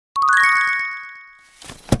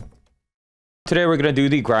today we're going to do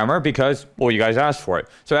the grammar because, well, you guys asked for it.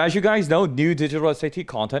 So as you guys know, new digital SAT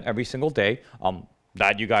content every single day.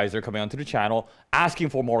 That you guys are coming onto the channel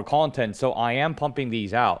asking for more content, so I am pumping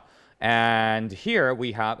these out. And here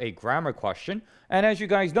we have a grammar question. And as you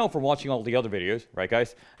guys know from watching all the other videos, right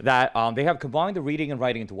guys, that they have combined the reading and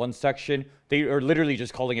writing into one section. They are literally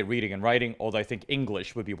just calling it reading and writing, although I think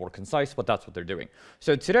English would be more concise, but that's what they're doing.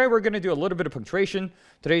 So today we're going to do a little bit of punctuation.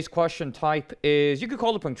 Today's question type is, you could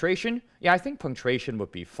call it punctuation. Yeah, I think punctuation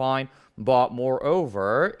would be fine, but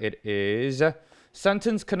moreover, it is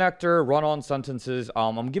sentence connector, run-on sentences.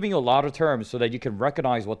 I'm giving you a lot of terms so that you can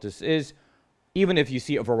recognize what this is, even if you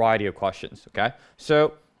see a variety of questions, okay?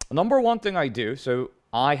 So number one thing I do, so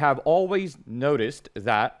I have always noticed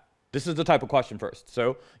that this is the type of question first.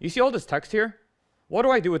 So you see all this text here? What do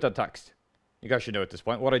I do with that text? You guys should know at this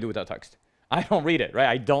point what I do with that text. I don't read it, right?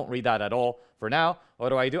 I don't read that at all for now. What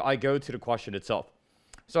do? I go to the question itself.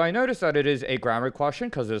 So I notice that it is a grammar question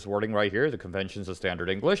because there's wording right here, the conventions of standard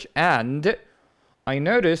English, and I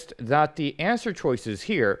noticed that the answer choices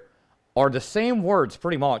here are the same words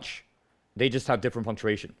pretty much. They just have different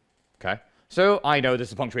punctuation, okay? So I know this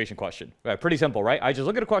is a punctuation question. Right, pretty simple, right? I just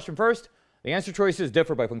look at a question first. The answer choices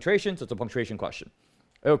differ by punctuation, so it's a punctuation question.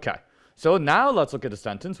 Okay, so now let's look at the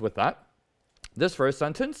sentence with that. This first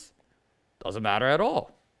sentence doesn't matter at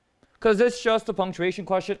all because it's just a punctuation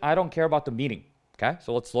question. I don't care about the meaning, okay?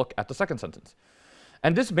 So let's look at the second sentence.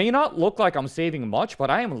 And this may not look like I'm saving much, but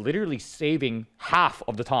I am literally saving half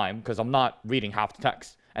of the time because I'm not reading half the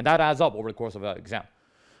text. And that adds up over the course of an exam.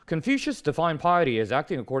 Confucius defined piety as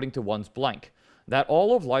acting according to one's blank, that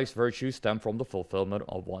all of life's virtues stem from the fulfillment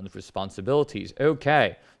of one's responsibilities.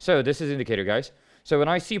 Okay, so this is indicator, guys. So when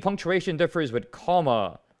I see punctuation differs with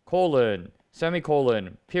comma, colon,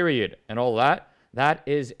 semicolon, period, and all that, that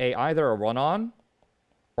is either a run-on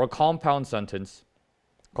or compound sentence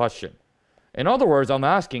question. In other words, I'm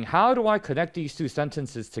asking, how do I connect these two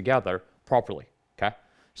sentences together properly? Okay,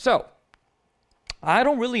 so I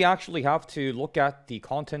don't really actually have to look at the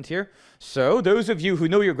content here. So those of you who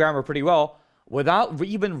know your grammar pretty well, without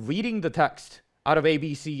even reading the text out of A,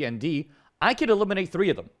 B, C, and D, I could eliminate 3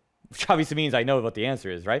 of them, which obviously means I know what the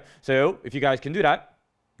answer is, right? So if you guys can do that,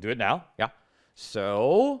 do it now. Yeah.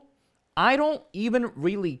 So I don't even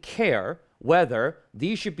really care whether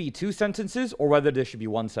these should be 2 sentences or whether this should be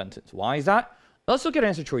 1 sentence. Why is that? Let's look at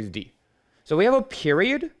answer choice D. So we have a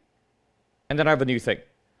period, and then I have a new thing.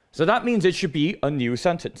 So that means it should be a new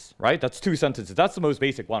sentence, right? That's 2 sentences. That's the most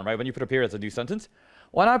basic one, right? When you put a period, it's a new sentence.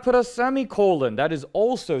 When I put a semicolon, that is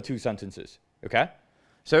also 2 sentences, okay?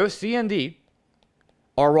 So C and D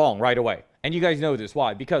are wrong right away. And you guys know this.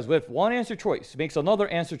 Why? Because if one answer choice makes another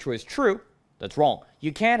answer choice true, that's wrong.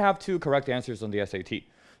 You can't have 2 correct answers on the SAT.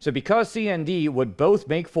 So because C and D would both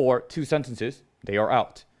make for 2 sentences, they are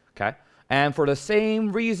out, okay? And for the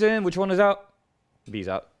same reason, which one is out? B's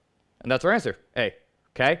out. And that's our answer, A,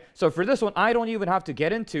 okay? So for this one, I don't even have to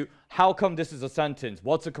get into how come this is a sentence,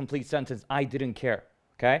 what's a complete sentence. I didn't care,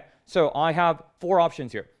 okay? So I have 4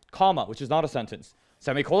 options here. Comma, which is not a sentence.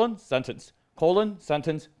 Semicolon, sentence. Colon,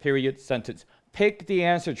 sentence, period, sentence. Pick the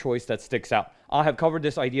answer choice that sticks out. I have covered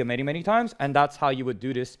this idea many, many times, and that's how you would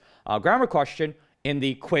do this grammar question in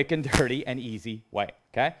the quick and dirty and easy way,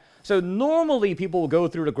 okay? So normally people will go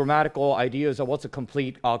through the grammatical ideas of what's a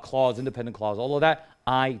complete clause, independent clause, all of that.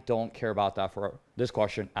 I don't care about that for this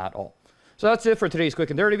question at all. So that's it for today's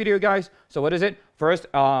quick and dirty video, guys. So what is it? First,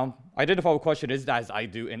 identify what question is, as I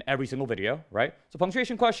do in every single video, right? So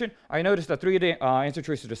punctuation question, I noticed that 3 of the answer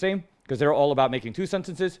choices are the same because they're all about making 2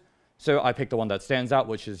 sentences. So I picked the one that stands out,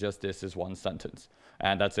 which is just this is 1 sentence.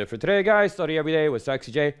 And that's it for today, guys. Study every day with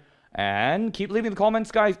Sexy J. And keep leaving the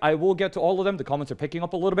comments, guys. I will get to all of them. The comments are picking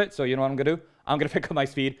up a little bit, so you know what I'm going to do? I'm going to pick up my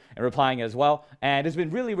speed and replying as well. And it's been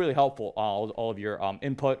really, really helpful, all of your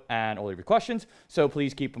input and all of your questions. So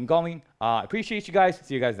please keep them going. I appreciate you guys.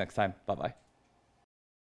 See you guys next time. Bye-bye.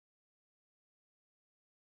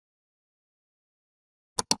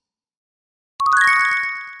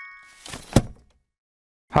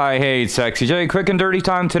 Hi, hey, it's Sexy J. Quick and dirty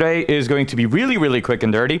time today is going to be really, really quick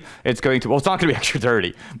and dirty. It's going to, well, it's not going to be extra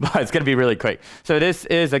dirty, but it's going to be really quick. So this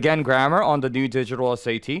is, again, grammar on the new digital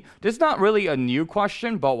SAT. This is not really a new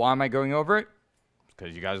question, but why am I going over it?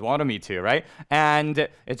 Because you guys wanted me to, right? And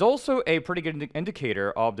it's also a pretty good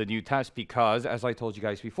indicator of the new test because, as I told you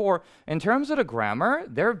guys before, in terms of the grammar,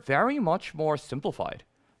 they're very much more simplified.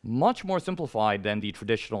 Much more simplified than the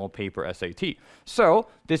traditional paper SAT. So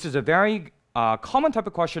this is a very common type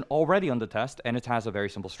of question already on the test, and it has a very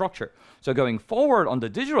simple structure. So going forward on the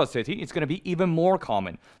digital SAT, it's going to be even more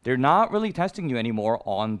common. They're not really testing you anymore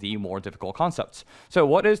on the more difficult concepts. So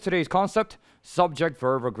what is today's concept?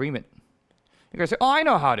 Subject-verb agreement. You guys say, oh, I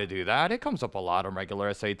know how to do that. It comes up a lot on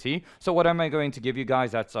regular SAT. So what am I going to give you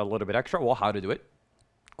guys that's a little bit extra? Well, how to do it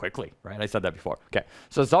quickly, right? I said that before. Okay,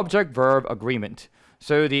 so subject-verb agreement.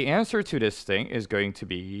 So the answer to this thing is going to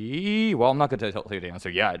be, well, I'm not going to tell you the answer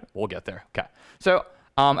yet. We'll get there. Okay, so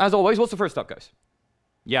as always, what's the first step, guys?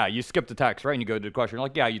 Yeah, you skip the text, right? And you go to the question. You're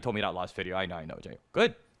like, yeah, you told me that last video. I know, Jay.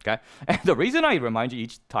 Good. Okay. And the reason I remind you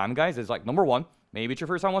each time, guys, is like, number one, maybe it's your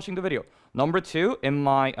first time watching the video. Number two, in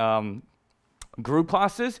my group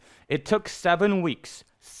classes, it took 7 weeks.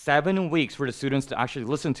 7 weeks for the students to actually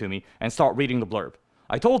listen to me and start reading the blurb.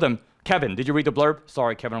 I told them, Kevin, did you read the blurb?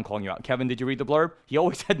 Sorry, Kevin, I'm calling you out. Kevin, did you read the blurb? He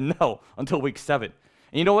always said no until week 7.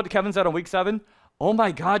 And you know what Kevin said on week 7? Oh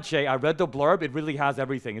my God, Jay, I read the blurb. It really has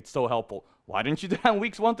everything. It's so helpful. Why didn't you do that in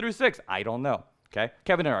weeks 1 through 6? I don't know. Okay.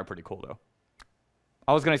 Kevin and I are pretty cool, though.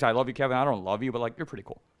 I was going to say, I love you, Kevin. I don't love you, but like, you're pretty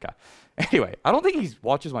cool. Okay. Anyway, I don't think he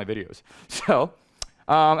watches my videos. So,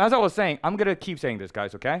 as I was saying, I'm going to keep saying this,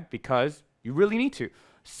 guys, okay? Because you really need to.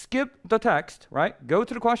 Skip the text, right? Go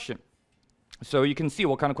to the question. So you can see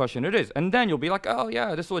what kind of question it is. And then you'll be like, oh,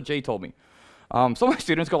 yeah, this is what Jay told me. Some of my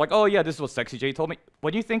students go like, oh, yeah, this is what Sexy Jay told me.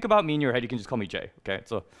 When you think about me in your head, you can just call me Jay, okay?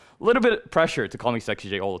 It's a little bit of pressure to call me Sexy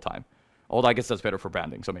Jay all the time. Although I guess that's better for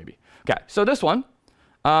branding, so maybe. Okay, so this one,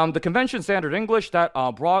 the convention standard English that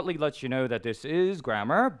broadly lets you know that this is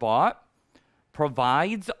grammar, but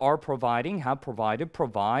provides, are providing, have provided,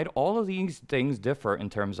 provide, all of these things differ in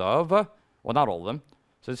terms of, well, not all of them.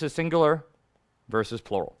 So this is singular versus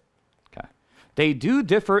plural, okay? They do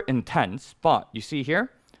differ in tense, but you see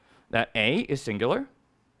here, that A is singular,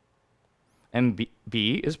 and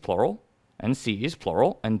B is plural, and C is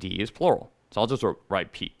plural, and D is plural. So I'll just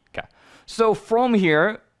write P. Okay. So from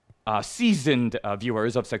here, seasoned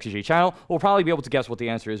viewers of Sexy J channel will probably be able to guess what the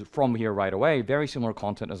answer is from here right away. Very similar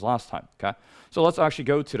content as last time. Okay. So let's actually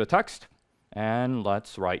go to the text, and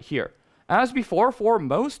let's write here. As before, for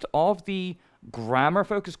most of the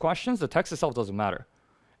grammar-focused questions, the text itself doesn't matter.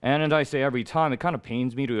 And as I say every time, it kind of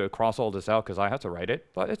pains me to cross all this out because I have to write it,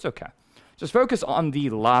 but it's okay. Just focus on the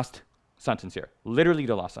last sentence here, literally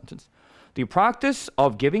the last sentence. The practice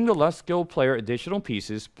of giving the less skilled player additional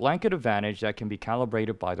pieces, blanket advantage that can be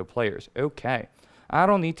calibrated by the players. Okay, I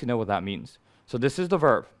don't need to know what that means. So this is the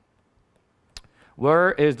verb.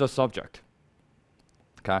 Where is the subject?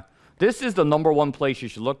 Okay, this is the number one place you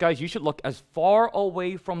should look, guys. You should look as far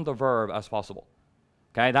away from the verb as possible.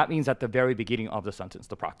 Okay, that means at the very beginning of the sentence,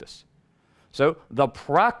 the practice. So the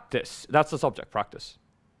practice, that's the subject, practice.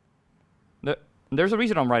 There's a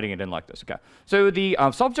reason I'm writing it in like this, okay? So the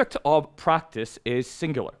subject of practice is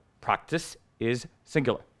singular. Practice is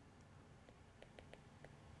singular.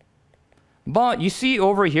 But you see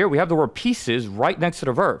over here, we have the word pieces right next to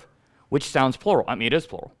the verb, which sounds plural. I mean, it is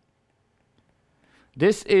plural.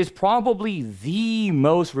 This is probably the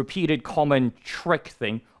most repeated common trick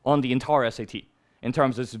thing on the entire SAT. In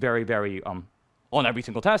terms of it's very, very, on every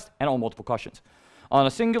single test and on multiple questions. On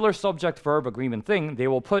a singular subject-verb agreement thing, they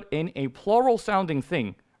will put in a plural-sounding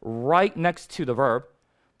thing right next to the verb,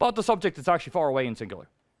 but the subject is actually far away in singular.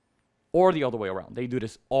 Or the other way around. They do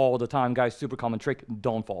this all the time, guys. Super common trick.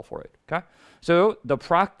 Don't fall for it, okay? So the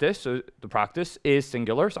practice is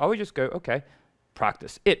singular, so I would just go, okay,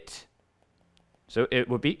 practice it. So it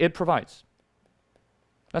would be, it provides.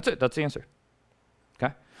 That's it. That's the answer.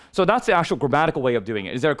 Okay? So that's the actual grammatical way of doing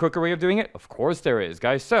it. Is there a quicker way of doing it? Of course there is,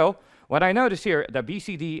 guys. So when I notice here that B,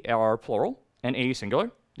 C, D are plural and A is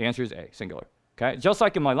singular, the answer is A, singular. Okay? Just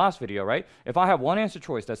like in my last video, right? If I have one answer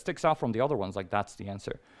choice that sticks out from the other ones, like that's the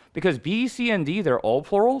answer. Because B, C, and D, they're all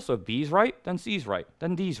plural. So if B's right, then C's right,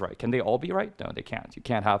 then D's right. Can they all be right? No, they can't. You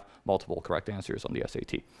can't have multiple correct answers on the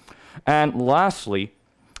SAT. And lastly,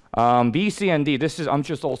 B, C, and D, this is, I'm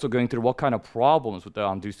just also going through what kind of problems with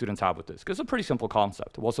do students have with this, because it's a pretty simple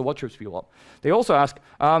concept. Well, so what trips people up? They also ask,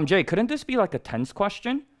 Jay, couldn't this be like a tense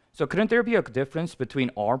question? So couldn't there be a difference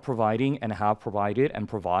between are providing and have provided and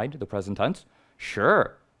provide, the present tense?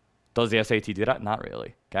 Sure. Does the SAT do that? Not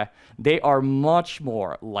really, okay? They are much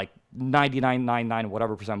more, like 99.99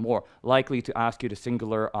 whatever percent more, likely to ask you the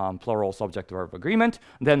singular plural subject-verb agreement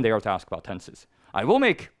than they are to ask about tenses. I will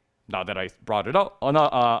make, now that I brought it up, on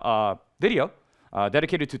a video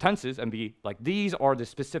dedicated to tenses and be like, these are the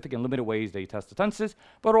specific and limited ways they test the tenses,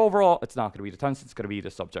 but overall, it's not going to be the tense, it's going to be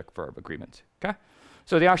the subject-verb agreement, okay?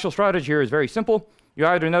 So the actual strategy here is very simple. You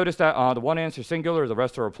either notice that the one answer is singular, the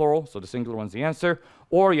rest are plural, so the singular one's the answer,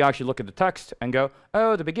 or you actually look at the text and go,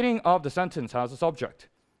 oh, the beginning of the sentence has a subject.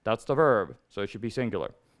 That's the verb, so it should be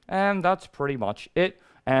singular. And that's pretty much it.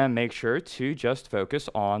 And make sure to just focus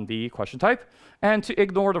on the question type and to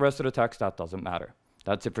ignore the rest of the text. That doesn't matter.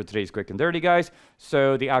 That's it for today's quick and dirty, guys.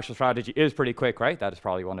 So the actual strategy is pretty quick, right? That is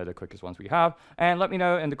probably one of the quickest ones we have. And let me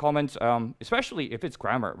know in the comments, especially if it's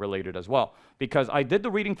grammar related as well, because I did the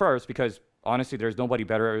reading first, because honestly, there's nobody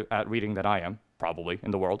better at reading than I am, probably, in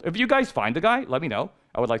the world. If you guys find the guy, let me know.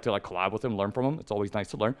 I would like to like collab with him, learn from him. It's always nice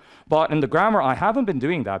to learn. But in the grammar, I haven't been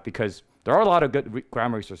doing that because there are a lot of good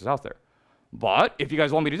grammar resources out there. But if you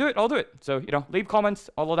guys want me to do it, I'll do it. So, you know, leave comments,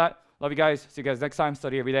 all of that. Love you guys. See you guys next time.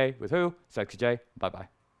 Study every day with who? Sexy J. Bye-bye.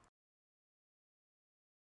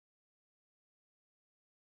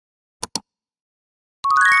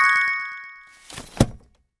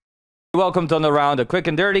 Welcome to another round of quick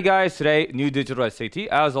and dirty, guys. Today, new digital SAT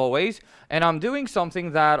as always, and I'm doing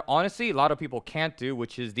something that honestly a lot of people can't do,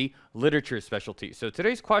 which is the literature specialty. So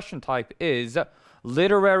today's question type is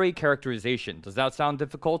literary characterization. Does that sound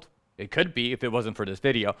difficult? It could be if it wasn't for this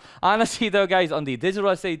video. Honestly though, guys, on the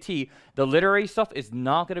digital SAT, the literary stuff is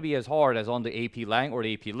not going to be as hard as on the AP Lang or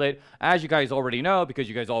the AP Lit, as you guys already know, because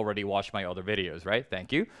you guys already watched my other videos, right?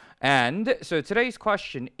 Thank you. And so today's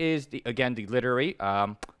question is, again, the literary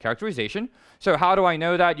characterization. So how do I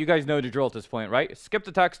know that? You guys know the drill at this point, right? Skip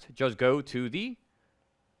the text, just go to the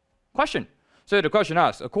question. So the question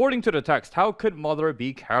asks, according to the text, how could mother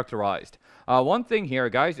be characterized? One thing here,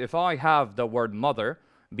 guys, if I have the word mother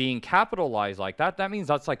being capitalized like that, that means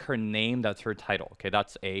that's like her name, that's her title. Okay,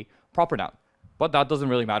 that's a proper noun. But that doesn't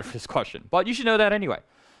really matter for this question. But you should know that anyway.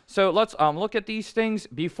 So let's look at these things.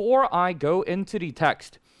 Before I go into the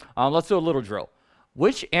text, let's do a little drill.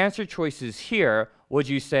 Which answer choices here would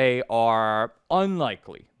you say are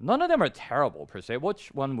unlikely? None of them are terrible per se.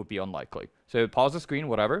 Which one would be unlikely? So pause the screen,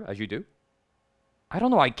 whatever, as you do. I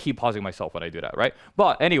don't know why I keep pausing myself when I do that, right?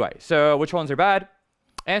 But anyway, so which ones are bad?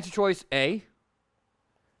 Answer choice A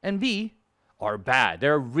and B are bad.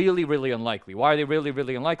 They're really, really unlikely. Why are they really,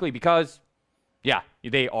 really unlikely? Because, yeah,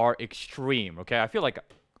 they are extreme, okay? I feel like a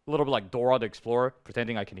little bit like Dora the Explorer,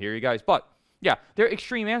 pretending I can hear you guys. But, yeah, they're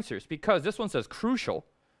extreme answers because this one says crucial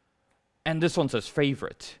and this one says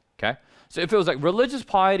favorite, okay? So if it was like religious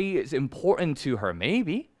piety is important to her,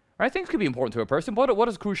 maybe, right? Things could be important to a person, but what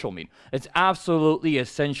does crucial mean? It's absolutely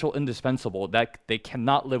essential, indispensable, that they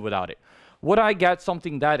cannot live without it. Would I get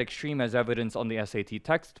something that extreme as evidence on the SAT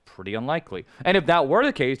text? Pretty unlikely. And if that were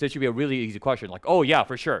the case, this should be a really easy question. Like, oh yeah,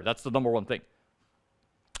 for sure. That's the #1 thing.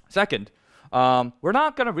 Second, we're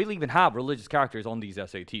not going to really even have religious characters on these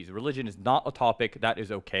SATs. Religion is not a topic that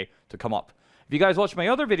is okay to come up. If you guys watch my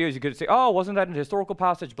other videos, you could say, oh, wasn't that an historical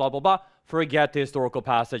passage, blah, blah, blah. Forget the historical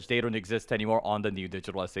passage. They don't exist anymore on the new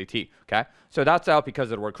digital SAT, okay? So that's out because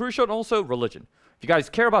of the word crucial and also religion. If you guys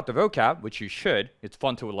care about the vocab, which you should, it's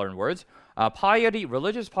fun to learn words. Piety,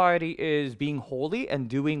 religious piety is being holy and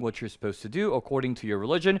doing what you're supposed to do according to your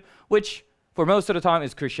religion, which for most of the time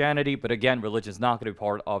is Christianity. But again, religion is not going to be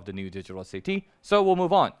part of the new digital SAT. So we'll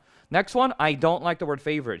move on. Next one, I don't like the word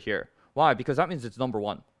favorite here. Why? Because that means it's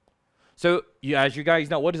 #1. So as you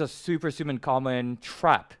guys know, what is a super common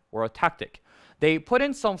trap or a tactic? They put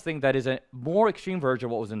in something that is a more extreme version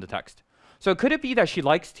of what was in the text. So could it be that she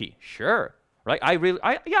likes tea? Sure. Right?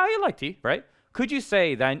 Yeah, I like tea, right? Could you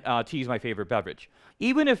say that tea is my favorite beverage?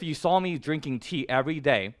 Even if you saw me drinking tea every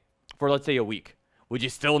day for, let's say, a week, would you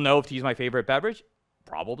still know if tea is my favorite beverage?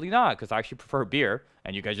 Probably not, because I actually prefer beer,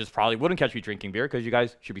 and you guys just probably wouldn't catch me drinking beer because you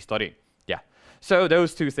guys should be studying. Yeah. So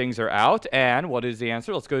those two things are out, and what is the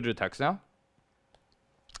answer? Let's go to the text now.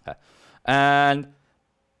 Okay. And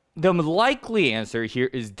the likely answer here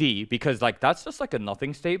is D, because like that's just like a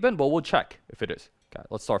nothing statement, but we'll check if it is. Okay,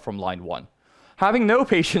 let's start from line 1. Having no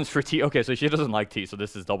patience for tea. Okay, so she doesn't like tea, so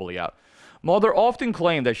this is doubly out. Mother often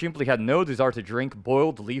claimed that she simply had no desire to drink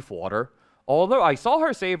boiled leaf water, although I saw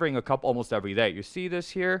her savoring a cup almost every day. You see this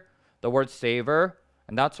here? The word savor.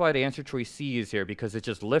 And that's why the answer choice C is here, because it's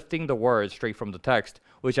just lifting the words straight from the text,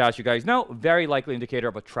 which, as you guys know, very likely indicator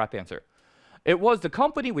of a trap answer. It was the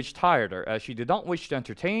company which tired her, as she did not wish to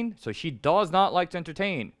entertain, so she does not like to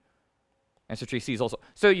entertain. Answer choice C is also.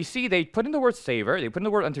 So you see, they put in the word savor, they put in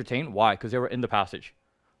the word entertain. Why? Because they were in the passage.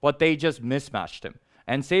 But they just mismatched them.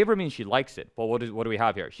 And savor means she likes it. But what do we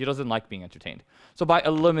have here? She doesn't like being entertained. So by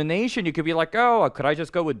elimination, you could be like, oh, could I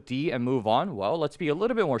just go with D and move on? Well, let's be a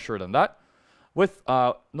little bit more sure than that. With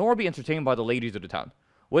nor be entertained by the ladies of the town.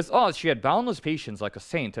 With us, she had boundless patience like a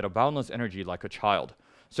saint and a boundless energy like a child.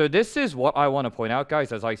 So this is what I want to point out,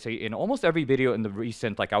 guys, as I say in almost every video in the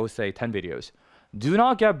recent, like I would say 10 videos. Do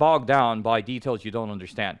not get bogged down by details you don't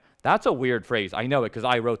understand. That's a weird phrase. I know it because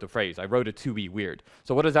I wrote the phrase. I wrote it to be weird.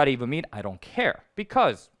 So what does that even mean? I don't care,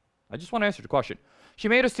 because I just want to answer the question. She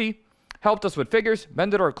made us tea, helped us with figures,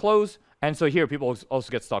 mended our clothes. And so here people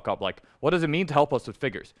also get stuck up. Like, what does it mean to help us with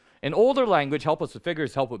figures? In older language, help us with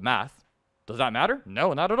figures, help with math. Does that matter?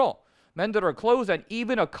 No, not at all. Mended our clothes and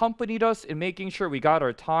even accompanied us in making sure we got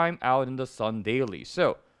our time out in the sun daily.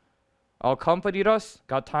 So, accompanied us,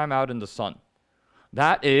 got time out in the sun.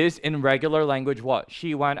 That is, in regular language, what?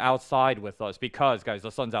 She went outside with us because, guys,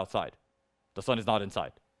 the sun's outside. The sun is not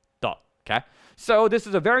inside. Duh. Okay? So this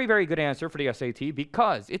is a very, very good answer for the SAT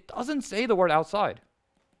because it doesn't say the word outside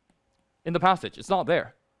in the passage. It's not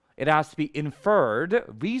there. It has to be inferred,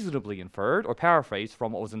 reasonably inferred, or paraphrased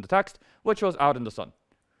from what was in the text, which was out in the sun.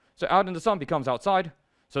 So out in the sun becomes outside.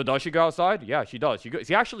 So does she go outside? Yeah, she does.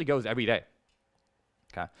 She actually goes every day.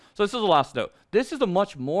 Okay. So this is the last note. This is a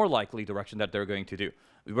much more likely direction that they're going to do.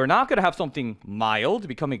 We're not going to have something mild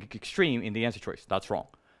becoming extreme in the answer choice. That's wrong.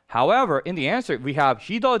 However, in the answer, we have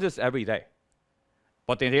she does this every day.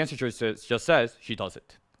 But the answer choice just says she does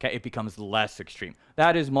it. Okay, it becomes less extreme.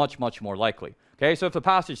 That is much, much more likely. Okay, so if the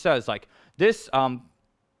passage says like this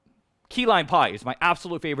key lime pie is my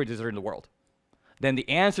absolute favorite dessert in the world, then the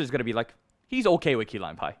answer is going to be like he's okay with key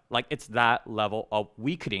lime pie. Like it's that level of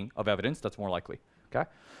weakening of evidence that's more likely. Okay,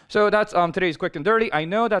 so that's today's quick and dirty. I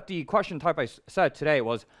know that the question type I said today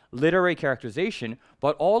was literary characterization,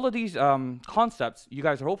 but all of these concepts you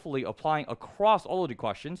guys are hopefully applying across all of the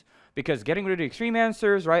questions because getting rid of the extreme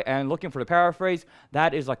answers, right, and looking for the paraphrase,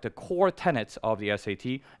 that is like the core tenets of the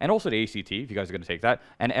SAT and also the ACT if you guys are going to take that,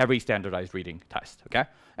 and every standardized reading test. Okay,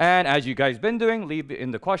 and as you guys been doing, leave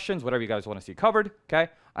in the questions whatever you guys want to see covered. Okay,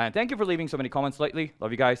 and thank you for leaving so many comments lately.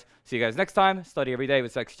 Love you guys. See you guys next time. Study every day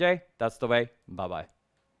with XJ. That's the way. Bye-bye.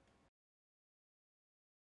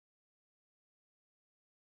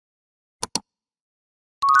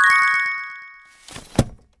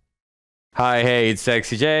 Hi, hey, it's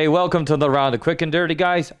Sexy J. Welcome to another round of quick and dirty,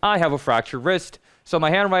 guys. I have a fractured wrist, so my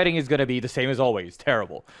handwriting is going to be the same as always.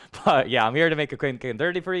 Terrible. But yeah, I'm here to make a quick and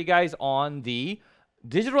dirty for you guys on the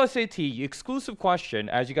digital SAT exclusive question,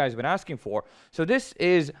 as you guys have been asking for. So this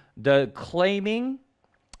is the claiming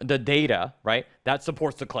the data, right, that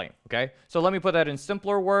supports the claim, okay? So let me put that in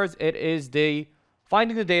simpler words. It is the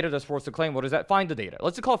finding the data that supports the claim. What is that? Find the data.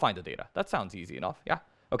 Let's call it find the data. That sounds easy enough, yeah?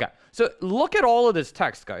 Okay, so look at all of this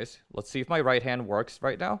text, guys. Let's see if my right hand works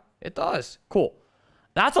right now. It does. Cool.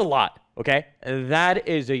 That's a lot, okay? That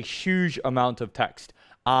is a huge amount of text.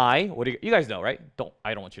 What do you guys know, right?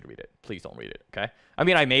 I don't want you to read it. Please don't read it, okay? I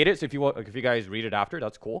mean, I made it, so if you guys read it after,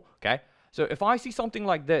 that's cool, okay? So if I see something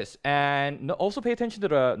like this, and also pay attention to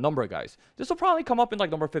the number, guys. This will probably come up in like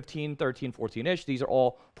number 15, 13, 14-ish. These are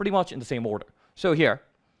all pretty much in the same order. So here,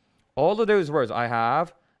 all of those words I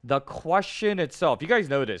have, the question itself. You guys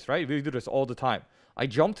know this, right? We do this all the time. I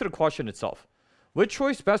jump to the question itself. Which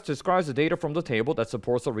choice best describes the data from the table that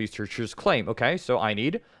supports the researcher's claim? Okay, so I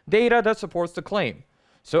need data that supports the claim.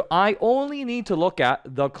 So I only need to look at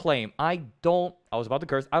the claim. I was about to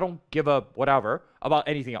curse. I don't give a whatever about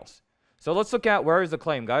anything else. So let's look at where is the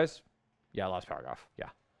claim, guys? Yeah, last paragraph. Yeah.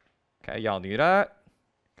 Okay, y'all need that.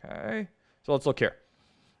 Okay, so let's look here.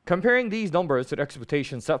 Comparing these numbers to the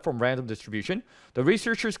expectations set from random distribution, the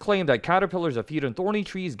researchers claim that caterpillars that feed on thorny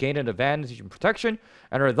trees gain an advantage in protection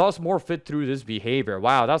and are thus more fit through this behavior.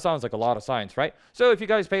 Wow, that sounds like a lot of science, right? So if you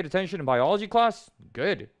guys paid attention in biology class,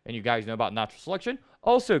 good. And you guys know about natural selection,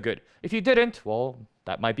 also good. If you didn't, well,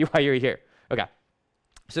 that might be why you're here. Okay.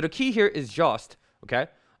 So the key here is just, okay,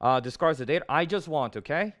 describes the data. I just want,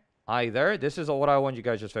 okay, either, this is what I want you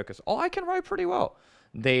guys just focus. Oh, I can write pretty well.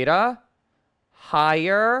 Data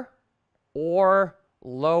higher or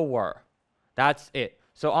lower. That's it.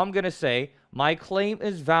 So I'm going to say my claim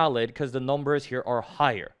is valid because the numbers here are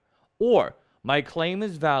higher. Or my claim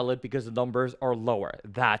is valid because the numbers are lower.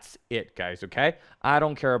 That's it, guys, okay? I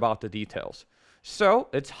don't care about the details. So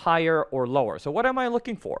it's higher or lower. So what am I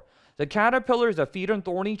looking for? The caterpillars that feed on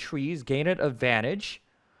thorny trees gain an advantage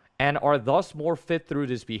and are thus more fit through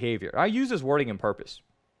this behavior. I use this wording on purpose.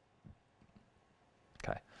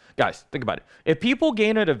 Okay. Guys, think about it. If people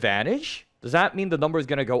gain an advantage, does that mean the number is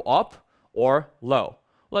going to go up or low?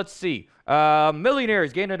 Let's see.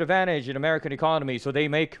 Millionaires gain an advantage in American economy, so they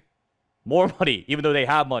make more money, even though they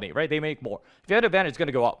have money, right? They make more. If you have an advantage, it's going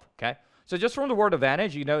to go up, okay? So just from the word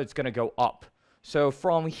advantage, you know it's going to go up. So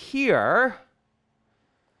from here,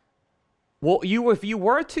 well, if you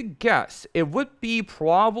were to guess, it would be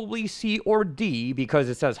probably C or D because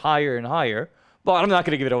it says higher and higher, but I'm not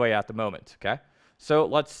going to give it away at the moment, okay? So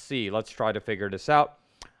let's see. Let's try to figure this out.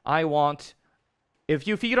 If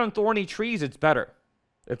you feed on thorny trees, it's better.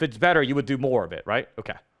 If it's better, you would do more of it, right?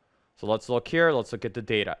 Okay. So let's look here. Let's look at the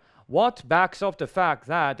data. What backs up the fact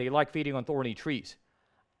that they like feeding on thorny trees?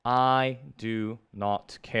 I do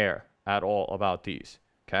not care at all about these,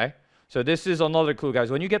 okay? So this is another clue,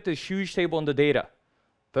 guys. When you get this huge table in the data,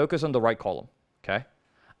 focus on the right column, okay?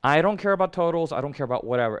 I don't care about totals. I don't care about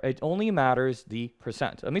whatever. It only matters the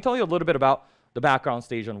percent. Let me tell you a little bit about the background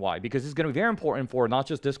stage on why, because it's going to be very important for not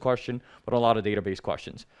just this question, but a lot of database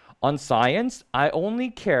questions. On science, I only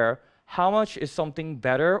care how much is something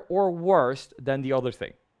better or worse than the other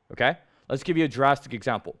thing, okay? Let's give you a drastic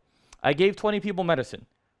example. I gave 20 people medicine.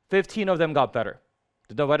 15 of them got better.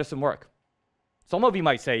 Did the medicine work? Some of you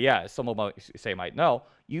might say yes, some of you might say might no.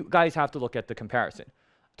 You guys have to look at the comparison.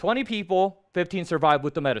 20 people, 15 survived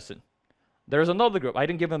with the medicine. There's another group, I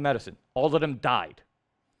didn't give them medicine. All of them died.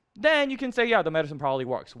 Then you can say, yeah, the medicine probably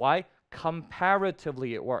works. Why?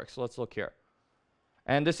 Comparatively it works. So let's look here.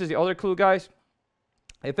 And this is the other clue, guys.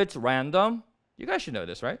 If it's random, you guys should know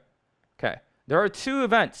this, right? Okay. There are two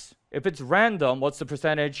events. If it's random, what's the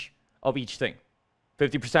percentage of each thing?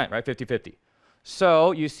 50%, right? 50-50.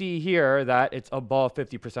 So you see here that it's above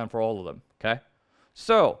 50% for all of them, okay?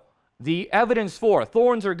 So the evidence for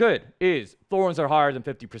thorns are good is thorns are higher than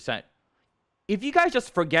 50%. If you guys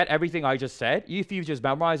just forget everything I just said, if you just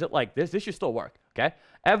memorize it like this should still work, okay?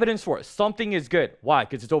 Evidence for something is good. Why?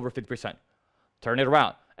 Because it's over 50%. Turn it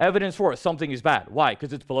around. Evidence for something is bad. Why?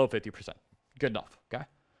 Because it's below 50%. Good enough, okay?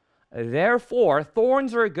 Therefore,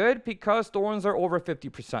 thorns are good because thorns are over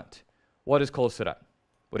 50%. What is close to that?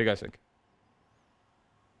 What do you guys think?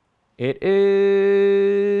 It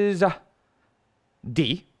is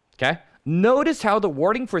D, okay? Notice how the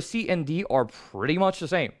wording for C and D are pretty much the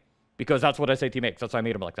same because that's what SAT makes. That's why I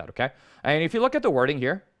made them like that, okay? And if you look at the wording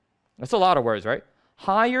here, that's a lot of words, right?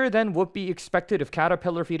 Higher than would be expected if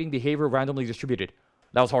caterpillar feeding behavior randomly distributed.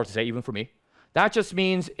 That was hard to say even for me. That just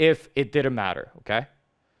means if it didn't matter, okay?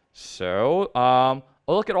 So, I'll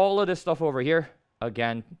look at all of this stuff over here.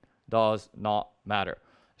 Again, does not matter.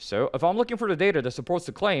 So, if I'm looking for the data that supports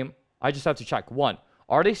the claim, I just have to check, one,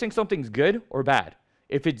 are they saying something's good or bad?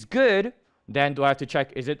 If it's good, then do I have to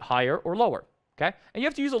check, is it higher or lower? Okay? And you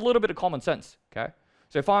have to use a little bit of common sense, okay?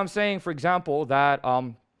 So if I'm saying, for example, that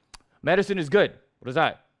medicine is good, what is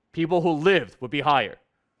that? People who lived would be higher.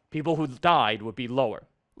 People who died would be lower.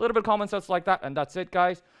 A little bit of common sense like that, and that's it,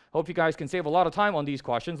 guys. Hope you guys can save a lot of time on these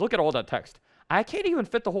questions. Look at all that text. I can't even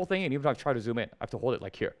fit the whole thing in, even if I try to zoom in. I have to hold it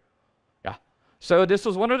like here. Yeah. So this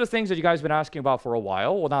was one of the things that you guys have been asking about for a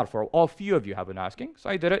while. Well, not for a few of you have been asking, so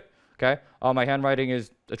I did it. Okay. My handwriting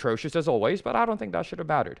is atrocious as always, but I don't think that should have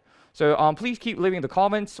mattered. So please keep leaving the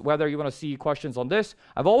comments whether you want to see questions on this.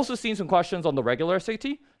 I've also seen some questions on the regular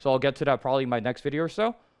SAT, so I'll get to that probably in my next video or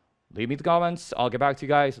so. Leave me the comments. I'll get back to you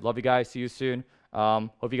guys. Love you guys. See you soon.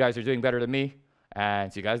 Hope you guys are doing better than me,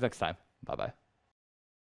 and see you guys next time. Bye-bye.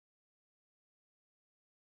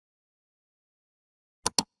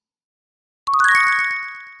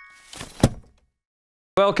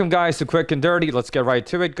 Welcome, guys, to Quick and Dirty. Let's get right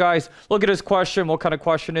to it, guys. Look at this question. What kind of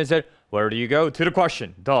question is it? Where do you go? To the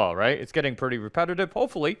question. Duh, right? It's getting pretty repetitive,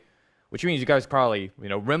 hopefully, which means you guys probably,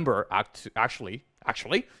 remember actually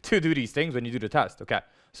to do these things when you do the test. Okay,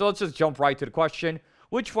 so let's just jump right to the question.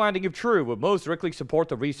 Which finding, if true, would most directly support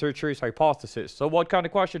the researcher's hypothesis? So what kind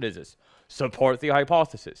of question is this? Support the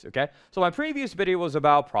hypothesis, okay? So my previous video was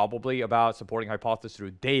probably about supporting hypothesis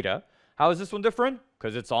through data. How is this one different?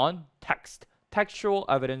 Because it's on text. Textual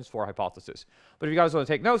evidence for hypothesis. But if you guys want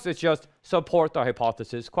to take notes, it's just support the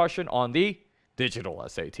hypothesis question on the digital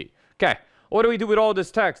SAT. Okay, what do we do with all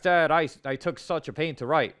this text that I took such a pain to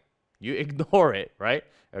write? You ignore it, right?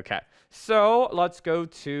 Okay, so let's go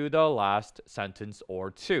to the last sentence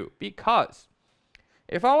or two. Because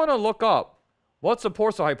if I want to look up what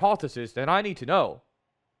supports the hypothesis, then I need to know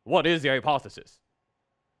what is the hypothesis.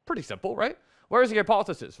 Pretty simple, right? Where is the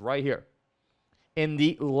hypothesis? Right here. In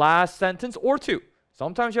the last sentence or two.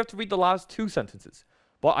 Sometimes you have to read the last two sentences.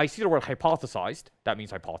 But I see the word hypothesized. That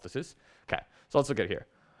means hypothesis. Okay, so let's look at it here.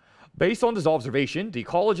 Based on this observation, the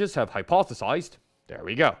ecologists have hypothesized, there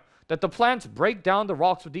we go, that the plants break down the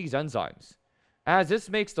rocks with these enzymes. As this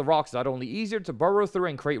makes the rocks not only easier to burrow through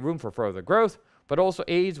and create room for further growth, but also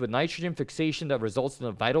aids with nitrogen fixation that results in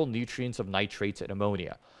the vital nutrients of nitrates and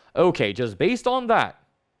ammonia. Okay, just based on that,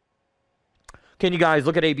 can you guys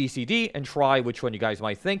look at A, B, C, D and try which one you guys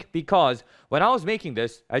might think? Because when I was making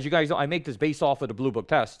this, as you guys know, I make this based off of the Blue Book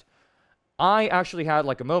test. I actually had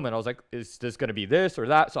like a moment. I was like, is this going to be this or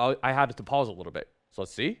that? So I had to pause a little bit. So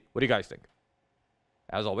let's see. What do you guys think?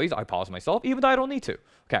 As always, I pause myself, even though I don't need to.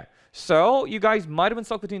 Okay. So you guys might have been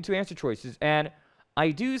stuck between two answer choices. And I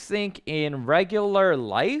do think in regular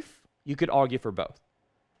life, you could argue for both.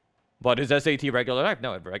 But is SAT regular life?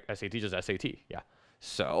 No, SAT just SAT. Yeah.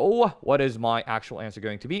 So, what is my actual answer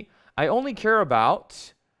going to be? I only care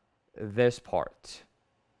about this part.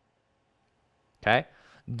 Okay?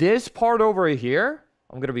 This part over here,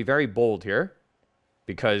 I'm going to be very bold here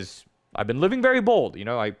because I've been living very bold. You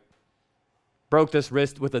know, I broke this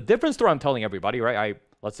wrist with a different story I'm telling everybody, right?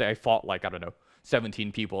 Let's say I fought like, I don't know,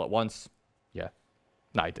 17 people at once. Yeah.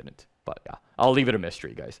 No, I didn't. But yeah, I'll leave it a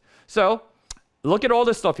mystery, guys. So look at all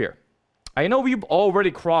this stuff here. I know we've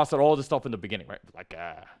already crossed out all this stuff in the beginning, right? Like,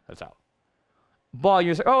 that's out. But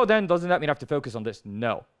you say, oh, then doesn't that mean I have to focus on this?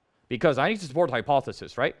 No. Because I need to support the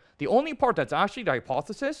hypothesis, right? The only part that's actually the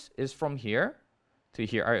hypothesis is from here to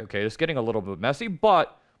here. All right, okay, it's getting a little bit messy,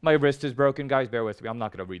 but my wrist is broken, guys. Bear with me. I'm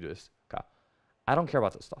not going to redo this. Okay. I don't care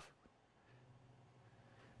about this stuff.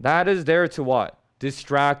 That is there to what?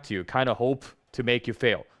 Distract you, kind of hope to make you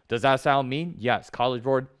fail. Does that sound mean? Yes. College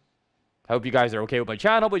Board, I hope you guys are okay with my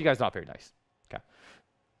channel, but you guys are not very nice. Okay.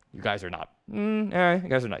 You guys are not. You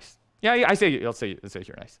guys are nice. Yeah, I say, I'll say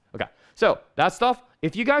you're nice. Okay. So that stuff,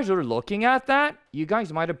 if you guys are looking at that, you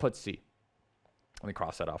guys might have put C. Let me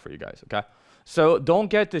cross that out for you guys, okay? So don't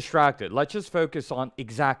get distracted. Let's just focus on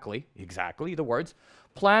exactly the words.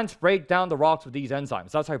 Plants break down the rocks with these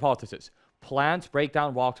enzymes. That's hypothesis. Plants break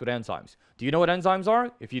down rocks with enzymes. Do you know what enzymes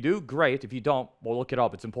are? If you do, great. If you don't, we'll look it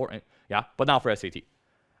up. It's important. Yeah, but not for SAT.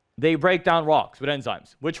 They break down rocks with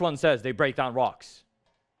enzymes. Which one says they break down rocks?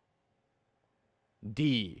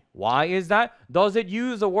 D. Why is that? Does it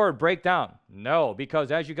use the word breakdown? No,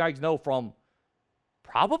 because as you guys know from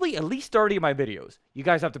probably at least 30 of my videos, you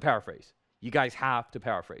guys have to paraphrase. You guys have to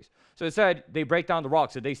paraphrase. So it said they break down the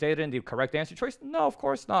rocks. Did they say it in the correct answer choice? No, of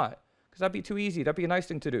course not. Because that'd be too easy. That'd be a nice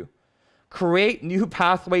thing to do. Create new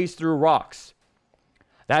pathways through rocks.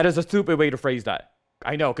 That is a stupid way to phrase that.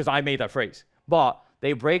 I know, because I made that phrase. But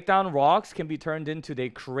they break down rocks can be turned into they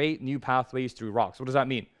create new pathways through rocks. What does that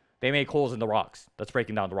mean? They make holes in the rocks. That's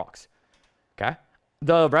breaking down the rocks. Okay?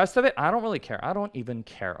 The rest of it, I don't really care. I don't even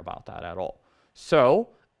care about that at all. So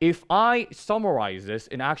if I summarize this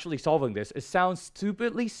in actually solving this, it sounds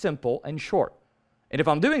stupidly simple and short. And if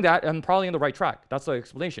I'm doing that, I'm probably on the right track. That's the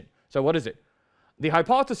explanation. So what is it? The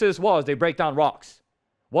hypothesis was they break down rocks.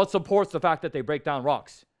 What supports the fact that they break down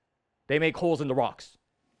rocks? They make holes in the rocks.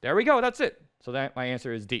 There we go. That's it. So that my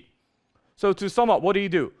answer is D. So to sum up, what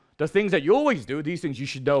do? The things that you always do, these things you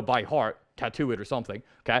should know by heart, tattoo it or something,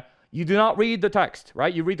 okay? You do not read the text,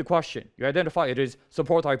 right? You read the question. You identify it as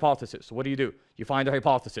support the hypothesis. So what do? You find the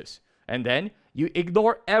hypothesis. And then you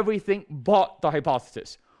ignore everything but the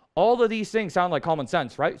hypothesis. All of these things sound like common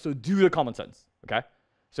sense, right? So do the common sense, okay?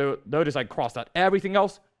 So notice I crossed out everything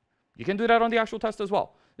else. You can do that on the actual test as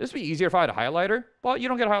well. This would be easier if I had a highlighter, but you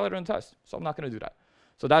don't get a highlighter in the test. So I'm not going to do that.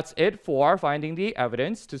 So that's it for finding the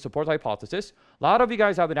evidence to support the hypothesis. A lot of you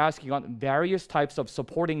guys have been asking on various types of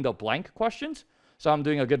supporting the blank questions. So I'm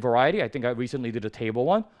doing a good variety. I think I recently did a table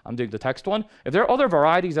one. I'm doing the text one. If there are other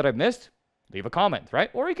varieties that I've missed, leave a comment,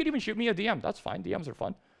 right? Or you could even shoot me a DM. That's fine. DMs are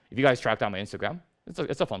fun. If you guys track down my Instagram,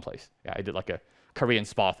 it's a fun place. Yeah, I did like a Korean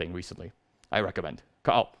spa thing recently. I recommend.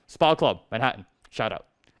 Oh, Spa Club, Manhattan. Shout out.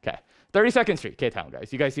 Okay. 32nd Street, K-Town,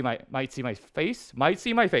 guys. You guys might see my face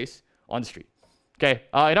on the street. Okay,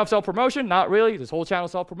 enough self-promotion? Not really. This whole channel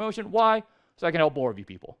self-promotion. Why? So I can help more of you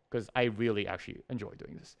people, because I really actually enjoy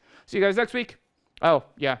doing this. See you guys next week. Oh,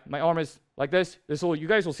 yeah, my arm is like this. You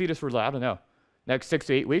guys will see this for, I don't know, next 6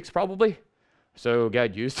 to 8 weeks probably. So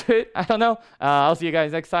get used to it. I don't know. I'll see you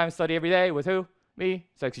guys next time. Study every day with who? Me,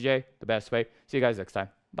 Sexy J, the best way. See you guys next time.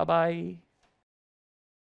 Bye-bye.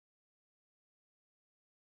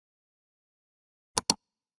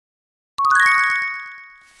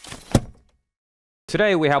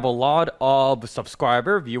 Today we have a lot of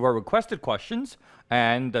viewer requested questions,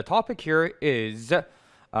 and the topic here is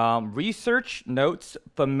research notes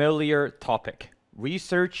familiar topic.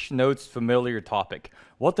 Research notes familiar topic.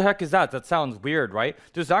 What the heck is that? That sounds weird, right?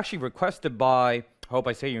 This is actually requested by, I hope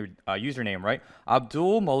I say your username right,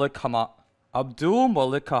 Abdul Malik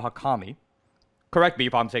Hakami. Correct me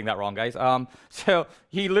if I'm saying that wrong, guys. So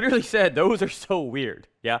he literally said those are so weird,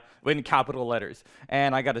 yeah, in capital letters.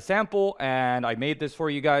 And I got a sample, and I made this for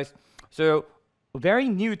you guys. So very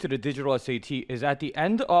new to the digital SAT is at the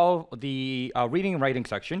end of the reading and writing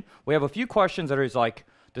section, we have a few questions that is like,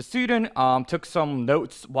 the student took some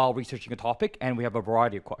notes while researching a topic, and we have a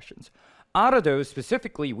variety of questions. Out of those,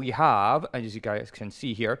 specifically, we have, as you guys can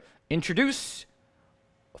see here, introduce,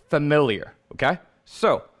 familiar, okay?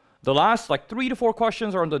 So the last like 3 to 4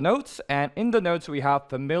 questions are on the notes, and in the notes we have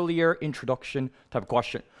familiar introduction type of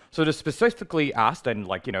question. So this specifically asked, and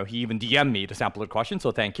like, you know, he even DM'd me the sample of the question,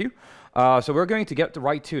 so thank you. So we're going to get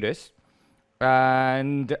right to this.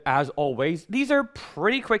 And as always, these are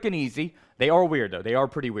pretty quick and easy. They are weird though. They are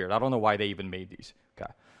pretty weird. I don't know why they even made these.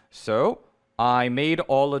 Okay. So I made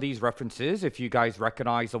all of these references. If you guys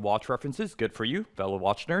recognize the watch references, good for you, fellow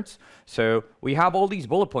watch nerds. So we have all these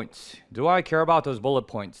bullet points. Do I care about those bullet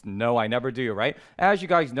points? No, I never do, right? As you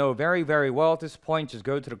guys know very, very well at this point, just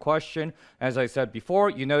go to the question. As I said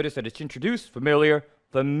before, you notice that it's introduced, familiar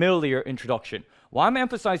introduction. Why am I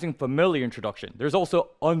emphasizing familiar introduction? There's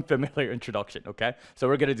also unfamiliar introduction, okay? So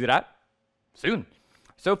we're going to do that soon.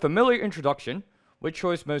 So familiar introduction. Which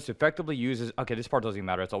choice most effectively uses... Okay, this part doesn't even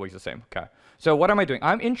matter. It's always the same. Okay. So what am I doing?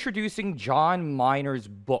 I'm introducing John Miner's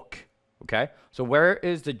book. Okay. So where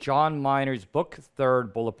is the John Miner's book?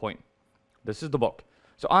 Third bullet point. This is the book.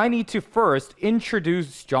 So I need to first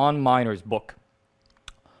introduce John Miner's book.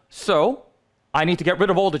 So I need to get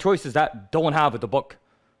rid of all the choices that don't have the book.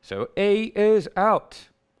 So A is out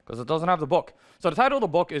because it doesn't have the book. So the title of the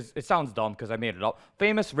book is... It sounds dumb because I made it up.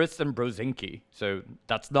 Famous Ritz and Brzezinski. So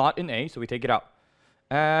that's not in A, so we take it out.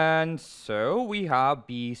 And so we have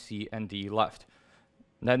B, C, and D left.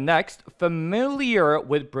 Then next, familiar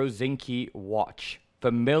with Brzezinski watch.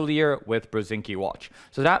 Familiar with Brzezinski watch.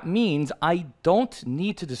 So that means I don't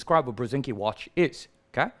need to describe what Brzezinski watch is.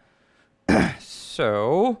 Okay?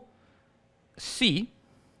 So C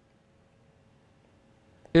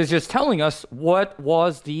is just telling us what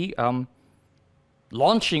was the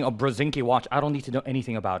launching of Brzezinski watch. I don't need to know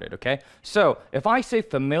anything about it, okay? So if I say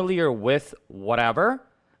familiar with whatever,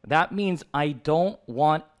 that means I don't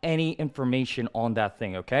want any information on that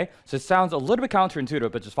thing, okay? So it sounds a little bit counterintuitive,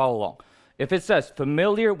 but just follow along. If it says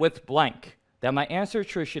familiar with blank, then my answer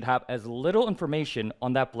choice should have as little information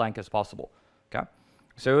on that blank as possible, okay?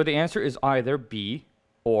 So the answer is either B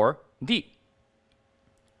or D.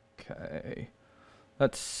 Okay,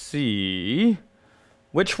 let's see.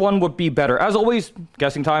 Which one would be better? As always,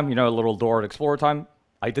 guessing time, you know, a little door explorer time.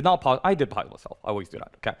 I did not pause. I did pause myself. I always do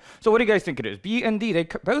that. Okay. So what do you guys think it is? B and D, they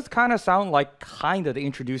both kind of sound like they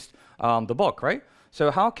introduced the book, right?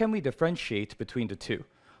 So how can we differentiate between the two?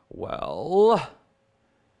 Well,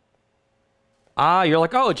 you're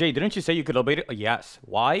like, oh, Jay, didn't you say you could obey it? Yes.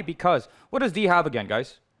 Why? Because what does D have again,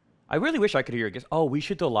 guys? I really wish I could hear you guys. Oh, we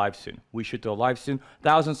should do a live soon. We should do a live soon.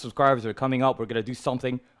 1,000 subscribers are coming up. We're going to do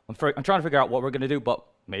something. I'm trying to figure out what we're going to do, but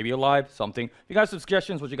maybe a live, something. If you guys have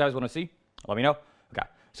suggestions, what you guys want to see, let me know. Okay,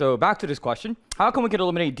 so back to this question. How can we get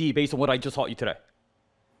eliminate D based on what I just taught you today?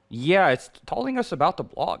 Yeah, it's telling us about the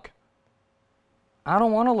blog. I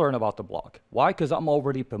don't want to learn about the blog. Why? Because I'm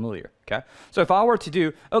already familiar, okay? So if I were to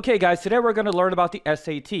do, okay, guys, today we're going to learn about the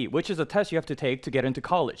SAT, which is a test you have to take to get into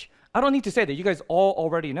college. I don't need to say that. You guys all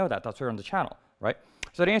already know that. That's here on the channel, right?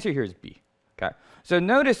 So the answer here is B. Okay, so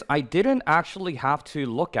notice I didn't actually have to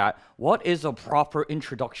look at what is a proper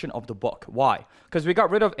introduction of the book. Why? Because we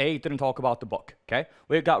got rid of A, it didn't talk about the book. Okay,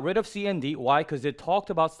 we got rid of C and D. Why? Because it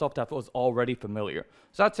talked about stuff that was already familiar.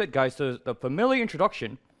 So that's it, guys. So the familiar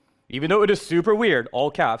introduction, even though it is super weird,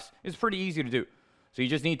 all caps, is pretty easy to do. So you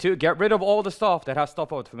just need to get rid of all the stuff that has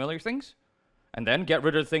stuff about familiar things, and then get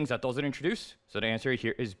rid of the things that doesn't introduce. So the answer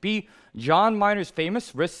here is B. John Miner's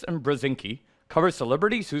famous Ritz and Brzezinski covers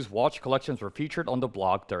celebrities whose watch collections were featured on the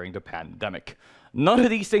blog during the pandemic. None of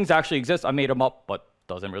these things actually exist. I made them up, but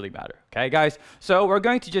doesn't really matter. Okay, guys? So we're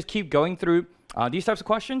going to just keep going through these types of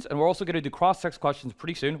questions, and we're also going to do cross-text questions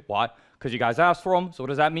pretty soon. Why? Because you guys asked for them. So what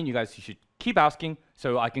does that mean? You should keep asking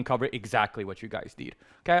so I can cover exactly what you guys need.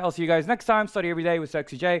 Okay, I'll see you guys next time. Study every day with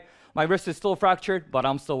Sexy J. My wrist is still fractured, but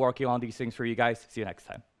I'm still working on these things for you guys. See you next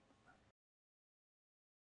time.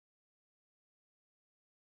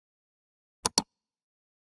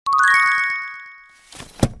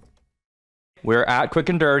 We're at Quick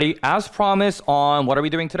and Dirty. As promised on, what are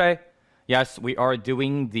we doing today? Yes, we are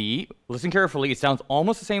doing the, listen carefully, it sounds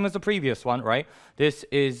almost the same as the previous one, right? This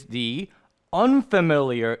is the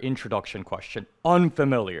unfamiliar introduction question.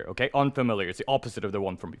 Unfamiliar, okay? Unfamiliar. It's the opposite of the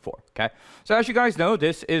one from before, okay? So as you guys know,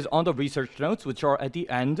 this is on the research notes, which are at the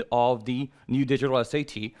end of the new digital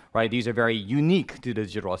SAT, right? These are very unique to the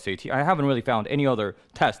digital SAT. I haven't really found any other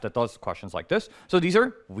test that does questions like this. So these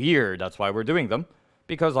are weird. That's why we're doing them,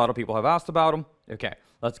 because a lot of people have asked about them. Okay,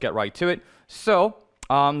 let's get right to it. So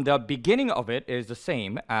the beginning of it is the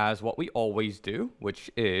same as what we always do,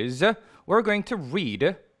 which is we're going to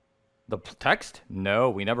read the text. No,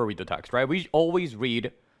 we never read the text, right? We always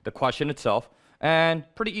read the question itself, and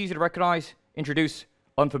pretty easy to recognize. Introduce,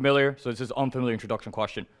 unfamiliar. So this is unfamiliar introduction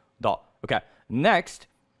question. Dot. Okay, next,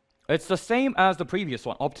 it's the same as the previous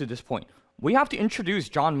one up to this point. We have to introduce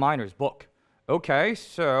John Miner's book. Okay,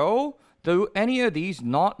 so do any of these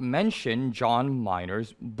not mention John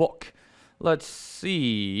Miner's book? Let's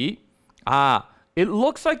see. It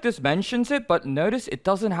looks like this mentions it, but notice it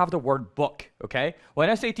doesn't have the word book, okay?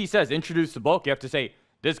 When SAT says introduce the book, you have to say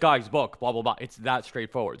this guy's book, blah, blah, blah. It's that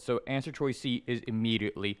straightforward. So answer choice C is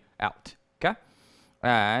immediately out, okay?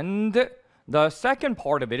 And the second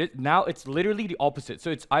part of it is now it's literally the opposite.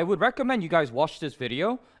 So I would recommend you guys watch this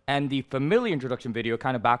video and the familiar introduction video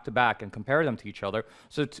kind of back to back and compare them to each other.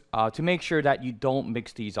 So to make sure that you don't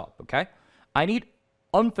mix these up, okay? I need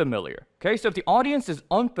unfamiliar, okay? So if the audience is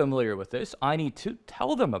unfamiliar with this, I need to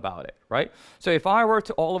tell them about it, right? So if I were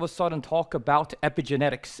to all of a sudden talk about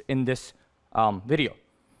epigenetics in this video,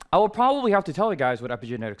 I will probably have to tell you guys what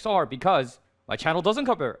epigenetics are because my channel doesn't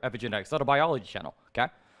cover epigenetics. It's not a biology channel,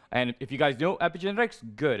 okay? And if you guys know epigenetics,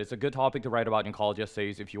 good. It's a good topic to write about in college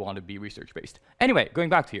essays if you want to be research-based. Anyway, going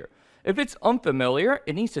back to here. If it's unfamiliar,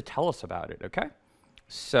 it needs to tell us about it, okay?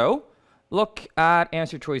 So look at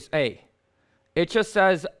answer choice A. It just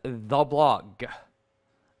says the blog.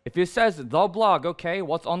 If it says the blog, okay,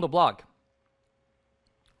 what's on the blog?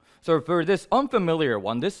 So for this unfamiliar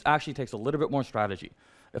one, this actually takes a little bit more strategy.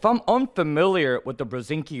 If I'm unfamiliar with the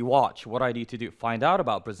Brzezinski watch, what I need to do? Find out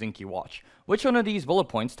about Brzezinski watch. Which one of these bullet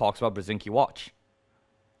points talks about Brzezinski watch?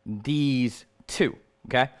 These two,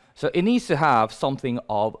 okay? So it needs to have something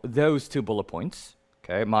of those two bullet points,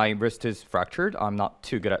 okay? My wrist is fractured. I'm not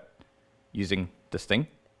too good at using this thing.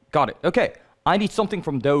 Got it, okay. I need something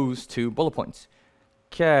from those two bullet points.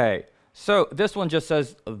 Okay, so this one just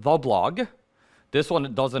says the blog. This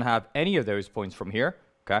one doesn't have any of those points from here,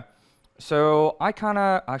 okay? So I kind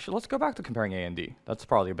of, actually, let's go back to comparing A and D. That's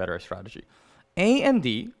probably a better strategy. A and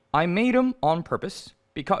D, I made them on purpose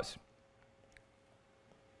because,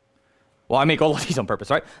 well, I make all of these on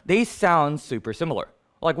purpose, right? They sound super similar.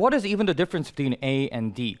 Like, what is even the difference between A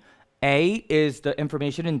and D? A is the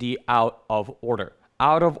information in D out of order.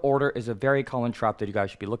 Out of order is a very common trap that you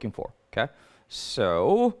guys should be looking for, okay?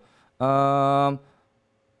 So,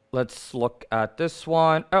 let's look at this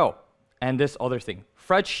one. Oh, and this other thing.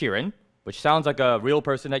 Fred Sheeran, which sounds like a real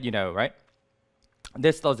person that you know, right?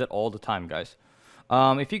 This does it all the time, guys.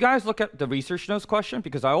 If you guys look at the research notes question,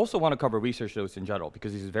 because I also want to cover research notes in general,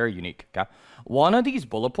 because this is very unique, okay? One of these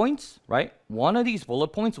bullet points, right? One of these bullet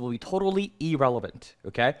points will be totally irrelevant,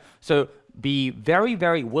 okay? So be very,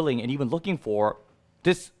 very willing and even looking for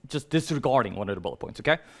this, just disregarding one of the bullet points,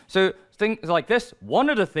 okay? So things like this, one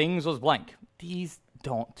of the things was blank. These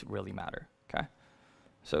don't really matter, okay?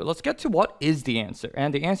 So let's get to what is the answer.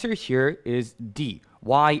 And the answer here is D.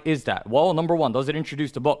 Why is that? Well, number one, does it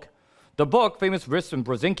introduce the book? The book, Famous Risks in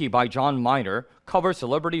Brzezinski by John Miner, covers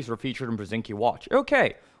celebrities who are featured in Brzezinski watch.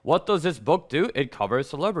 Okay, what does this book do? It covers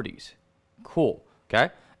celebrities. Cool,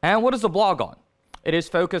 okay? And what is the blog on? It is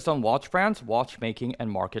focused on watch brands, watchmaking,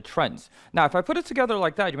 and market trends. Now, if I put it together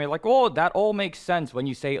like that, you may be like, oh, that all makes sense when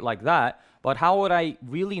you say it like that, but how would I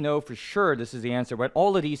really know for sure this is the answer when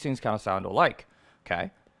all of these things kind of sound alike?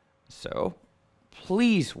 Okay, so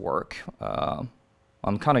please work.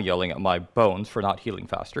 I'm kind of yelling at my bones for not healing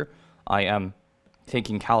faster. I am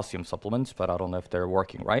taking calcium supplements, but I don't know if they're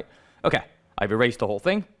working right. Okay, I've erased the whole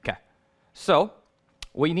thing. Okay, so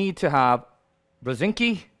we need to have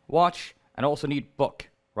Brzezinski watch and also need book,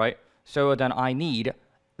 right? So then I need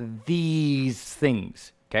these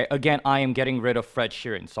things. Okay, again, I am getting rid of Fred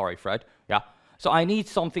Sheeran. Sorry, Fred. Yeah. So I need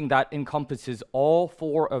something that encompasses all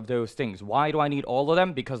four of those things. Why do I need all of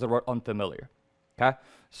them? Because they were unfamiliar. Okay,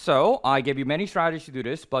 so I gave you many strategies to do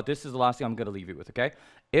this, but this is the last thing I'm going to leave you with, okay?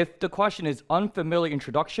 If the question is unfamiliar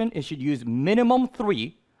introduction, it should use minimum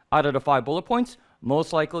 3 out of the 5 bullet points.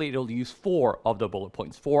 Most likely, it'll use 4 of the bullet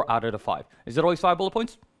points, 4 out of the 5. Is it always 5 bullet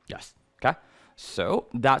points? Yes, okay? So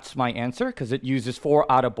that's my answer, because it uses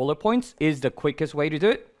 4 out of bullet points is the quickest way to do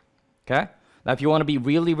it, okay? Now, if you want to be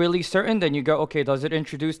really, really certain, then you go, okay, does it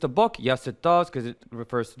introduce the book? Yes, it does, because it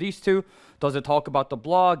refers to these two. Does it talk about the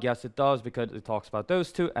blog? Yes, it does, because it talks about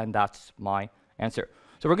those two, and that's my answer.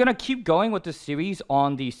 So we're going to keep going with this series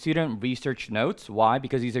on the student research notes. Why?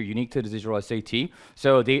 Because these are unique to the digital SAT.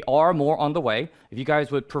 So they are more on the way. If you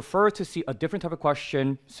guys would prefer to see a different type of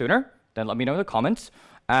question sooner, then let me know in the comments.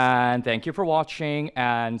 And thank you for watching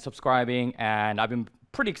and subscribing. And I've been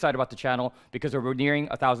pretty excited about the channel because we're nearing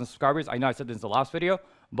 1,000 subscribers. I know I said this in the last video,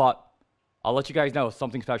 but I'll let you guys know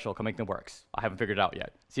something special coming in the works. I haven't figured it out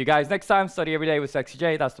yet. See you guys next time. Study every day with Sexy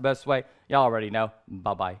J. That's the best way. Y'all already know.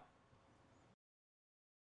 Bye-bye.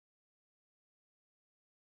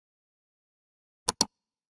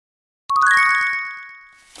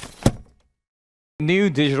 New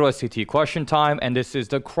digital SAT question time, and this is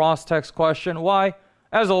the cross-text question. Why?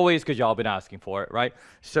 As always, because y'all been asking for it, right?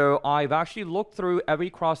 So I've actually looked through every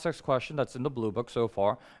cross-text question that's in the blue book so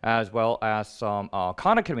far, as well as some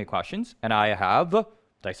Khan Academy questions, and I have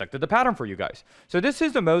dissected the pattern for you guys. So this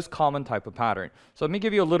is the most common type of pattern. So let me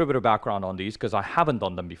give you a little bit of background on these because I haven't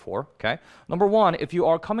done them before, okay? Number one, if you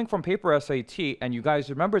are coming from paper SAT and you guys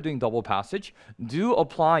remember doing double passage, do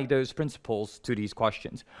apply those principles to these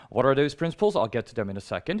questions. What are those principles? I'll get to them in a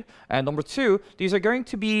second. And number two, these are going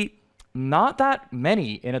to be not that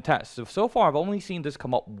many in a test. So far, I've only seen this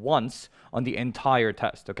come up once on the entire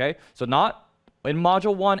test, okay? So not in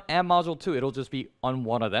Module 1 and Module 2, it'll just be on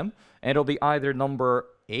one of them. And it'll be either number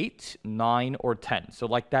 8, 9, or 10. So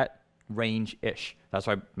like that range-ish. That's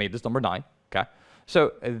why I made this number 9, okay?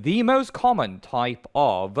 So the most common type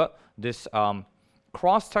of this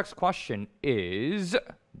cross-text question is...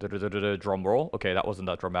 drum roll. Okay, that wasn't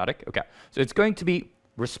that dramatic. Okay, so it's going to be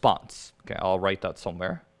response. Okay, I'll write that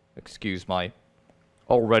somewhere. Excuse my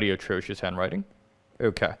already atrocious handwriting.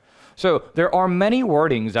 Okay. So there are many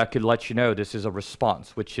wordings that could let you know this is a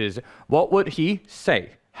response, which is what would he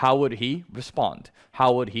say? How would he respond?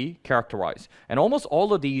 How would he characterize? And almost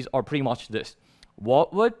all of these are pretty much this.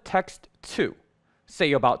 What would text 2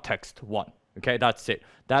 say about text 1? Okay, that's it.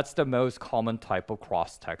 That's the most common type of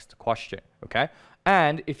cross-text question, okay?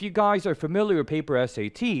 And if you guys are familiar with paper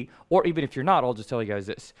SAT, or even if you're not, I'll just tell you guys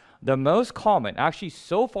this. The most common, actually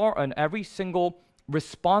so far on every single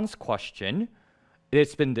response question,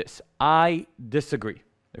 it's been this: I disagree,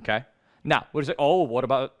 okay? Now, what is it? Oh, what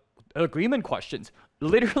about agreement questions?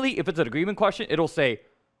 Literally, if it's an agreement question, it'll say,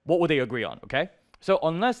 what would they agree on, okay? So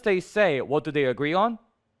unless they say, what do they agree on?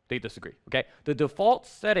 They disagree, okay? The default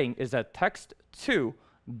setting is that text 2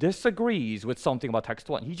 disagrees with something about text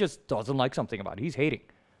 1. He just doesn't like something about it. He's hating,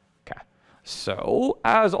 okay? So,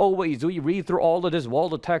 as always, do you read through all of this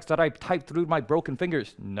wall of text that I typed through my broken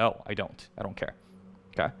fingers? No, I don't. I don't care,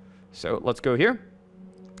 okay? So, let's go here.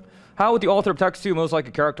 How would the author of text 2 most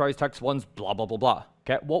likely characterize text 1's blah, blah, blah, blah?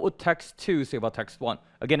 Okay, what would text 2 say about text 1?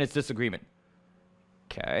 Again, it's disagreement.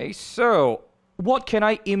 Okay, so what can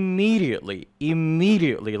I immediately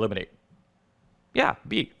eliminate? Yeah,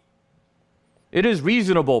 B. It is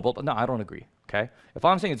reasonable, but no, I don't agree, okay? If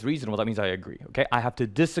I'm saying it's reasonable, that means I agree, okay? I have to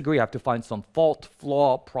disagree. I have to find some fault,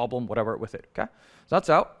 flaw, problem, whatever with it, okay? So that's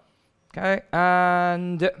out, okay?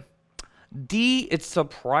 And D, it's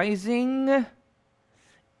surprising,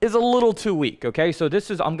 is a little too weak, okay? So this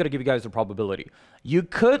is, I'm going to give you guys a probability. You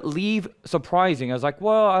could leave surprising as like,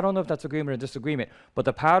 well, I don't know if that's agreement or disagreement, but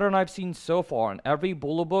the pattern I've seen so far in every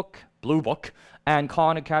blue book, and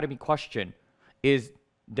Khan Academy question is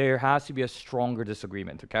there has to be a stronger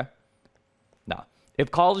disagreement, okay? Now,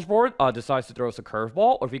 if College Board decides to throw us a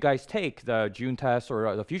curveball, or if you guys take the June test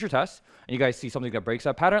or the future test, and you guys see something that breaks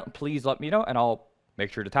that pattern, please let me know, and I'll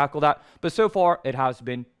make sure to tackle that. But so far, it has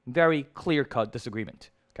been very clear-cut disagreement.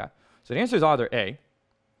 So the answer is either A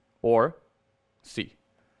or C.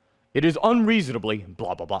 It is unreasonably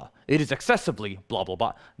blah, blah, blah. It is excessively blah, blah,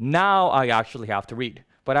 blah. Now I actually have to read.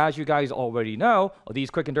 But as you guys already know, these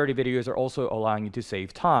quick and dirty videos are also allowing you to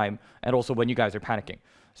save time, and also when you guys are panicking.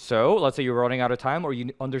 So let's say you're running out of time or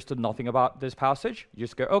you understood nothing about this passage. You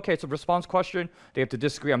just go, okay, it's a response question. They have to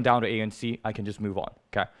disagree. I'm down to A and C. I can just move on,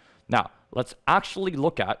 okay? Now, let's actually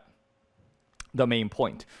look at the main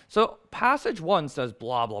point. So passage 1 says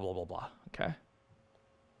blah, blah, blah, blah, blah, okay?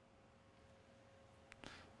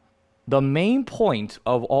 The main point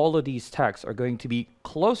of all of these texts are going to be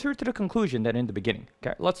closer to the conclusion than in the beginning,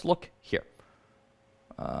 okay? Let's look here.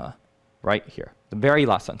 Right here, the very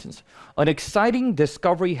last sentence. An exciting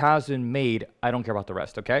discovery has been made. I don't care about the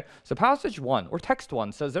rest, okay? So passage 1, or text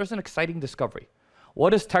 1, says there's an exciting discovery.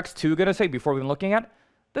 What is text 2 going to say before we've been looking at?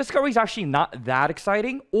 Discovery is actually not that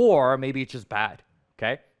exciting, or maybe it's just bad,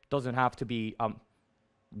 okay? Doesn't have to be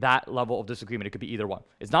that level of disagreement. It could be either one.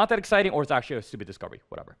 It's not that exciting, or it's actually a stupid discovery,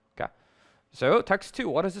 whatever, okay? So text 2,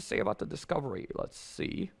 what does it say about the discovery? Let's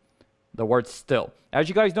see. The word still. As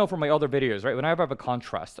you guys know from my other videos, right? Whenever I have a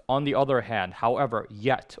contrast, on the other hand, however,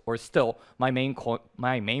 yet, or still, my main point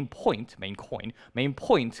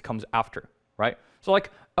comes after, right? So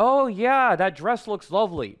like, oh yeah, that dress looks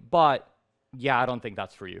lovely, but yeah, I don't think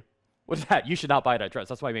that's for you. What's that? You should not buy that dress.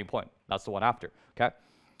 That's my main point. That's the one after, okay?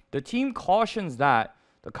 The team cautions that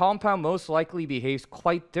the compound most likely behaves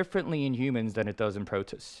quite differently in humans than it does in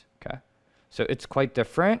protists, okay? So it's quite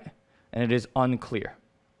different, and it is unclear,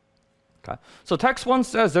 okay? So text 1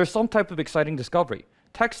 says there's some type of exciting discovery.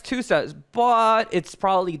 Text 2 says, but it's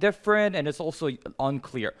probably different, and it's also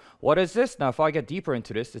unclear. What is this? Now, if I get deeper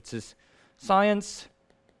into this, it says science,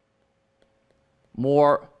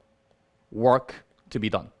 more work to be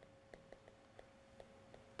done.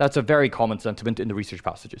 That's a very common sentiment in the research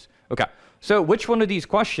passages. Okay, so which one of these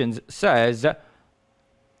questions says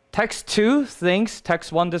text 2 thinks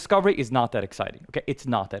text 1 discovery is not that exciting? Okay, it's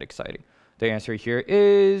not that exciting. the answer here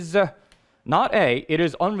is not A. It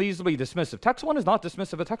is unreasonably dismissive. Text 1 is not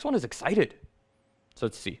dismissive, but text 1 is excited. So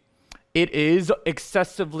let's see. It is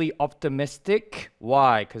excessively optimistic.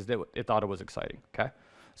 Why? Because it thought it was exciting. Okay.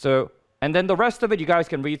 So, and then the rest of it you guys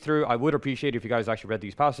can read through. I would appreciate if you guys actually read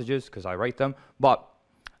these passages because I write them. But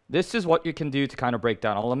this is what you can do to kind of break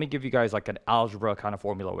down. Let me give you guys like an algebra kind of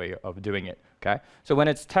formula way of doing it. Okay. So when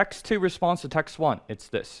it's text 2 response to text 1, it's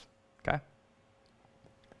this. Okay.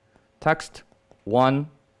 Text 1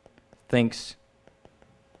 thinks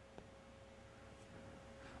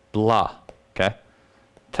blah. Okay.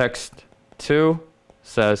 Text 2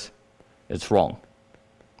 says it's wrong.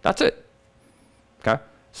 That's it. Okay.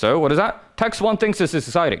 So what is that? Text 1 thinks this is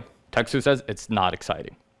exciting. Text 2 says it's not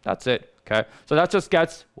exciting. That's it. Okay. So that just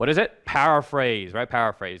gets, what is it? Paraphrase, right?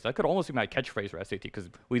 Paraphrase. That could almost be my catchphrase for SAT because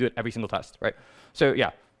we do it every single test, right? So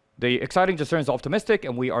yeah, the exciting just turns optimistic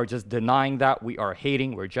and we are just denying that. We are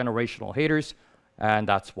hating. We're generational haters. And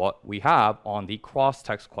that's what we have on the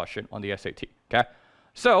cross-text question on the SAT. Okay.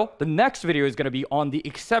 So the next video is going to be on the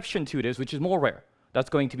exception to this, which is more rare. That's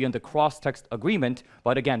going to be on the cross-text agreement,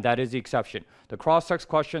 but again, that is the exception. The cross-text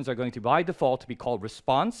questions are going to, by default, be called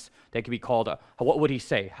response. They can be called, what would he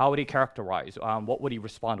say? How would he characterize? What would he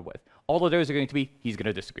respond with? All of those are going to be, he's going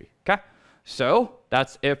to disagree, okay? So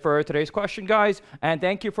that's it for today's question, guys. And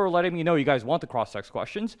thank you for letting me know you guys want the cross-text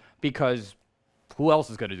questions, because who else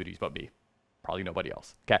is going to do these but me? Probably nobody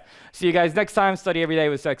else. Okay. See you guys next time. Study every day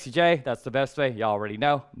with Sexy J. That's the best way. Y'all already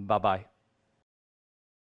know. Bye-bye.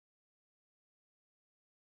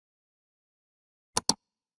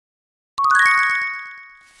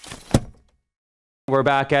 We're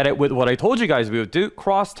back at it with what I told you guys we would do,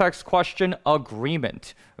 cross-text question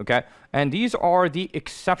agreement, okay? And these are the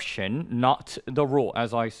exception, not the rule,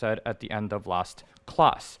 as I said at the end of last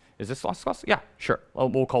class. Is this last class? Yeah, sure.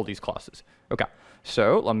 We'll call these classes. Okay,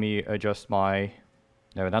 so let me adjust my...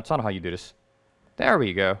 No, that's not how you do this. There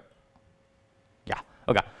we go. Yeah,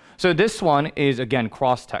 okay. So this one is, again,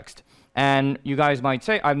 cross-text. And you guys might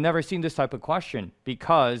say, I've never seen this type of question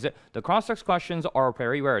because the cross-text questions are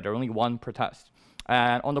very rare. They're only one per test.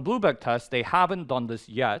 And on the Blue Book test, they haven't done this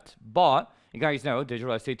yet, but you guys know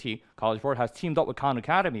Digital SAT College Board has teamed up with Khan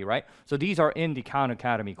Academy, right? So these are in the Khan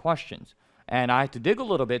Academy questions. And I had to dig a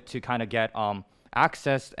little bit to kind of get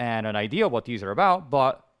access and an idea what these are about,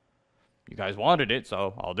 but you guys wanted it,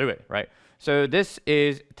 so I'll do it, right? So this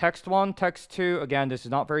is text 1, text 2. Again, this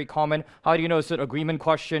is not very common. How do you know it's an agreement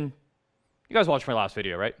question? You guys watched my last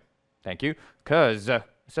video, right? Thank you. Because it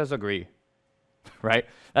says agree, right?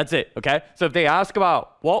 That's it, okay? So if they ask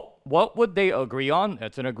about what would they agree on,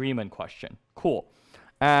 it's an agreement question. Cool.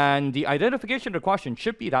 And the identification of the question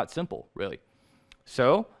should be that simple, really.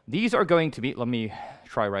 So these are going to be, let me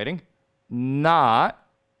try writing, not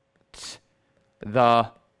the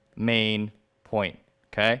main point,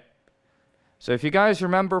 okay? So if you guys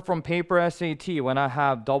remember from paper SAT, when I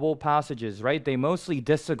have double passages, right, they mostly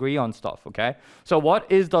disagree on stuff, okay? So what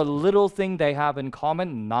is the little thing they have in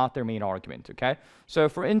common? Not their main argument, okay? So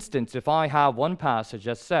for instance, if I have one passage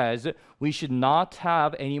that says we should not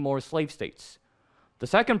have any more slave states, the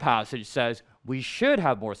second passage says we should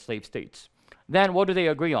have more slave states, then what do they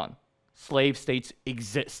agree on? Slave states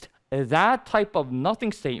exist. That type of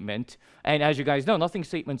nothing statement, and as you guys know, nothing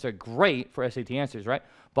statements are great for SAT answers, right?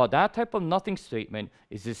 But that type of nothing statement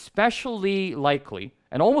is especially likely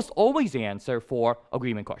and almost always the answer for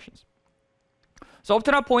agreement questions. So up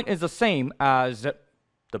to that point is the same as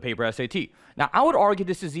the paper SAT. Now, I would argue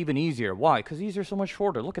this is even easier. Why? Because these are so much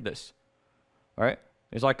shorter. Look at this. All right?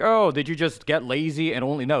 It's like, oh, did you just get lazy and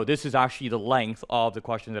only... No, this is actually the length of the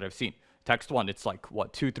question that I've seen. Text 1, it's like,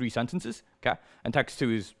 what, 2-3 sentences? Okay. And text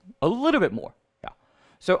 2 is a little bit more. Yeah.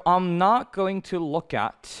 So I'm not going to look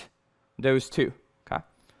at those two. Okay.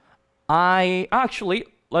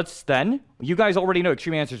 Let's then, you guys already know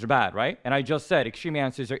extreme answers are bad, right? And I just said extreme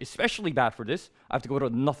answers are especially bad for this. I have to go to a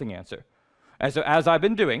nothing answer. And so as I've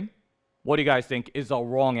been doing, what do you guys think is the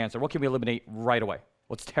wrong answer? What can we eliminate right away?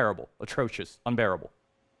 What's terrible, atrocious, unbearable?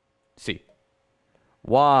 C.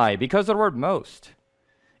 Why? Because of the word most.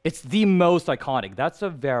 It's the most iconic. That's a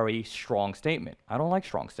very strong statement. I don't like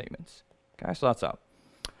strong statements. Okay, so that's out.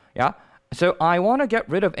 Yeah, so I want to get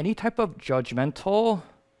rid of any type of judgmental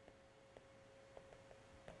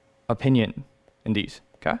opinion in these,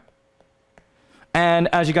 okay? And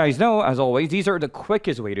as you guys know, as always, these are the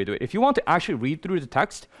quickest way to do it. If you want to actually read through the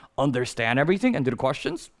text, understand everything, and do the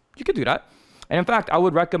questions, you can do that. And in fact, I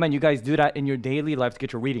would recommend you guys do that in your daily life to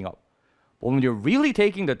get your reading up. But when you're really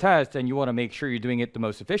taking the test and you want to make sure you're doing it the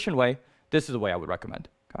most efficient way, this is the way I would recommend.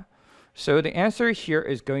 Okay? So the answer here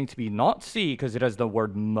is going to be not C because it has the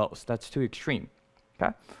word most. That's too extreme.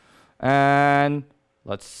 Okay? And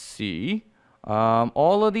let's see.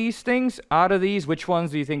 All of these things, out of these, which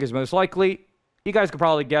ones do you think is most likely? You guys could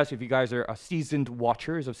probably guess if you guys are seasoned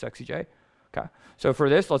watchers of Sexy J. Okay, so for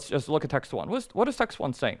this, let's just look at text 1. What is text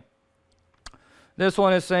 1 saying? This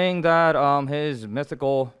one is saying that his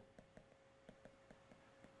mythical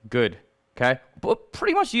good. Okay, but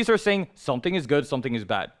pretty much these are saying something is good, something is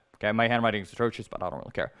bad. Okay, my handwriting is atrocious, but I don't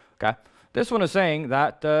really care. Okay, this one is saying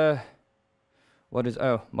that what is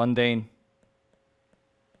mundane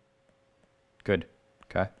good.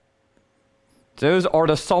 Okay, those are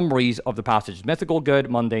the summaries of the passage: mythical good,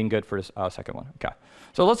 mundane good for this second one. Okay,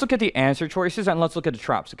 so let's look at the answer choices and let's look at the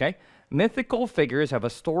traps. Okay, mythical figures have a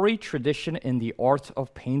story tradition in the art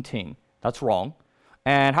of painting. That's wrong.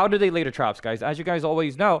 And how did they lay the traps, guys? As you guys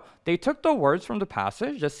always know, they took the words from the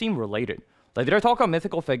passage that seem related. Like, did I talk about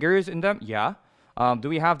mythical figures in them? Yeah. Do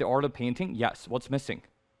we have the art of painting? Yes. What's missing?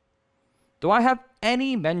 Do I have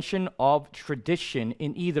any mention of tradition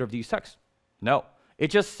in either of these texts? No. It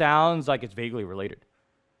just sounds like it's vaguely related.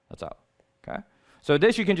 That's all. Okay? So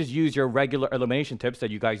this, you can just use your regular elimination tips that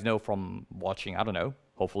you guys know from watching, I don't know,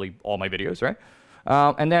 hopefully all my videos, right?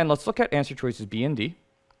 And then let's look at answer choices B and D.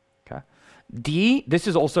 Okay. D, this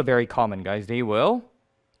is also very common, guys. They will.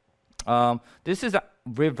 This is a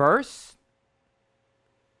reverse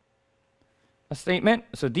a statement.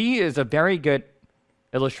 So D is a very good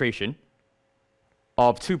illustration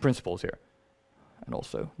of two principles here. And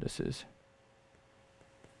also, this is.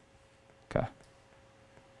 Okay.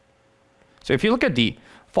 So if you look at D,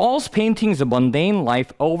 false paintings of mundane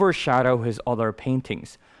life overshadow his other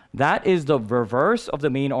paintings. That is the reverse of the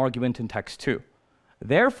main argument in text 2.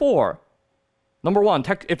 Therefore, number one,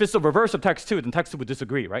 if it's the reverse of text 2, then text 2 would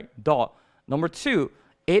disagree, right? Duh. Number 2,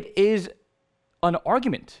 it is an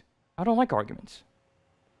argument. I don't like arguments.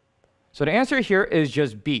 So the answer here is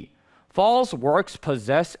just B. False works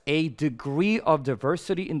possess a degree of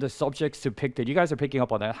diversity in the subjects depicted. You guys are picking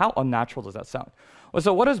up on that. How unnatural does that sound? Well,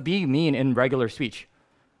 so what does B mean in regular speech?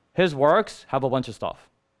 His works have a bunch of stuff.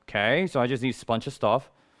 Okay, so I just need a bunch of stuff.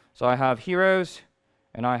 So I have heroes,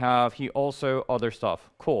 and I have also other stuff.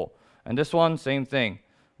 Cool. And this one, same thing.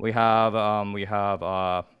 We have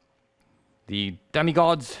the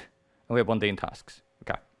demigods, and we have mundane tasks.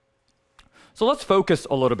 Okay. So let's focus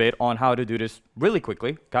a little bit on how to do this really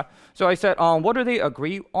quickly. Okay. So I said, what do they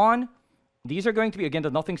agree on? These are going to be, again,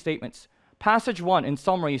 the nothing statements. Passage 1, in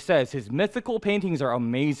summary, says his mythical paintings are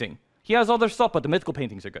amazing. He has other stuff, but the mythical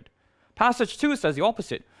paintings are good. Passage 2 says the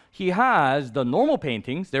opposite. He has the normal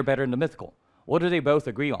paintings, they're better than the mythical. What do they both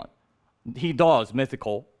agree on? He does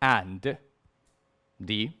mythical and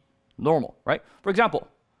the normal, right? For example,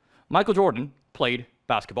 Michael Jordan played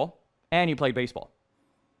basketball and he played baseball.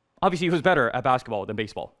 Obviously, he was better at basketball than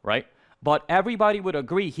baseball, right? But everybody would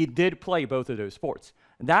agree he did play both of those sports.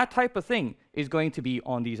 That type of thing is going to be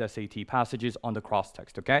on these SAT passages on the cross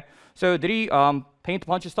text, okay? So did he paint a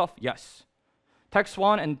bunch of stuff? Yes. Text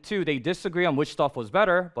 1 and 2, they disagree on which stuff was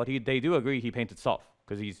better, but they do agree he painted stuff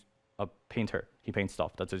because he's a painter. He paints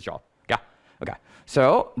stuff. That's his job. Yeah. Okay.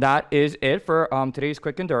 So that is it for today's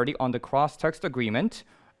quick and dirty on the cross text agreement.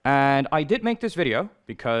 And I did make this video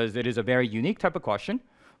because it is a very unique type of question.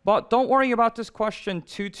 But don't worry about this question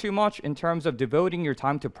too much in terms of devoting your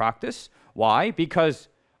time to practice. Why? Because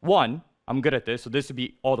 1, I'm good at this, so this would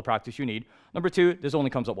be all the practice you need. Number 2, this only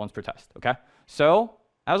comes up once per test, okay? So,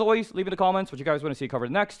 as always, leave in the comments what you guys want to see covered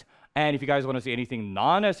next. And if you guys want to see anything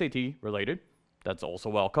non-SAT related, that's also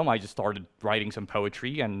welcome. I just started writing some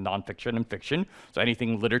poetry and nonfiction and fiction. So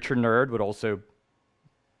anything literature nerd would also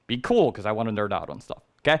be cool because I want to nerd out on stuff,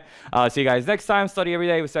 okay? See you guys next time. Study every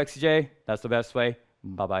day with Sexy J. That's the best way.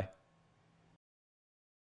 Bye-bye.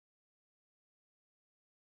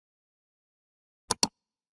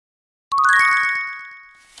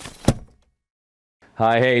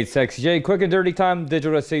 Hi, hey, it's Sexy J. Quick and dirty time,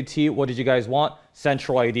 digital SAT. What did you guys want?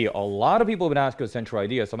 Central idea. A lot of people have been asking about central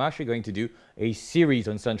idea, so I'm actually going to do a series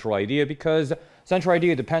on central idea because central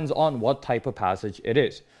idea depends on what type of passage it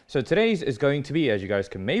is. So today's is going to be, as you guys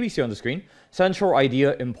can maybe see on the screen, central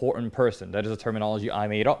idea, important person. That is a terminology I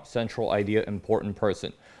made up. Central idea, important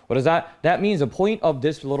person. What is that? That means the point of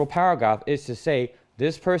this little paragraph is to say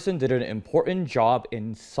this person did an important job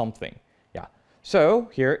in something. Yeah. So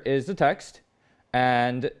here is the text.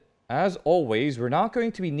 And as always, we're not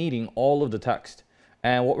going to be needing all of the text.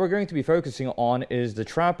 And what we're going to be focusing on is the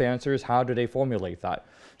trap answers. How do they formulate that?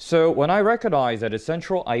 So when I recognize that a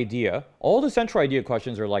central idea, all the central idea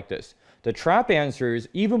questions are like this. The trap answers,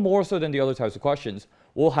 even more so than the other types of questions,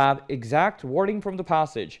 will have exact wording from the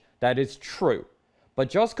passage that is true. But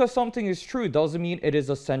just because something is true doesn't mean it is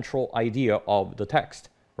a central idea of the text,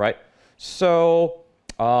 right? So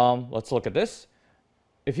Let's look at this.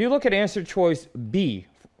 If you look at answer choice B,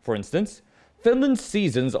 for instance, Finland's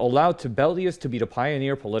seasons allowed Tibelius to be the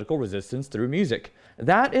pioneer political resistance through music.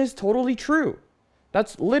 That is totally true.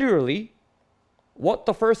 That's literally what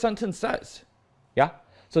the first sentence says. Yeah?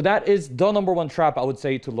 So that is the number one trap I would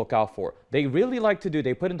say to look out for. They really like to do,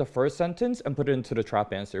 they put in the first sentence and put it into the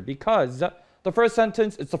trap answer because the first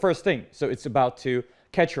sentence, it's the first thing. So it's about to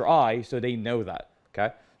catch your eye so they know that.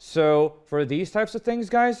 Okay? So for these types of things,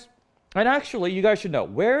 guys, and actually you guys should know,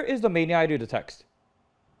 where is the main idea of the text?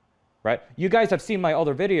 Right? You guys have seen my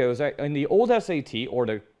other videos. In the old SAT or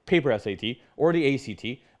the paper SAT or the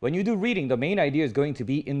ACT, when you do reading, the main idea is going to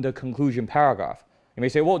be in the conclusion paragraph. You may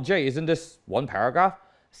say, well, Jay, isn't this one paragraph?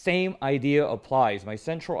 Same idea applies. My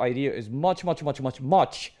central idea is much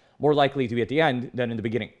more likely to be at the end than in the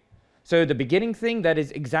beginning. So the beginning thing that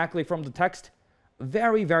is exactly from the text,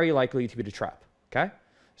 very likely to be the trap. Okay?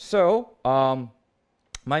 So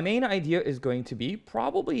my main idea is going to be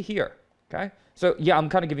probably here. Okay? So yeah, I'm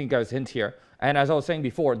kind of giving you guys a hint here. And as I was saying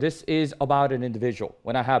before, this is about an individual.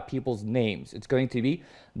 When I have people's names, it's going to be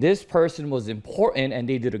this person was important and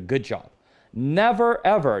they did a good job. Never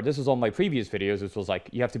ever, this was on my previous videos, this was like,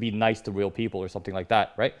 you have to be nice to real people or something like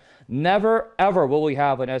that, right? Never ever will we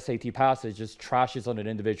have an SAT passage just trashes on an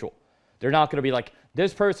individual. They're not going to be like,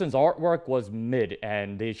 this person's artwork was mid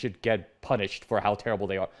and they should get punished for how terrible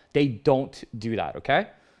they are. They don't do that, okay?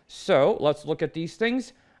 So let's look at these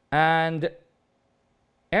things. And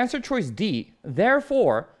answer choice D,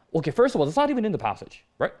 therefore, okay, first of all, it's not even in the passage,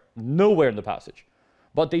 right? Nowhere in the passage.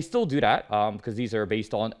 But they still do that because these are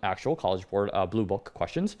based on actual College Board Blue Book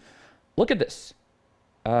questions. Look at this.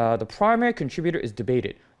 The primary contributor is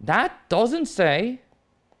debated. That doesn't say,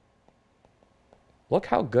 look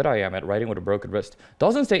how good I am at writing with a broken wrist.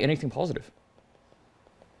 Doesn't say anything positive.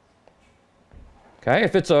 Okay,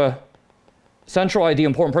 if it's a central idea,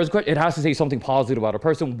 important person question, it has to say something positive about a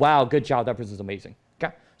person. Wow, good job, that person's amazing.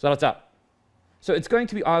 Okay, so that's that. So it's going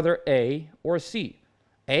to be either A or C.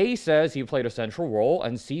 A says he played a central role,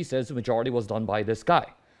 and C says the majority was done by this guy.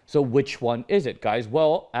 So which one is it, guys?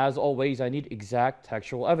 Well, as always, I need exact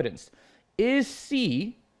textual evidence. Is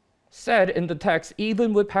C said in the text,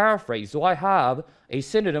 even with paraphrase? Do I have a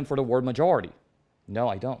synonym for the word majority? No,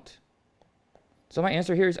 I don't. So my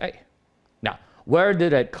answer here is A. Now, where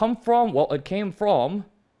did it come from? Well, it came from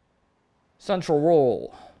central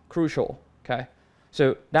role, crucial, okay?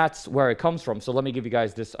 So that's where it comes from. So let me give you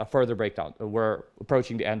guys this further breakdown. We're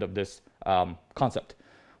approaching the end of this concept.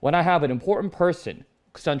 When I have an important person,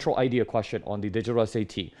 central idea question on the digital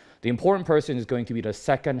SAT, the important person is going to be the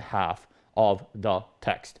second half of the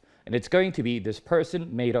text. And it's going to be this person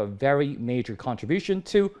made a very major contribution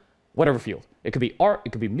to whatever field. It could be art,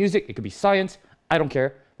 it could be music, it could be science. I don't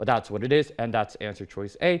care. But that's what it is, and that's answer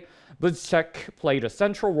choice A. Blitzeck played a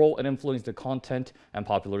central role and influenced the content and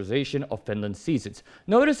popularization of Finland's seasons.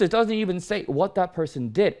 Notice it doesn't even say what that person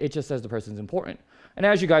did. It just says the person's important. And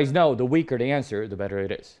as you guys know, the weaker the answer, the better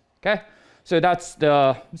it is. Okay? So that's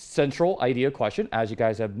the central idea question, as you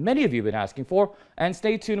guys have, many of you been asking for. And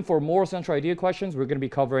stay tuned for more central idea questions. We're going to be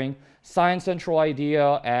covering science central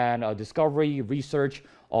idea and discovery, research,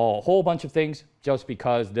 a whole bunch of things, just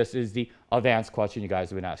because this is the advanced question you guys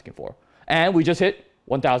have been asking for. And we just hit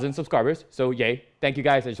 1,000 subscribers, so yay. Thank you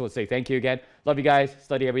guys. I just want to say thank you again. Love you guys.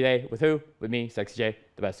 Study every day. With who? With me, Sexy J,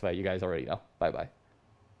 the best way. You guys already know. Bye-bye.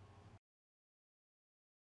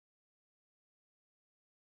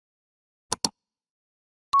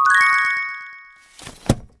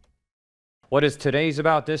 What is today's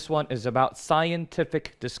about? This one is about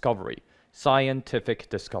scientific discovery. Scientific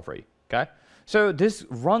discovery, okay? So this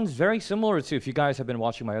runs very similar to, if you guys have been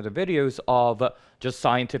watching my other videos, of just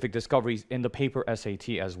scientific discoveries in the paper SAT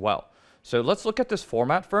as well. So let's look at this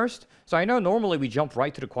format first. So I know normally we jump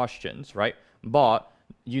right to the questions, right? But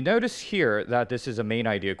you notice here that this is a main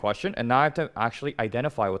idea question, and now I have to actually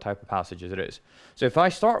identify what type of passages it is. So if I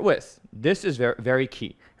start with, this is very, very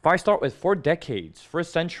key. If I start with for decades, for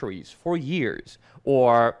centuries, for years,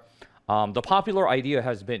 or the popular idea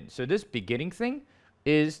has been, so this beginning thing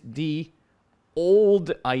is the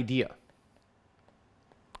old idea.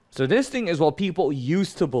 So this thing is what people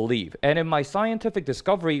used to believe. And in my scientific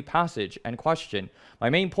discovery passage and question, my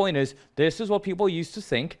main point is this is what people used to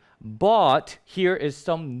think, but here is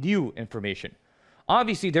some new information.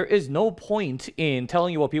 Obviously, there is no point in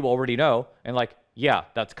telling you what people already know and like, yeah,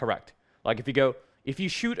 that's correct. Like if you go, if you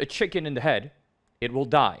shoot a chicken in the head, it will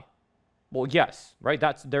die. Well, yes, right?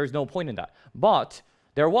 There's no point in that. But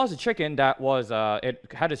there was a chicken that was, it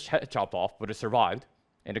had its head chopped off, but it survived.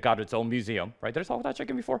 and it got its own museum, right? Did I talk about that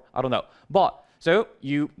chicken before? I don't know. But so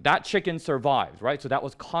that chicken survived, right? So that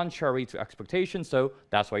was contrary to expectations, so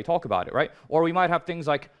that's why you talk about it, right? Or we might have things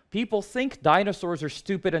like, people think dinosaurs are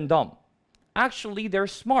stupid and dumb. Actually, they're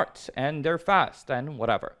smart and they're fast and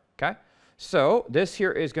whatever, okay? So this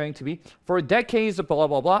here is going to be, for decades, blah,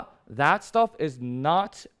 blah, blah. That stuff is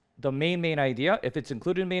not the main idea. If it's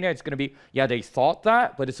included in main idea, it's going to be, yeah, they thought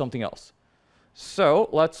that, but it's something else. So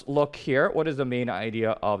let's look here. What is the main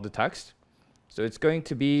idea of the text? So it's going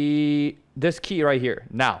to be this key right here,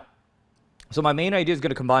 now. So my main idea is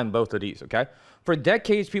going to combine both of these, okay? For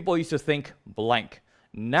decades, people used to think blank.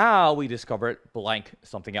 Now we discovered blank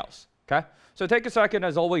something else, okay? So take a second,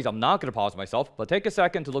 as always, I'm not going to pause myself, but take a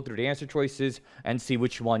second to look through the answer choices and see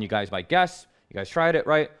which one you guys might guess. You guys tried it,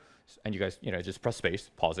 right? And you guys, just press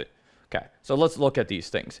space, pause it. Okay, so let's look at these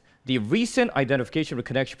things. The recent identification of a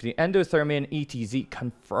connection between endothermy and ETZ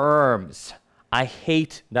confirms. I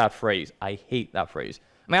hate that phrase. I hate that phrase.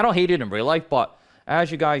 I mean, I don't hate it in real life, but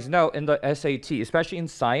as you guys know, in the SAT, especially in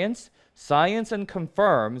science and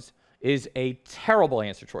confirms is a terrible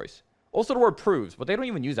answer choice. Also, the word proves, but they don't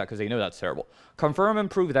even use that because they know that's terrible. Confirm and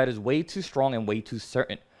prove, that is way too strong and way too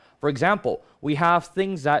certain. For example, we have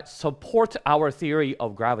things that support our theory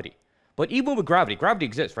of gravity. But even with gravity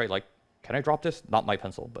exists, right? Like, can I drop this? Not my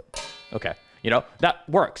pencil, but okay. That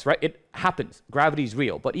works, right? It happens. Gravity's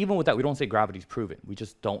real. But even with that, we don't say gravity's proven. We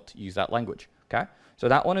just don't use that language, okay? So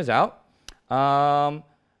that one is out.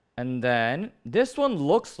 And then this one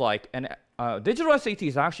looks like digital SAT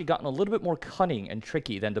has actually gotten a little bit more cunning and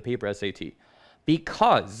tricky than the paper SAT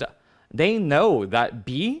because they know that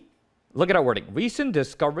B, look at our wording, recent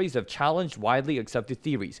discoveries have challenged widely accepted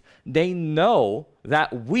theories. They know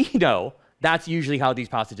that we know that's usually how these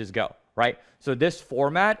passages go, right? So this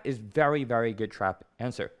format is very, very good trap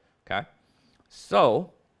answer, okay?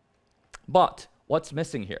 So, but what's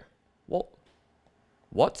missing here? Well,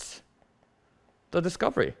 what's the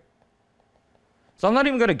discovery? So I'm not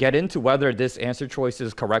even going to get into whether this answer choice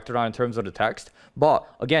is correct or not in terms of the text. But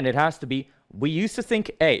again, it has to be, we used to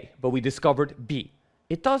think A, but we discovered B.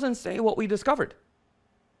 It doesn't say what we discovered.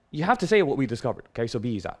 You have to say what we discovered. Okay, so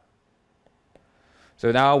B is out.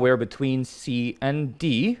 So now we're between C and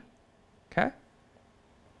D. Okay.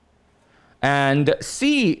 And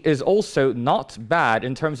C is also not bad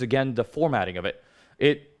in terms, again, the formatting of it.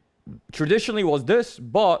 It traditionally was this,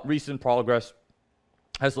 but recent progress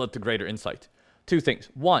has led to greater insight. Two things.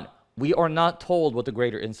 One, we are not told what the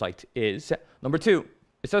greater insight is. Number two,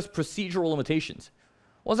 it says procedural limitations.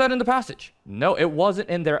 Was that in the passage? No, it wasn't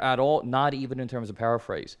in there at all, not even in terms of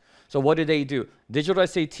paraphrase. So what did they do? Digital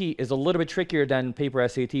SAT is a little bit trickier than paper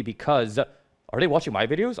SAT because, are they watching my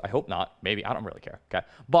videos? I hope not. Maybe, I don't really care, okay?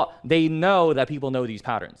 But they know that people know these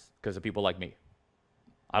patterns because of people like me.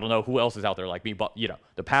 I don't know who else is out there like me, but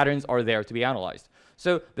the patterns are there to be analyzed.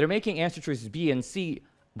 So they're making answer choices B and C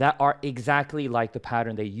that are exactly like the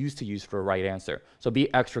pattern they used to use for a right answer. So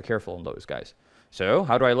be extra careful on those guys. So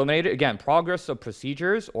how do I eliminate it? Again, progress of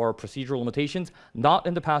procedures or procedural limitations, not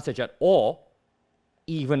in the passage at all,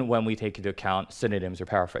 even when we take into account synonyms or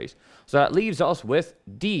paraphrase. So that leaves us with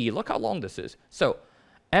D. Look how long this is. So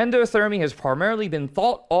endothermy has primarily been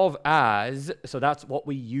thought of as, so that's what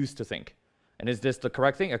we used to think. And is this the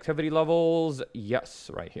correct thing? Activity levels, yes,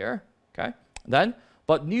 right here, okay? Then,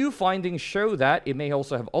 but new findings show that it may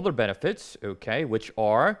also have other benefits, okay, which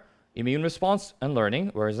are immune response and learning.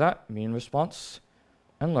 Where is that? Immune response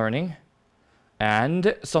and learning.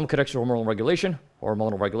 And some connection to hormonal regulation.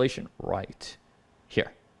 Hormonal regulation, right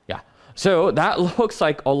here. Yeah. So that looks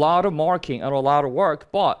like a lot of marking and a lot of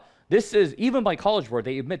work, but this is, even by College Board,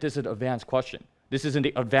 they admit this is an advanced question. This is in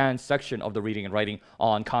the advanced section of the reading and writing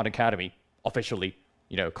on Khan Academy, officially,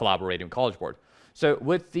 collaborating with College Board. So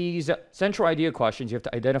with these central idea questions, you have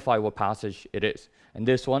to identify what passage it is. And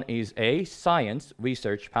this one is a science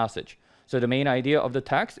research passage. So the main idea of the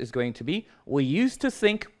text is going to be, we used to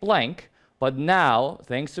think blank, but now,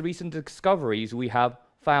 thanks to recent discoveries, we have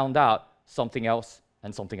found out something else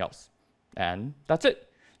and something else. And that's it.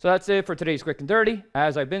 So that's it for today's Quick and Dirty.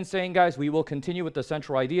 As I've been saying, guys, we will continue with the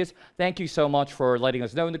central ideas. Thank you so much for letting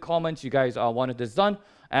us know in the comments you guys wanted this done.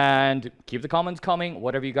 And keep the comments coming.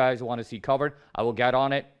 Whatever you guys want to see covered, I will get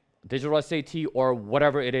on it. Digital SAT or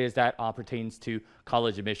whatever it is that pertains to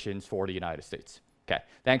college admissions for the United States. Okay.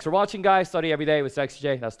 Thanks for watching, guys. Study every day with Sexy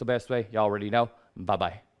J. That's the best way. You already know.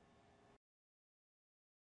 Bye-bye.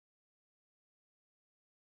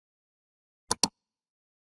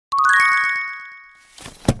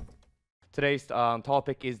 Today's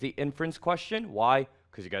topic is the inference question. Why?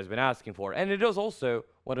 Because you guys have been asking for it. And it is also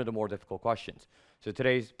one of the more difficult questions. So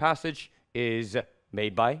today's passage is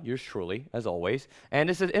made by yours truly, as always. And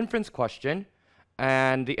this is an inference question.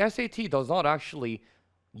 And the SAT does not actually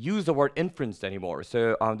use the word inference anymore.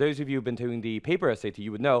 So those of you who've been doing the paper SAT,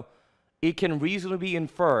 you would know it can reasonably be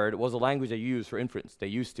inferred was the language they use for inference. They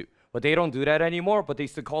used to. But they don't do that anymore, but they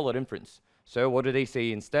still call it inference. So what do they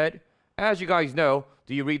say instead? As you guys know,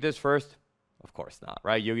 do you read this first? Of course not,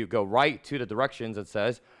 right? You go right to the directions that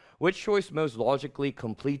says, which choice most logically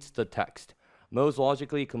completes the text? Most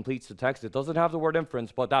logically completes the text. It doesn't have the word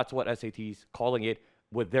inference, but that's what SAT's calling it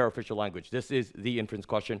with their official language. This is the inference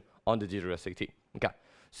question on the digital SAT. Okay,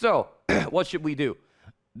 so what should we do?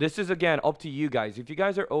 This is, again, up to you guys. If you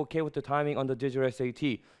guys are okay with the timing on the digital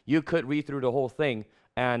SAT, you could read through the whole thing,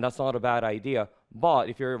 and that's not a bad idea. But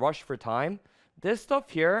if you're rushed for time, this stuff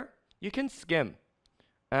here, you can skim.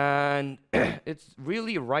 And it's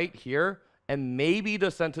really right here, and maybe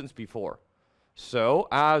the sentence before. So,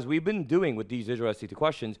 as we've been doing with these digital SAT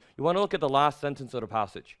questions, you want to look at the last sentence of the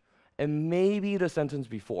passage, and maybe the sentence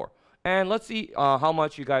before. And let's see how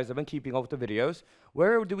much you guys have been keeping up with the videos.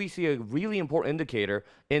 Where do we see a really important indicator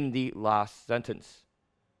in the last sentence?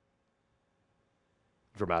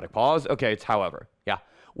 Dramatic pause. Okay, it's however. Yeah.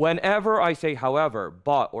 Whenever I say however,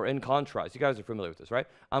 but, or in contrast, you guys are familiar with this, right?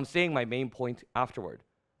 I'm saying my main point afterward,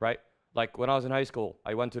 right? Like when I was in high school,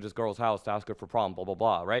 I went to this girl's house to ask her for prom, blah, blah,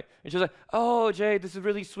 blah, right? And she's like, oh, Jay, this is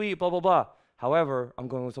really sweet, blah, blah, blah. However, I'm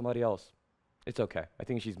going with somebody else. It's okay. I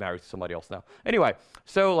think she's married to somebody else now. Anyway,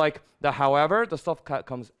 so like the however, the stuff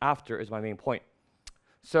comes after is my main point.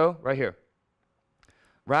 So right here,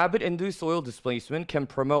 rabbit-induced soil displacement can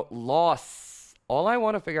promote loss. All I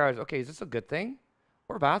want to figure out is, okay, is this a good thing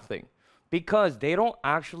or a bad thing? Because they don't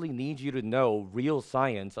actually need you to know real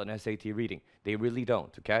science on SAT reading. They really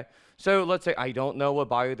don't, okay? So let's say I don't know what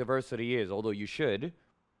biodiversity is, although you should.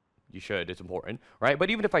 You should, it's important, right?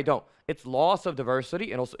 But even if I don't, it's loss of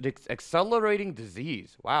diversity and also it's accelerating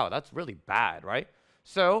disease. Wow, that's really bad, right?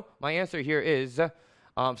 So my answer here is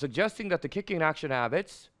suggesting that the kicking action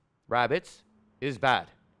habits, rabbits, is bad.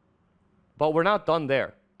 But we're not done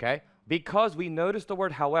there, okay? Because we noticed the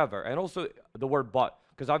word however and also the word but.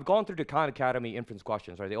 Because I've gone through the Khan Academy inference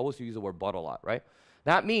questions, right? They always use the word but a lot, right?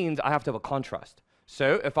 That means I have to have a contrast.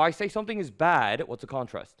 So if I say something is bad, what's a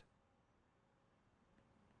contrast?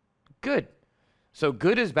 Good. So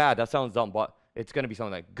good is bad. That sounds dumb, but it's going to be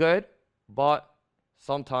something like good, but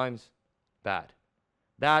sometimes bad.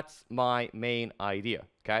 That's my main idea,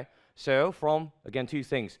 okay? So from, again, two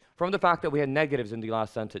things. From the fact that we had negatives in the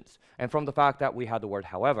last sentence, and from the fact that we had the word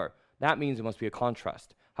however, that means it must be a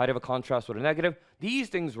contrast. How do you have a contrast with a negative? These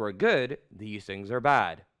things were good. These things are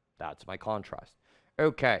bad. That's my contrast.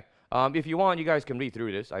 Okay. If you want, you guys can read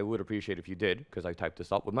through this. I would appreciate if you did, because I typed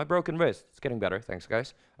this up with my broken wrist. It's getting better. Thanks,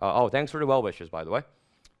 guys. Oh, thanks for the well wishes, by the way.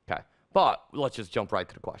 Okay. But let's just jump right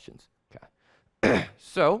to the questions. Okay.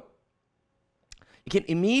 So you can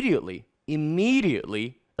immediately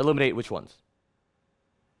eliminate which ones?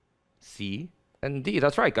 C and D.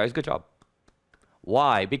 That's right, guys. Good job.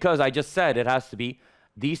 Why? Because I just said it has to be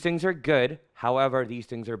these things are good, however, these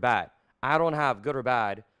things are bad. I don't have good or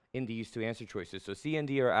bad in these two answer choices. So C and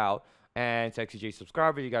D are out. And Sexy J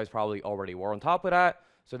subscribers, you guys probably already were on top of that.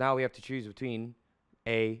 So now we have to choose between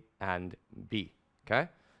A and B. Okay?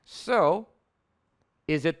 So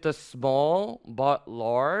is it the small but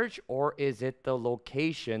large, or is it the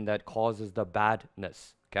location that causes the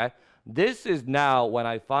badness? Okay? This is now when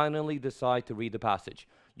I finally decide to read the passage.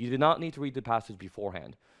 You do not need to read the passage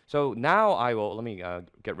beforehand. So now I will, let me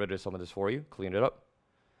get rid of some of this for you, clean it up.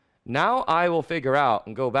 Now I will figure out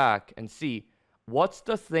and go back and see what's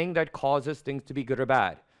the thing that causes things to be good or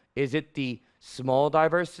bad. Is it the small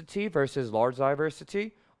diversity versus large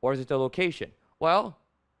diversity, or is it the location? Well,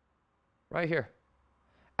 right here.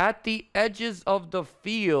 At the edges of the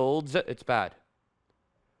fields, it's bad.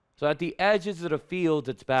 So at the edges of the fields,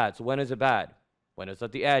 it's bad. So when is it bad? When it's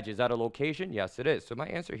at the edge. Is that a location? Yes, it is. So my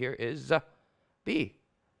answer here is B.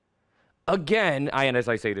 Again, and as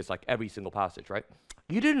I say this like every single passage, right?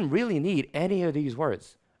 You didn't really need any of these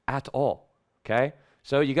words at all, okay?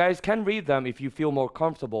 So you guys can read them if you feel more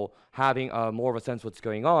comfortable having more of a sense of what's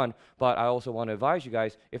going on. But I also want to advise you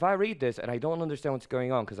guys, if I read this and I don't understand what's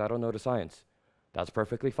going on because I don't know the science, that's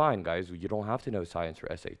perfectly fine, guys. You don't have to know science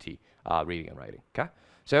for SAT reading and writing, okay?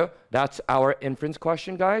 So that's our inference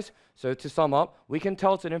question, guys. So to sum up, we can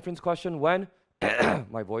tell it's an inference question when,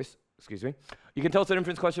 my voice, excuse me. You can tell it's an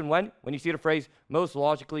inference question when you see the phrase most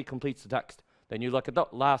logically completes the text. Then you look at the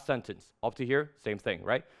last sentence. Up to here, same thing,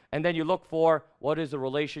 right? And then you look for what is the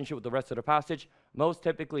relationship with the rest of the passage. Most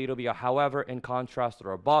typically, it'll be a however, in contrast,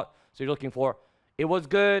 or a but. So you're looking for it was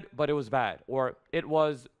good, but it was bad. Or it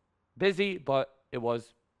was busy, but it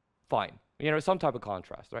was fine. some type of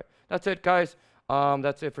contrast, right? That's it, guys.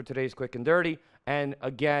 That's it for today's quick and dirty. And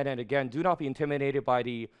again, do not be intimidated by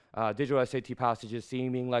the digital SAT passages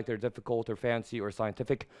seeming like they're difficult or fancy or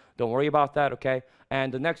scientific. Don't worry about that, okay?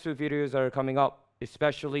 And the next two videos that are coming up,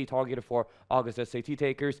 especially targeted for August SAT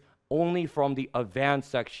takers, only from the advanced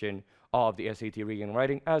section of the SAT reading and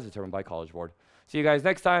writing as determined by College Board. See you guys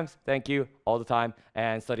next time. Thank you all the time.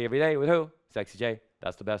 And study every day with who? Sexy J.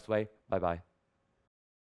 That's the best way. Bye-bye.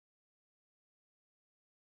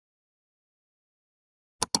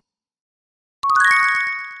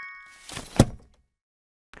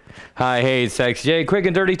 Hi, hey, it's Sexy J. Quick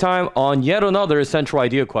and dirty time on yet another central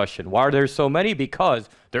idea question. Why are there so many? Because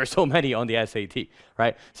there are so many on the SAT,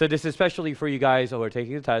 right? So this is especially for you guys who are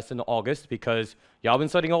taking the test in August because y'all been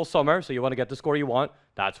studying all summer, so you want to get the score you want.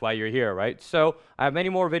 That's why you're here, right? So I have many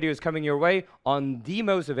more videos coming your way on the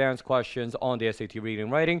most advanced questions on the SAT reading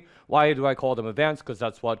and writing. Why do I call them advanced? Because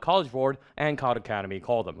that's what College Board and Khan Academy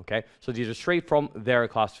call them, okay? So these are straight from their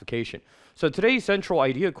classification. So today's central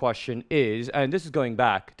idea question is, and this is going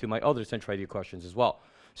back to my other central idea questions as well.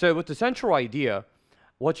 So with the central idea,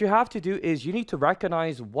 what you have to do is you need to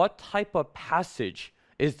recognize what type of passage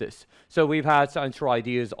is this. So we've had central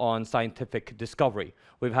ideas on scientific discovery.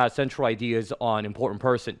 We've had central ideas on important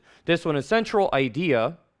person. This one is central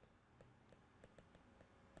idea,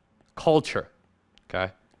 culture,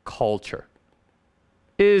 okay? Culture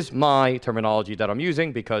is my terminology that I'm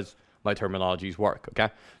using because my terminologies work,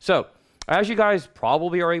 okay? So as you guys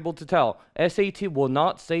probably are able to tell, SAT will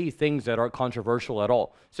not say things that are controversial at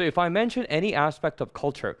all. So if I mention any aspect of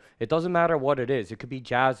culture, it doesn't matter what it is. It could be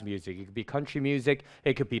jazz music, it could be country music,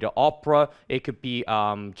 it could be the opera, it could be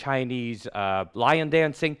Chinese lion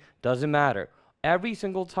dancing, doesn't matter. Every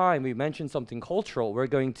single time we mention something cultural, we're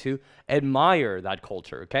going to admire that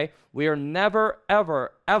culture, okay? We are never,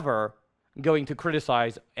 ever, ever going to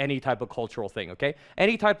criticize any type of cultural thing, okay?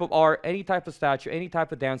 Any type of art, any type of statue, any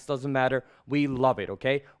type of dance, doesn't matter. We love it,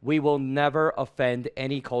 okay? We will never offend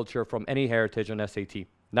any culture from any heritage on SAT.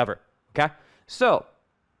 Never, okay? So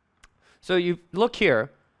you look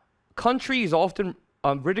here, country is often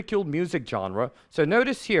a ridiculed music genre. So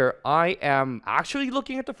notice here, I am actually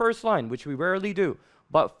looking at the first line, which we rarely do.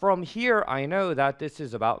 But from here, I know that this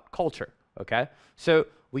is about culture, okay? So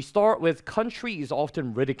we start with country is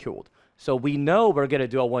often ridiculed. So we know we're going to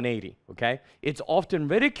do a 180, okay? It's often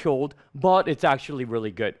ridiculed, but it's actually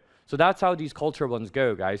really good. So that's how these culture ones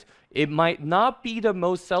go, guys. It might not be the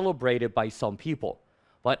most celebrated by some people,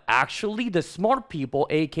 but actually the smart people,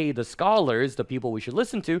 aka the scholars, the people we should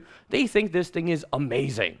listen to, they think this thing is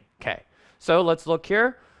amazing, okay? So let's look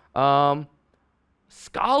here.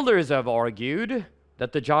 Scholars have argued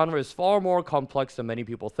that the genre is far more complex than many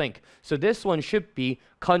people think. So this one should be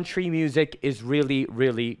country music is really,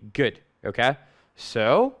 really good. Okay,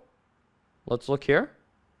 so let's look here.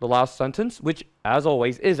 The last sentence, which as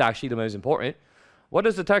always is actually the most important. What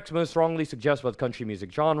does the text most strongly suggest about country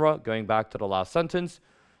music genre? Going back to the last sentence,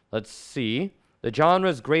 let's see. The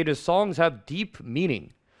genre's greatest songs have deep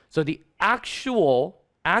meaning. So the actual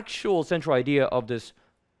central idea of this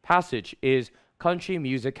passage is country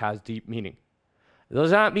music has deep meaning.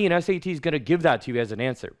 Does that mean SAT is going to give that to you as an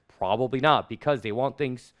answer? Probably not, because they want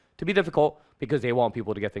things to be difficult, because they want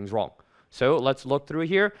people to get things wrong. So let's look through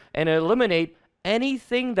here and eliminate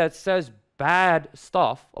anything that says bad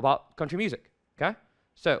stuff about country music, okay?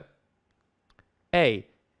 So, A,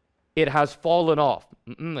 it has fallen off.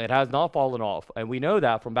 It has not fallen off. And we know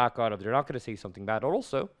that from background of they're not going to say something bad.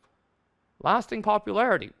 Also, lasting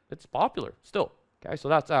popularity. It's popular still, okay? So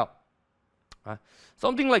that's out.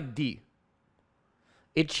 Something like D.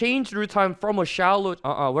 It changed through time from a shallow...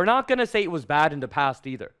 We're not going to say it was bad in the past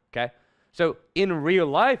either, okay? So in real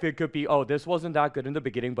life, it could be, oh, this wasn't that good in the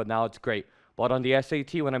beginning, but now it's great. But on the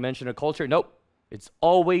SAT, when I mention a culture, nope. It's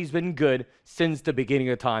always been good since the beginning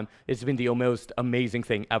of time. It's been the most amazing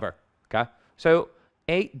thing ever, okay? So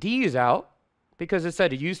D is out because it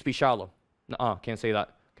said it used to be shallow. Can't say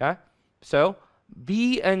that, okay? So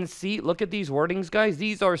B and C, look at these wordings, guys.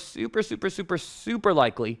 These are super, super, super, super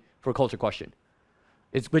likely for a culture question.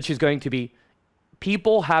 Which is going to be,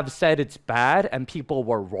 people have said it's bad and people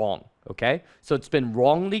were wrong. Okay, so it's been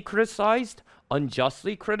wrongly criticized,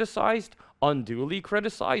 unjustly criticized, unduly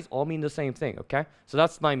criticized, all mean the same thing, okay? So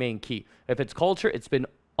that's my main key. If it's culture, it's been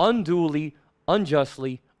unduly,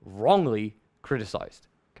 unjustly, wrongly criticized,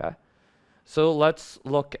 okay? So let's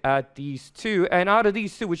look at these two, and out of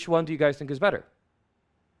these two, which one do you guys think is better?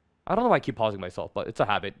 I don't know why I keep pausing myself, but it's a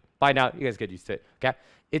habit. By now, you guys get used to it, okay?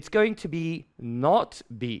 It's going to be not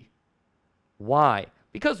B. Why?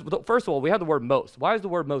 Because, first of all, we have the word most. Why is the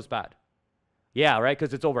word most bad? Yeah, right,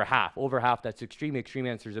 because it's over half. Over half, that's extreme. Extreme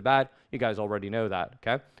answers are bad. You guys already know that,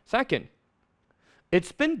 okay? Second,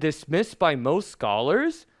 it's been dismissed by most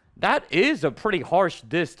scholars. That is a pretty harsh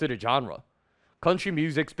diss to the genre. Country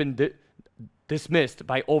music's been dismissed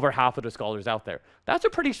by over half of the scholars out there. That's a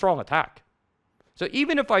pretty strong attack. So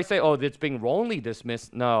even if I say, oh, it's being wrongly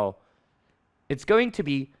dismissed, no. It's going to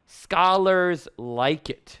be scholars like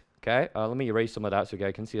it, okay? Let me erase some of that so you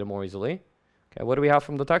guys can see it more easily. Okay, what do we have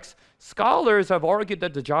from the text? Scholars have argued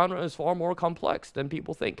that the genre is far more complex than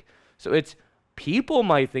people think. So it's people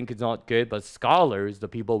might think it's not good, but scholars, the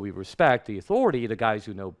people we respect, the authority, the guys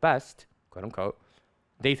who know best, quote unquote,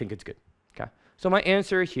 they think it's good. Okay. So my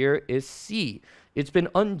answer here is C. It's been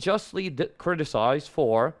unjustly criticized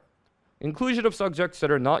for inclusion of subjects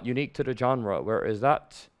that are not unique to the genre. Where is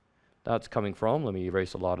that? That's coming from. Let me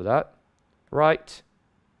erase a lot of that. Right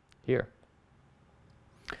here.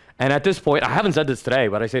 And at this point, I haven't said this today,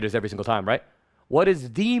 but I say this every single time, right? What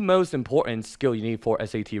is the most important skill you need for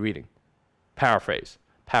SAT reading? Paraphrase.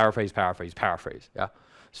 Paraphrase, paraphrase, paraphrase. Yeah.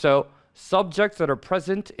 So subjects that are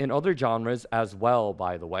present in other genres as well,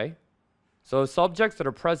 by the way. So subjects that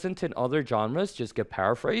are present in other genres just get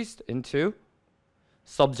paraphrased into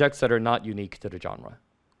subjects that are not unique to the genre.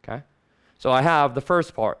 Okay? So I have the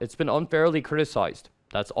first part. It's been unfairly criticized.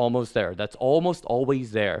 That's almost there. That's almost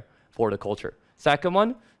always there for the culture. Second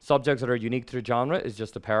one, subjects that are unique to the genre is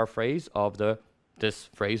just a paraphrase of this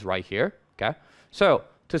phrase right here. Okay? So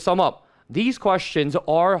to sum up, these questions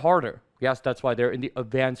are harder. Yes, that's why they're in the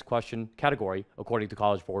advanced question category according to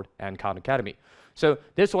College Board and Khan Academy. So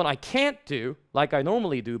this one I can't do like I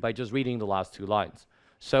normally do by just reading the last two lines.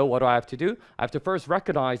 So what do I have to do? I have to first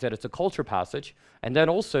recognize that it's a culture passage and then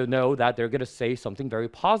also know that they're going to say something very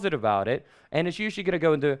positive about it. And it's usually going to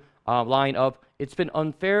go in the line of, it's been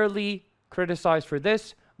unfairly criticized for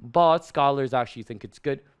this, but scholars actually think it's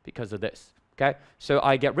good because of this. Okay? So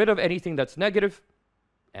I get rid of anything that's negative,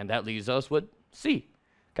 and that leaves us with C.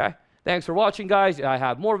 Okay? Thanks for watching, guys. I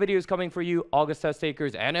have more videos coming for you, August test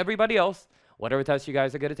takers, and everybody else. Whatever test you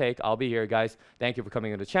guys are going to take, I'll be here, guys. Thank you for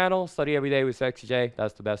coming to the channel. Study every day with Sexy J.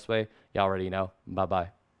 That's the best way. You already know. Bye-bye.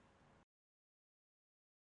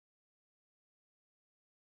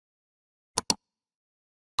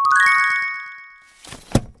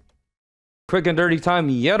 Quick and dirty time,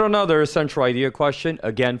 yet another central idea question,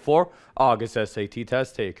 again for August SAT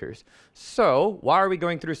test takers. So, why are we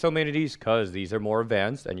going through so many of these? Because these are more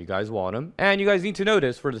advanced and you guys want them. And you guys need to know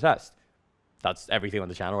this for the test. That's everything on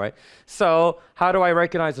the channel, right? So, how do I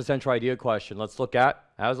recognize the central idea question? Let's look at,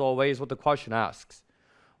 as always, what the question asks.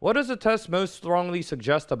 What does the test most strongly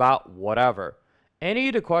suggest about whatever? Any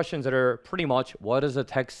of the questions that are pretty much, what does the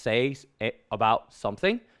text say about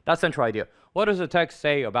something? That's central idea. What does the text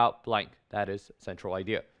say about blank? That is central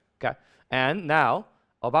idea. Okay. And now,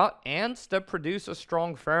 about ants that produce a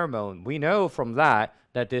strong pheromone. We know from that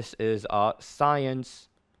this is a science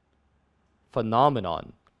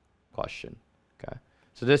phenomenon question. Okay.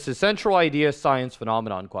 So this is central idea, science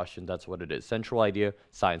phenomenon question. That's what it is. Central idea,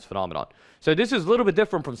 science phenomenon. So this is a little bit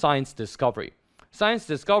different from science discovery. Science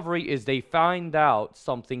discovery is they find out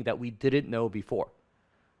something that we didn't know before.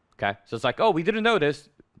 Okay. So it's like, oh, we didn't know this.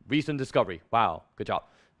 Recent discovery. Wow. Good job.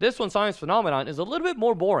 This one, science phenomenon, is a little bit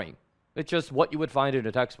more boring. It's just what you would find in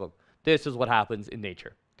a textbook. This is what happens in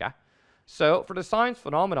nature. Okay. So for the science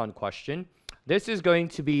phenomenon question, this is going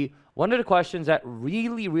to be one of the questions that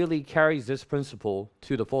really, really carries this principle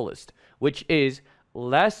to the fullest, which is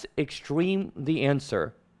less extreme the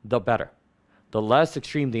answer, the better. The less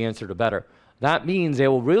extreme the answer, the better. That means they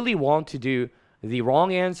will really want to do the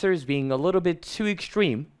wrong answers being a little bit too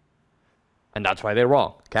extreme, and that's why they're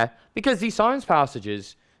wrong, okay? Because these science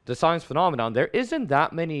passages, the science phenomenon, there isn't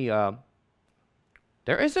that many,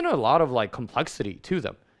 there isn't a lot of like complexity to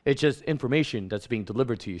them. It's just information that's being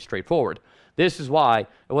delivered to you straightforward. This is why,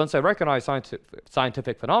 once I recognize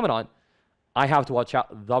scientific phenomenon, I have to watch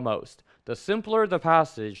out the most. The simpler the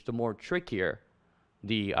passage, the more trickier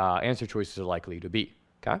the answer choices are likely to be,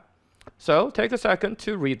 okay? So take a second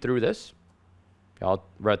to read through this. Y'all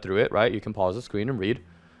read through it, right? You can pause the screen and read.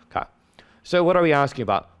 Okay. So what are we asking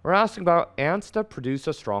about? We're asking about ants that produce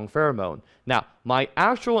a strong pheromone. Now, my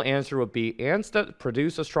actual answer would be ants that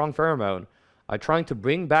produce a strong pheromone are trying to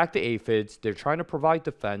bring back the aphids. They're trying to provide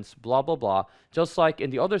defense, blah, blah, blah. Just like in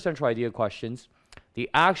the other central idea questions, the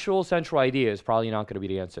actual central idea is probably not going to be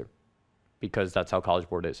the answer because that's how College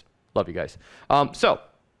Board is. Love you guys. So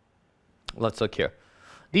let's look here.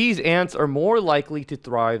 These ants are more likely to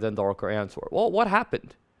thrive than darker ants were. Well, what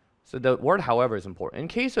happened? So the word however is important. In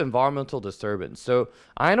case of environmental disturbance. So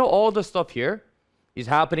I know all the stuff here is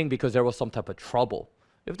happening because there was some type of trouble.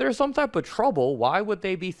 If there's some type of trouble, why would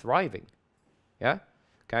they be thriving? Yeah.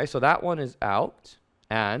 Okay, so that one is out.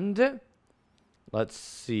 And let's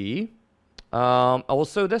see.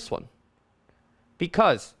 Also this one.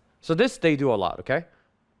 Because, so this they do a lot, okay?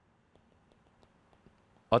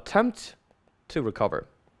 Attempt to recover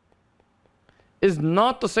is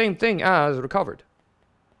not the same thing as recovered.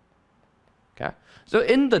 Okay? So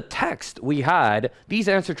in the text, we had these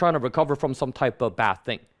answers trying to recover from some type of bad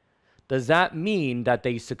thing. Does that mean that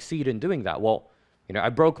they succeed in doing that? Well, you know, I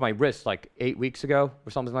broke my wrist like 8 weeks ago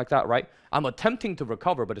or something like that, right? I'm attempting to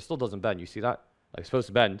recover, but it still doesn't bend. You see that? Like it's supposed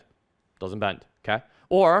to bend, doesn't bend, okay?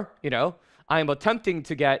 Or, you know, I'm attempting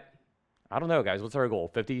to get, I don't know, guys, what's our goal?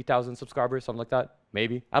 50,000 subscribers, something like that?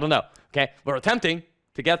 Maybe? I don't know, okay? We're attempting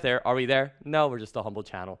to get there. Are we there? No, we're just a humble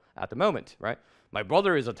channel at the moment, right? My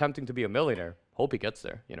brother is attempting to be a millionaire. Hope he gets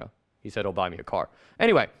there, you know? He said he'll buy me a car.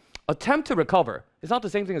 Anyway, attempt to recover is not the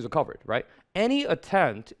same thing as recovered, right? Any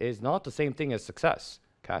attempt is not the same thing as success,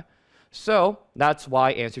 okay? So that's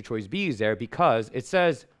why answer choice B is there, because it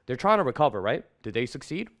says they're trying to recover, right? Did they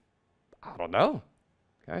succeed? I don't know.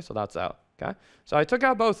 Okay, so that's out, okay? So I took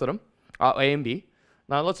out both of them, A and B.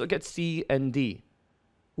 Now let's look at C and D.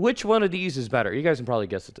 Which one of these is better? You guys can probably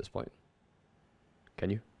guess at this point. Can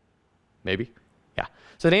you? Maybe? Yeah.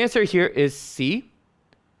 So the answer here is C,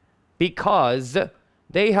 because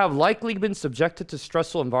they have likely been subjected to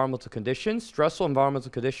stressful environmental conditions. Stressful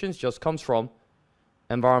environmental conditions just comes from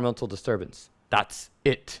environmental disturbance. That's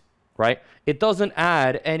it, right? It doesn't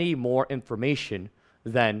add any more information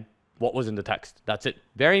than what was in the text. That's it.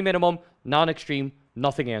 Very minimum, non-extreme,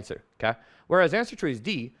 nothing answer, okay? Whereas answer choice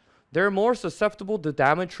D, they're more susceptible to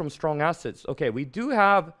damage from strong acids. Okay, we do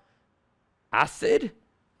have acid,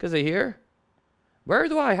 because of here. Where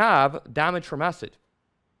do I have damage from acid?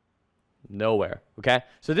 Nowhere, okay?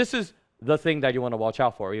 So this is the thing that you want to watch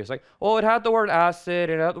out for. You're like, oh, it had the word acid,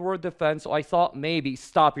 it had the word defense, so I thought maybe.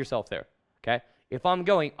 Stop yourself there, okay? If I'm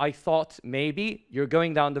going, I thought maybe, you're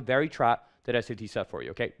going down the very trap that SAT set for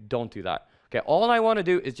you, okay? Don't do that, okay? All I want to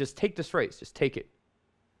do is just take this phrase, just take it,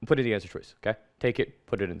 and put it in the answer choice, okay? Take it,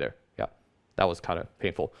 put it in there, yeah. That was kind of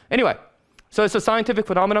painful. Anyway, so it's a scientific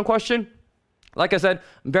phenomenon question. Like I said,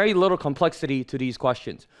 very little complexity to these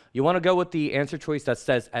questions. You want to go with the answer choice that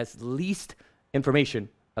says as least information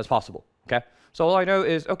as possible, okay? So all I know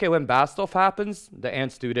is, okay, when bad stuff happens, the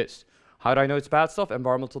ants do this. How do I know it's bad stuff?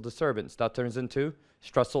 Environmental disturbance. That turns into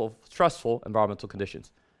stressful environmental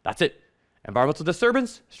conditions. That's it. Environmental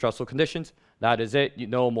disturbance, stressful conditions. That is it. You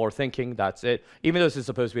no more thinking. That's it. Even though this is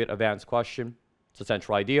supposed to be an advanced question, it's a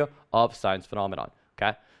central idea of science phenomenon,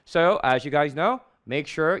 okay? So as you guys know, make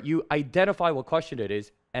sure you identify what question it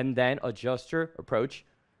is and then adjust your approach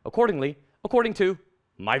accordingly, according to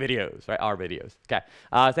my videos, right? Our videos. Okay.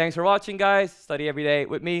 Thanks for watching, guys. Study every day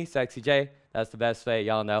with me, Sexy J. That's the best way.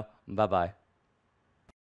 Y'all know. Bye-bye.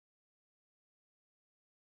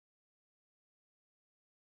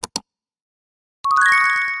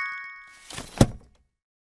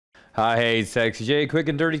 Hi, hey, Sexy J, quick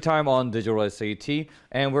and dirty time on digital SAT,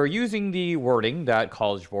 and we're using the wording that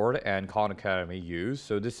College Board and Khan Academy use.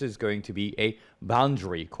 So this is going to be a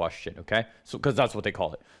boundary question, okay? So because that's what they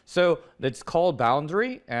call it. So it's called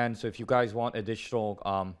boundary, and so if you guys want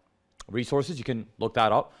additional resources, you can look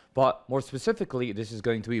that up. But more specifically, this is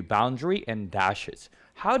going to be boundary and dashes.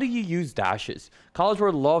 How do you use dashes? College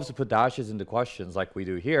Board loves to put dashes into questions like we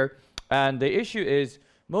do here, and the issue is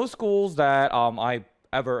most schools that I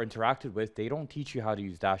ever interacted with, they don't teach you how to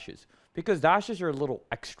use dashes because dashes are a little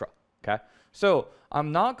extra, okay? So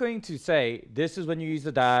I'm not going to say this is when you use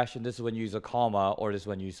the dash and this is when you use a comma or this is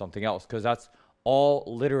when you use something else, because that's all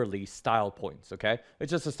literally style points, okay?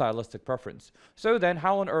 It's just a stylistic preference. So then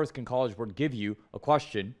how on earth can College Board give you a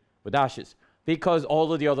question with dashes? Because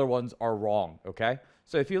all of the other ones are wrong, okay?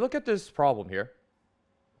 So if you look at this problem here,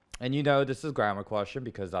 and you know this is a grammar question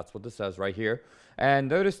because that's what this says right here, and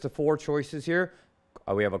notice the 4 choices here.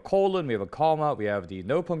 We have a colon, we have a comma, we have the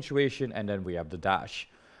no punctuation, and then we have the dash.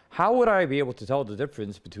 How would I be able to tell the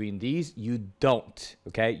difference between these? You don't,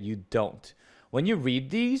 okay? You don't. When you read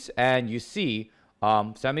these and you see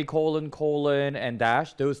semicolon, colon, and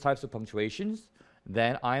dash, those types of punctuations,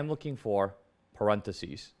 then I am looking for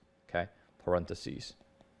parentheses, okay? Parentheses.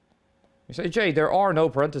 You say, Jay, there are no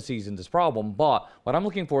parentheses in this problem, but what I'm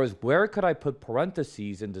looking for is where could I put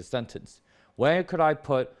parentheses in this sentence? Where could I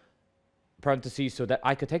put parentheses so that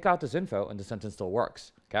I could take out this info and the sentence still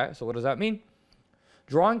works, okay? So what does that mean?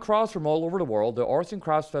 Drawing crafts from all over the world, the Arts and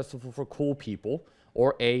Crafts Festival for Cool People,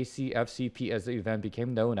 or ACFCP as the event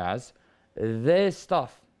became known as, this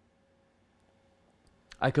stuff.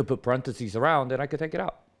 I could put parentheses around and I could take it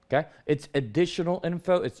out, Okay, it's additional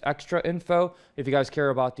info, it's extra info. If you guys care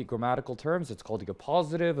about the grammatical terms, it's called a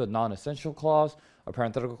positive, a non-essential clause, a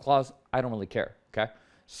parenthetical clause. I don't really care. Okay,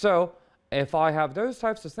 so if I have those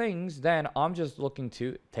types of things, then I'm just looking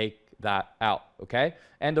to take that out. Okay,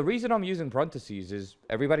 and the reason I'm using parentheses is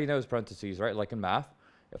everybody knows parentheses, right? Like in math,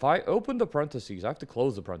 if I open the parentheses, I have to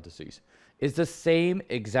close the parentheses. It's the same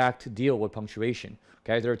exact deal with punctuation.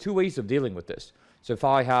 Okay, there are two ways of dealing with this. So if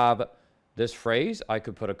I have this phrase, I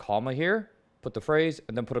could put a comma here, put the phrase,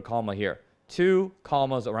 and then put a comma here. 2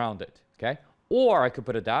 commas around it, okay? Or I could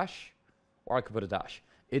put a dash, or I could put a dash.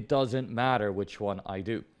 It doesn't matter which one I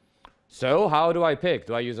do. So how do I pick?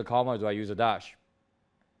 Do I use a comma or do I use a dash?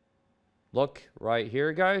 Look right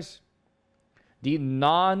here, guys. The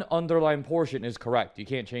non-underlined portion is correct. You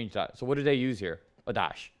can't change that. So what do they use here? A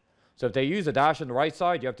dash. So if they use a dash on the right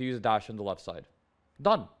side, you have to use a dash on the left side.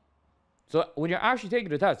 Done. So when you're actually taking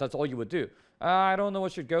the test, that's all you would do. I don't know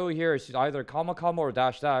what should go here. It's either comma, comma, or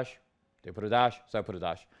dash, dash. They put a dash, so I put a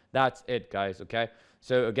dash. That's it, guys, okay?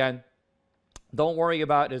 So again, don't worry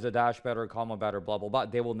about is a dash better, comma better, blah, blah, blah.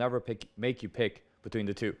 They will never make you pick between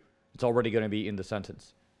the two. It's already going to be in the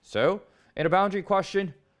sentence. So in a boundary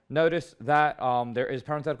question, notice that there is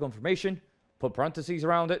parenthetical information. Put parentheses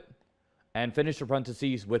around it and finish the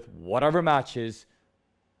parentheses with whatever matches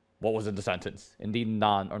what was in the sentence in the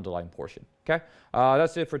non-underlined portion. Okay,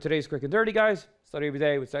 that's it for today's Quick and Dirty, guys. Study every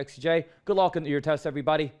day with Sexy J. Good luck in your tests,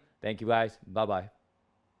 everybody. Thank you, guys. Bye-bye.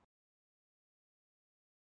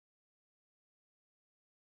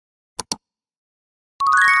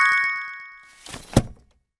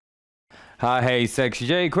 Hi, hey, Sexy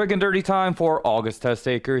J. Quick and dirty time for August test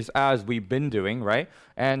takers, as we've been doing, right?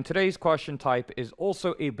 And today's question type is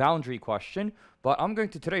also a boundary question, but I'm going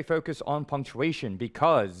to today focus on punctuation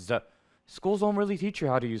because schools don't really teach you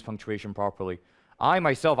how to use punctuation properly. I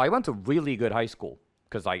myself, I went to really good high school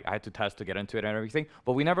because I had to test to get into it and everything,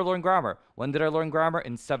 but we never learned grammar. When did I learn grammar?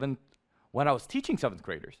 In when I was teaching 7th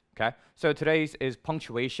graders, okay? So today's is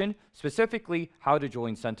punctuation, specifically how to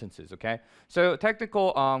join sentences, okay? So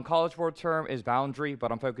technical college word term is boundary, but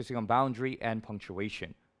I'm focusing on boundary and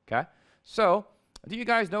punctuation, okay? So do you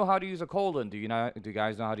guys know how to use a colon? Do you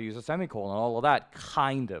guys know how to use a semicolon? All of that,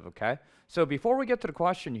 kind of, okay? So before we get to the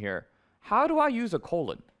question here, how do I use a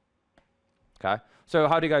colon? Okay, so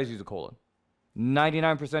how do you guys use a colon?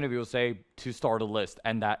 99% of you will say to start a list,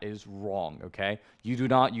 and that is wrong, okay? You do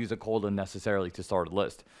not use a colon necessarily to start a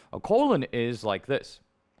list. A colon is like this.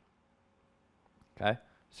 Okay,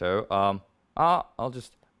 so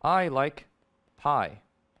I like pie.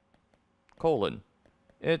 Colon.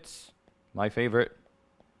 It's my favorite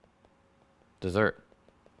dessert.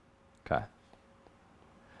 Okay.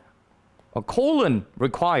 A colon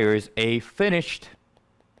requires a finished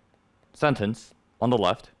sentence on the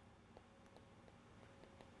left.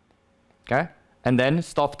 Okay? And then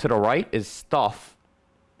stuff to the right is stuff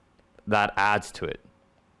that adds to it.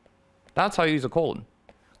 That's how you use a colon.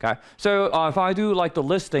 Okay? So if I do like the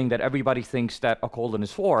listing that everybody thinks that a colon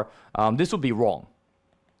is for, this would be wrong.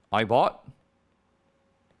 I bought,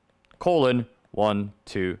 colon, 1,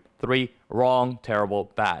 2, 3, wrong,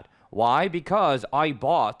 terrible, bad. Why? Because I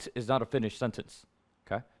bought is not a finished sentence.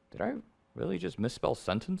 Okay? Did I really just misspell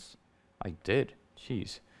sentence? I did.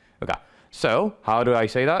 Jeez. Okay. So how do I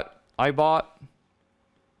say that? I bought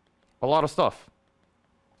a lot of stuff.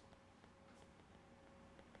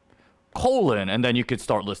 Colon, and then you could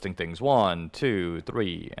start listing things. 1, 2,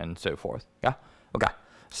 3, and so forth. Yeah? Okay.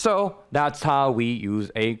 So that's how we use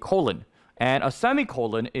a colon. And a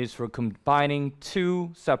semicolon is for combining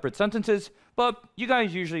 2 separate sentences, but you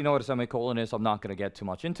guys usually know what a semicolon is, so I'm not going to get too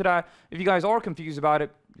much into that. If you guys are confused about it,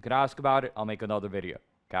 you can ask about it. I'll make another video.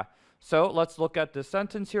 Okay? So let's look at this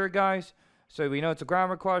sentence here, guys. So we know it's a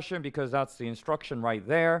grammar question because that's the instruction right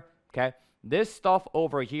there, okay? This stuff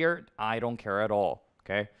over here, I don't care at all,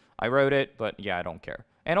 okay? I wrote it, but yeah, I don't care.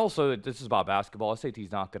 And also, this is about basketball. SAT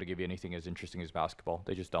is not going to give you anything as interesting as basketball.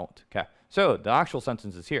 They just don't, okay? So the actual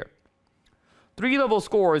sentence is here. 3-level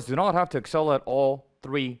scorers do not have to excel at all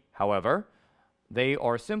 3, however. They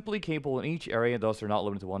are simply capable in each area, thus are not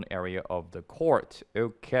limited to one area of the court.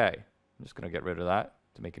 Okay, I'm just going to get rid of that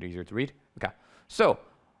to make it easier to read. Okay, so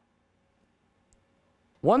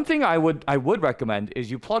one thing I would recommend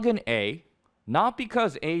is you plug in A, not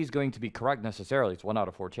because A is going to be correct necessarily. It's 1 out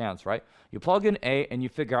of 4 chance, right? You plug in A and you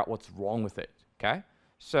figure out what's wrong with it, okay?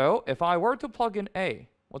 So if I were to plug in A,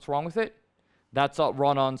 what's wrong with it? That's a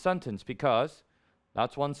run-on sentence because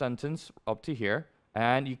that's one sentence up to here,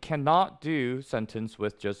 and you cannot do sentence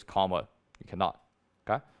with just comma. You cannot,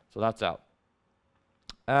 okay? So that's out.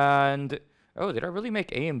 And, oh, did I really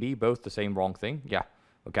make A and B both the same wrong thing? Yeah,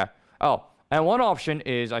 okay. Oh. And one option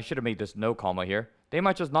is, I should have made this no comma here. They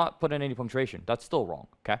might just not put in any punctuation. That's still wrong,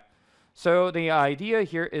 okay? So the idea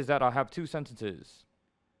here is that I have two sentences.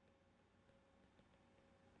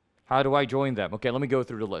 How do I join them? Okay, let me go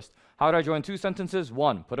through the list. How do I join two sentences?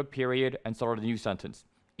 One, put a period and start a new sentence.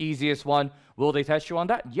 Easiest one. Will they test you on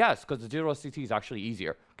that? Yes, because the digital SAT is actually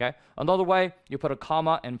easier, okay? Another way, you put a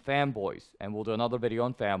comma and fanboys. And we'll do another video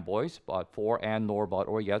on fanboys, but for, and, nor, but,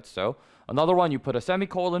 or, yet, so. Another one, you put a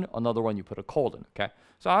semicolon. Another one, you put a colon, okay?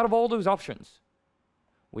 So out of all those options,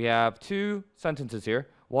 we have two sentences here.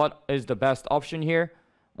 What is the best option here?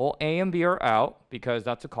 Well, A and B are out because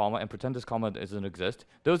that's a comma, and pretend this comma doesn't exist.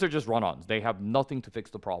 Those are just run-ons. They have nothing to fix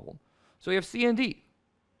the problem. So we have C and D.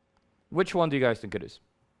 Which one do you guys think it is?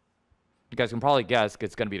 You guys can probably guess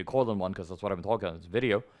it's going to be the colon one because that's what I've been talking about in this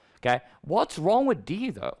video. Okay, what's wrong with D,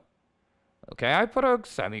 though? Okay, I put a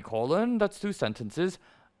semicolon. That's two sentences.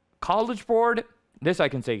 College Board, this I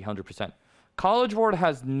can say 100%. College Board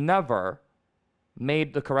has never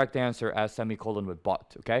made the correct answer as semicolon with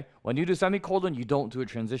but, okay? When you do semicolon, you don't do a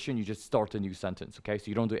transition, you just start a new sentence, okay? So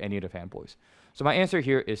you don't do any of the fanboys. So my answer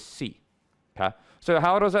here is C, okay? So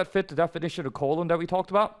how does that fit the definition of colon that we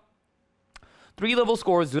talked about? 3-level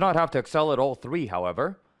scores do not have to excel at all three,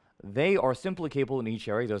 however. They are simply capable in each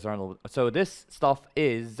area. Those aren't, so this stuff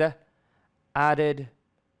is added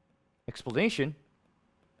explanation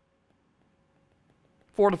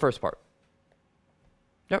for the first part.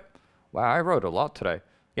 Yep. Wow, I wrote a lot today.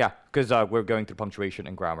 Yeah, because we're going through punctuation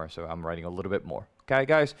and grammar, so I'm writing a little bit more. Okay,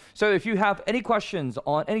 guys? So if you have any questions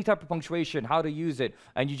on any type of punctuation, how to use it,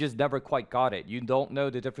 and you just never quite got it, you don't know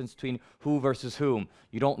the difference between who versus whom,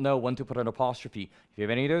 you don't know when to put an apostrophe, if you have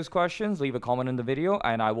any of those questions, leave a comment in the video,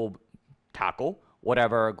 and I will tackle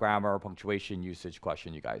whatever grammar or punctuation usage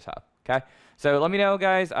question you guys have. Okay? So let me know,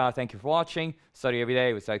 guys. Thank you for watching. Study every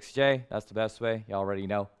day with XJ. That's the best way. You already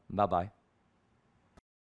know. Bye-bye.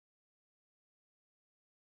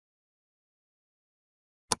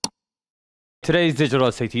 Today's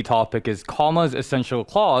digital SAT topic is comma's essential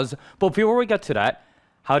clause, but before we get to that,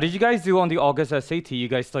 how did you guys do on the August SAT? You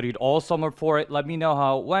guys studied all summer for it. Let me know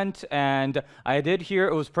how it went, and I did hear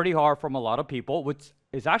it was pretty hard from a lot of people, which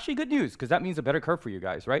is actually good news, because that means a better curve for you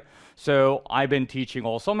guys, right? So I've been teaching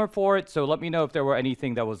all summer for it, so let me know if there were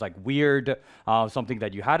anything that was like weird, something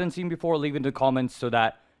that you hadn't seen before, leave in the comments so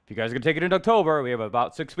that if you guys are going to take it in October, we have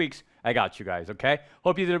about 6 weeks. I got you guys, okay?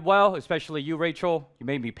 Hope you did well, especially you, Rachel. You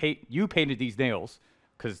made me you painted these nails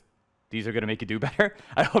because these are going to make you do better.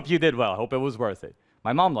 I hope you did well. I hope it was worth it.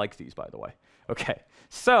 My mom likes these, by the way. Okay,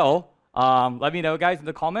 so let me know, guys, in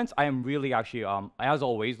the comments. I am really actually, as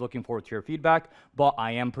always, looking forward to your feedback, but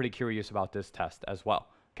I am pretty curious about this test as well,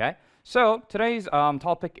 okay? So today's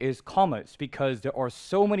topic is commas, because there are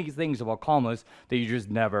so many things about commas that you just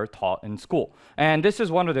never taught in school. And this is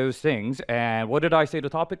one of those things. And what did I say the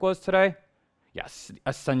topic was today? Yes,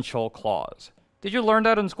 essential clause. Did you learn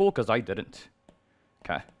that in school? Because I didn't.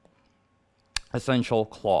 Okay. Essential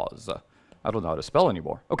clause. I don't know how to spell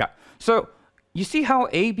anymore. Okay. So you see how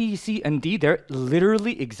A, B, C, and D, they're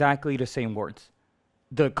literally exactly the same words.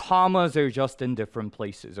 The commas are just in different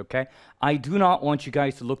places, okay? I do not want you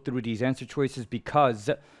guys to look through these answer choices because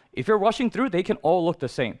if you're rushing through, they can all look the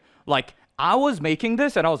same. Like, I was making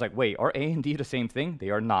this and I was like, wait, are A and D the same thing? They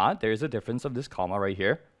are not. There's a difference of this comma right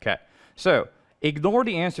here. Okay, so ignore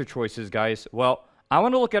the answer choices, guys. Well, I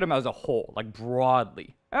want to look at them as a whole, like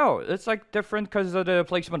broadly. Oh, it's like different because of the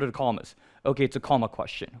placement of the commas. Okay, it's a comma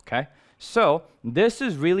question, okay? So this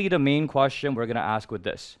is really the main question we're going to ask with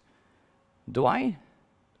this. Do I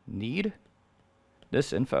need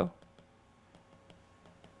this info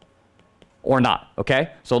or not?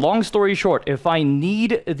 Okay, so long story short, if I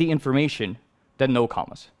need the information, then no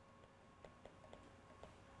commas.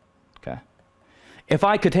 Okay, if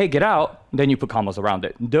I could take it out, then you put commas around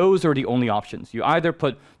it. Those are the only options. You either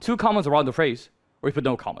put 2 commas around the phrase or you put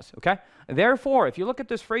no commas. Okay, therefore, if you look at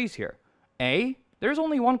this phrase here, A, there's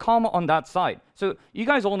only 1 comma on that side. So you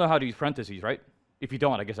guys all know how to use parentheses, right? If you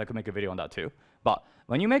don't, I guess I could make a video on that too. But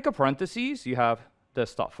when you make a parentheses, you have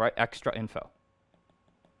this stuff, right? Extra info.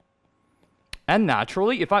 And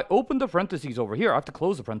naturally, if I open the parentheses over here, I have to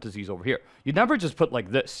close the parentheses over here. You never just put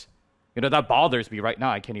like this. You know, that bothers me right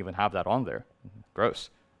now. I can't even have that on there. Gross.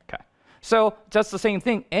 Okay. So that's the same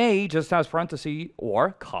thing. A just has parentheses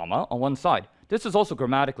or comma on one side. This is also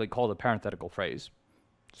grammatically called a parenthetical phrase.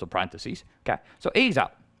 So parentheses. Okay. So A's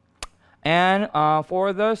out. And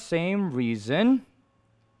for the same reason,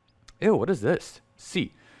 ew, what is this?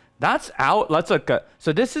 C. That's out. Let's look at,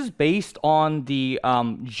 so this is based on the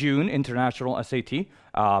June International SAT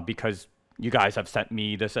because, you guys have sent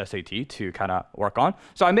me this SAT to kind of work on.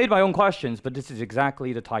 So I made my own questions, but this is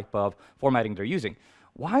exactly the type of formatting they're using.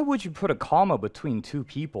 Why would you put a comma between two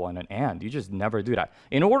people and an and? You just never do that.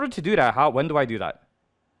 In order to do that, when do I do that?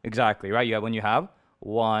 Exactly, right? Yeah, when you have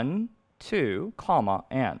 1, 2, comma,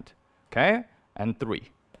 and. Okay? And 3.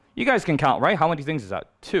 You guys can count, right? How many things is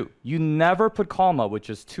that? 2. You never put comma with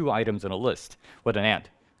just 2 items in a list with an and.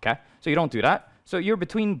 Okay? So you don't do that. So you're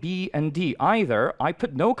between B and D. Either I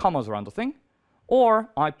put no commas around the thing, or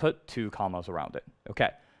I put 2 commas around it. Okay.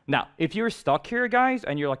 Now, if you're stuck here, guys,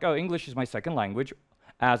 and you're like, oh, English is my second language,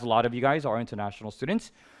 as a lot of you guys are international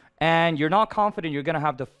students, and you're not confident you're going to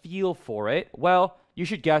have the feel for it, well, you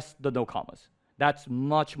should guess the no commas. That's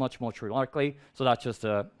much, much more true likely. So that's just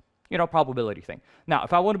a probability thing. Now,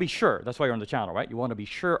 if I want to be sure, that's why you're on the channel, right? You want to be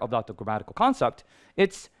sure about the grammatical concept. A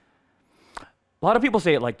lot of people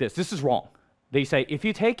say it like this. This is wrong. They say, if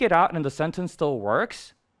you take it out and the sentence still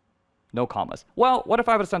works, no commas. Well, what if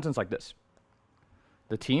I have a sentence like this?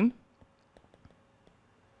 The team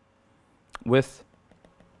with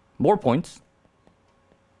more points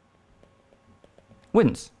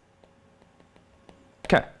wins.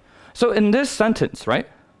 Okay. So in this sentence, right?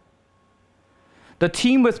 The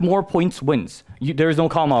team with more points wins. There's no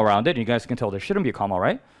comma around it. You guys can tell there shouldn't be a comma,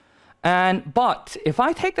 right? But if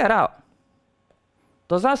I take that out,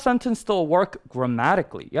 does that sentence still work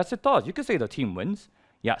grammatically? Yes, it does. You could say the team wins.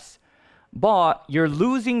 Yes. But you're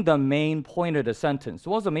losing the main point of the sentence.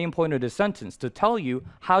 What's the main point of the sentence? To tell you,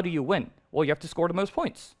 how do you win? Well, you have to score the most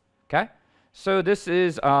points. Okay? So this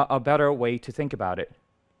is a better way to think about it.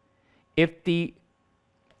 If the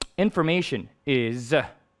information is,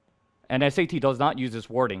 and SAT does not use this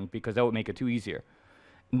wording because that would make it too easier.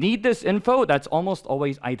 Need this info, that's almost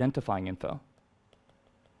always identifying info.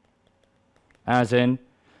 As in,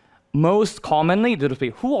 most commonly,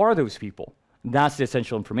 who are those people? That's the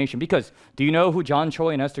essential information. Because do you know who John Choi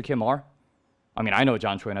and Esther Kim are? I mean, I know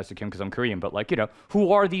John Choi and Esther Kim because I'm Korean, but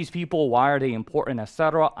who are these people? Why are they important,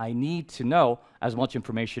 etc.? I need to know as much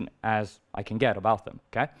information as I can get about them,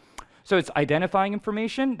 okay? So it's identifying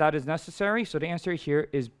information that is necessary. So the answer here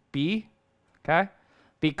is B, okay?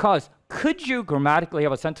 Because could you grammatically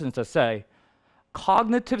have a sentence that say,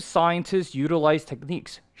 cognitive scientists utilize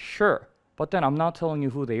techniques? Sure. But then I'm not telling you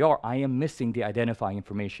who they are. I am missing the identifying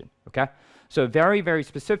information, okay? So very, very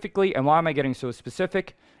specifically, and why am I getting so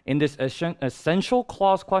specific? In this essential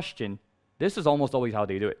clause question, this is almost always how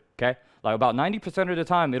they do it, okay? Like about 90% of the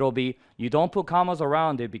time, it'll be, you don't put commas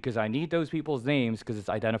around it because I need those people's names because it's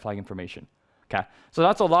identifying information, okay? So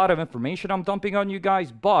that's a lot of information I'm dumping on you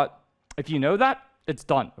guys, but if you know that, it's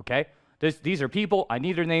done, okay? These are people, I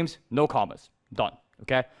need their names, no commas, done.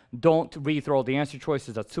 Okay? Don't read through all the answer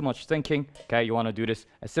choices. That's too much thinking. Okay? You want to do this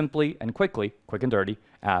as simply and quickly, quick and dirty,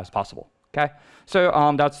 as possible. Okay? So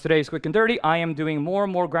that's today's quick and dirty. I am doing more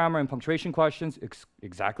and more grammar and punctuation questions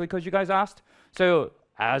exactly because you guys asked. So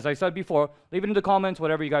as I said before, leave it in the comments,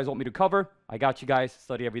 whatever you guys want me to cover. I got you guys.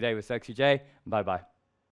 Study every day with Sexy J. Bye-bye.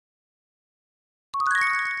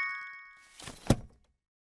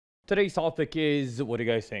 Today's topic is, what do you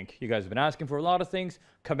guys think? You guys have been asking for a lot of things.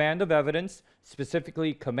 Command of evidence,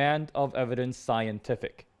 specifically command of evidence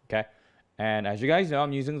scientific, okay? And as you guys know,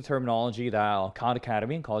 I'm using the terminology that Khan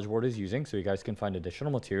Academy and College Board is using, so you guys can find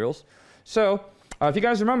additional materials. So if you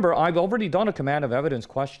guys remember, I've already done a command of evidence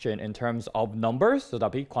question in terms of numbers, so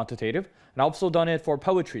that'd be quantitative, and I've also done it for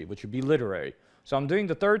poetry, which would be literary. So I'm doing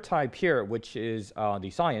the third type here, which is the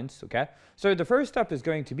science, okay? So the first step is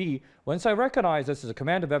going to be, once I recognize this is a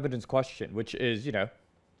command of evidence question, which is,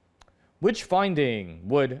 which finding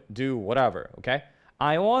would do whatever, okay?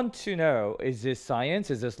 I want to know, is this science,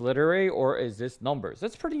 is this literary, or is this numbers?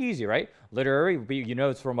 That's pretty easy, right? Literary would be,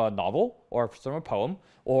 it's from a novel, or from a poem,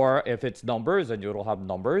 or if it's numbers, then it'll have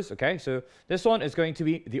numbers, okay? So this one is going to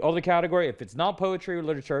be the other category. If it's not poetry or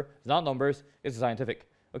literature, it's not numbers, it's scientific,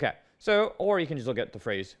 okay? So, or you can just look at the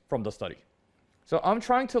phrase from the study. So I'm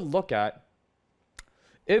trying to look at,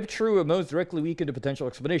 if true, it most directly weaken the potential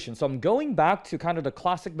explanation. So I'm going back to kind of the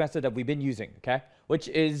classic method that we've been using, okay? Which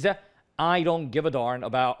is, I don't give a darn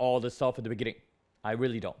about all this stuff at the beginning. I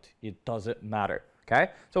really don't. It doesn't matter,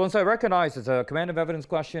 okay? So once I recognize it's a command of evidence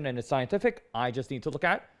question and it's scientific, I just need to look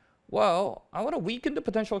at, well, I want to weaken the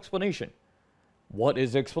potential explanation. What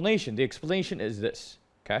is the explanation? The explanation is this,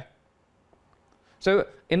 okay? So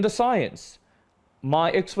in the science,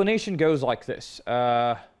 my explanation goes like this.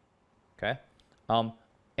 Okay.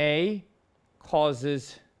 A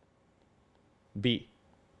causes B.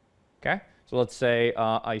 Okay. So let's say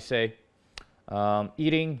I say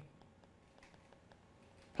eating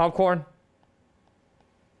popcorn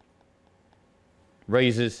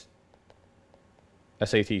raises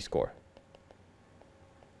SAT score.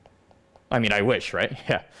 I mean, I wish, right?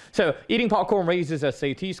 Yeah. So eating popcorn raises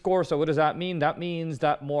SAT score. So what does that mean? That means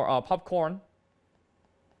that more popcorn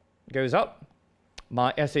goes up,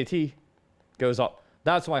 my SAT goes up.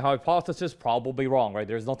 That's my hypothesis, probably wrong, right?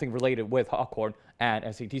 There's nothing related with popcorn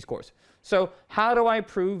and SAT scores. So how do I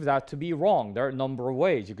prove that to be wrong? There are a number of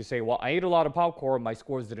ways. You could say, well, I ate a lot of popcorn, my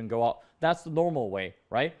scores didn't go up. That's the normal way,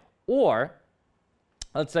 right? Or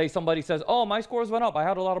let's say somebody says, oh, my scores went up, I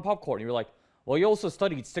had a lot of popcorn. You're like, well, you also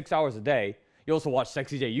studied 6 hours a day. You also watched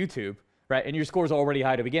Sexy J YouTube, right? And your scores are already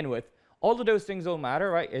high to begin with. All of those things don't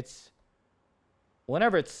matter, right? It's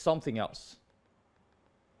whenever it's something else.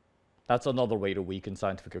 That's another way to weaken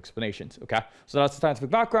scientific explanations, okay? So that's the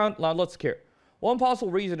scientific background. Now let's hear. One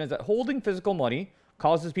possible reason is that holding physical money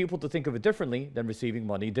causes people to think of it differently than receiving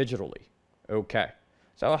money digitally. Okay.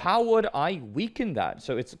 So how would I weaken that?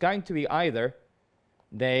 So it's going to be either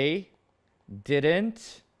they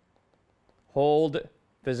didn't hold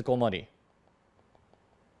physical money,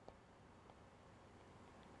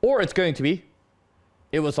 or it's going to be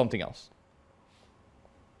it was something else.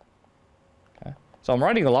 Okay. So I'm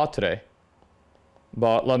writing a lot today,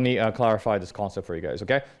 but let me clarify this concept for you guys,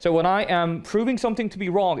 okay? So when I am proving something to be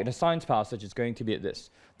wrong in a science passage, it's going to be this.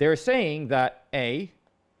 They're saying that A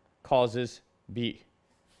causes B.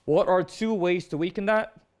 What are two ways to weaken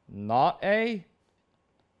that? Not A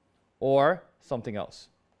or something else.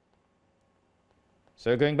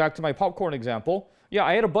 So going back to my popcorn example, yeah,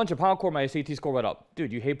 I ate a bunch of popcorn, my SAT score went up.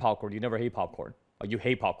 Dude, you hate popcorn, you never hate popcorn. Oh, you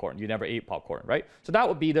hate popcorn, you never ate popcorn, right? So that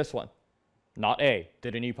would be this one. Not A,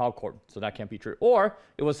 didn't eat popcorn, so that can't be true. Or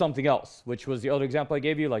it was something else, which was the other example I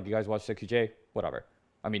gave you, like you guys watched 60J, whatever.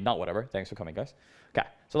 I mean, not whatever, thanks for coming, guys. Okay,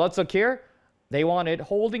 so let's look here. They wanted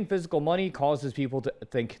holding physical money causes people to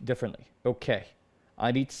think differently. Okay,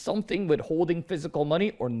 I need something with holding physical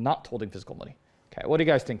money or not holding physical money. Okay, what do you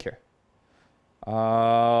guys think here?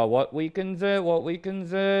 What weakens it? What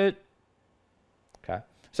weakens it? Okay.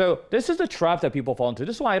 So this is the trap that people fall into.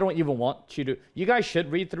 This is why I don't even want you to, you guys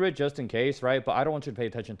should read through it just in case, right? But I don't want you to pay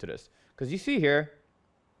attention to this. Because you see here,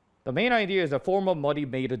 the main idea is a form of money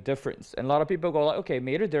made a difference. And a lot of people go like, okay,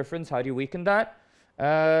 made a difference. How do you weaken that?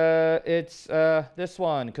 It's this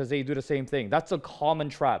one, because they do the same thing. That's a common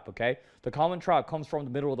trap, okay? The common trap comes from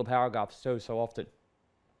the middle of the paragraph so often.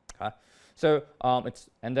 Okay? So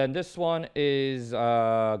and then this one is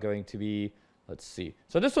going to be, let's see.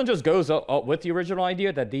 So this one just goes up with the original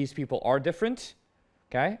idea that these people are different,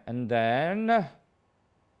 okay? And then,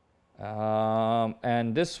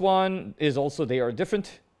 and this one is also they are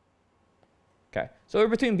different, okay? So we're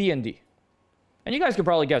between B and D. And you guys could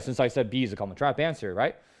probably guess since I said B is a common trap answer,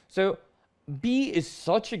 right? So B is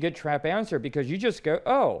such a good trap answer because you just go,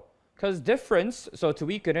 oh, because difference, so to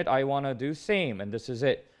weaken it, I want to do same, and this is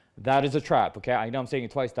it. That is a trap, okay? I know I'm saying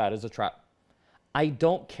it twice, that is a trap. I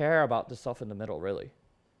don't care about the stuff in the middle, really.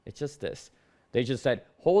 It's just this. They just said,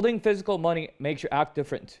 holding physical money makes you act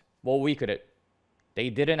different. We'll weaken it. They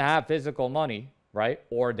didn't have physical money, right?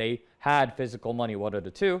 Or they had physical money, one of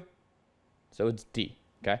the two. So it's D,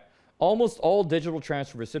 okay? Almost all digital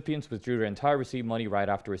transfer recipients withdrew their entire received money right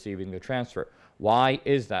after receiving the transfer. Why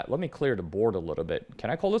is that? Let me clear the board a little bit. Can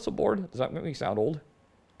I call this a board? Does that make me sound old?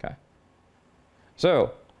 Okay.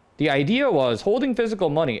 So the idea was holding physical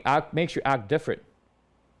money makes you act different.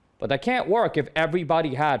 But that can't work if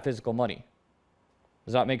everybody had physical money.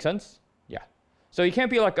 Does that make sense? Yeah. So you can't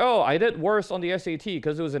be like, oh, I did worse on the SAT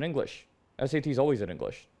because it was in English. SAT is always in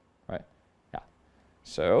English, right? Yeah.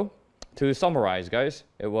 So to summarize, guys,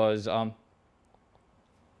 it was,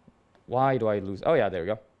 why do I lose? Oh, yeah, there we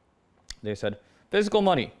go. They said, physical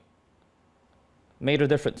money made a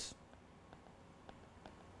difference,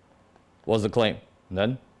 was the claim. And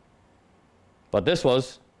then, but this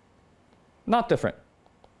was not different.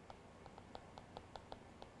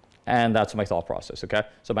 And that's my thought process, okay?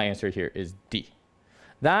 So my answer here is D.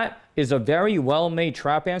 That is a very well-made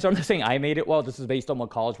trap answer. I'm not saying I made it well. This is based on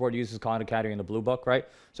what College Board uses, Khan Academy in the Blue Book, right?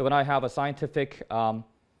 So when I have a scientific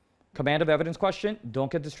command of evidence question,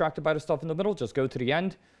 don't get distracted by the stuff in the middle. Just go to the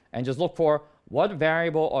end and just look for what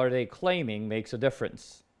variable are they claiming makes a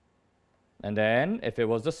difference. And then if it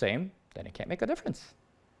was the same, then it can't make a difference.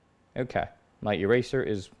 Okay, my eraser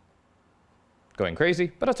is going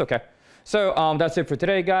crazy, but that's okay. So that's it for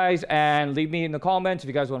today, guys, and leave me in the comments if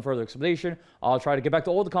you guys want further explanation. I'll try to get back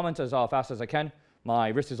to all the comments as fast as I can. My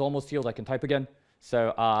wrist is almost healed. I can type again.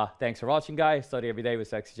 So thanks for watching, guys. Study every day with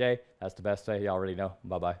Sexy J. That's the best way. You already know.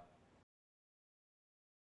 Bye-bye.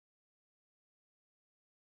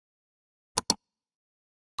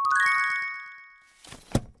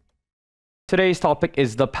 Today's topic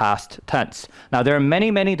is the past tense. Now, there are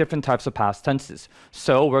many different types of past tenses.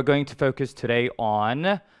 So we're going to focus today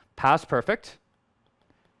on past perfect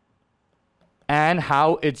and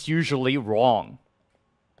how it's usually wrong.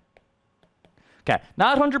 Okay,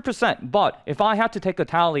 not 100%, but if I had to take a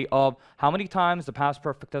tally of how many times the past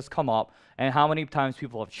perfect has come up and how many times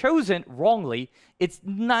people have chosen wrongly, it's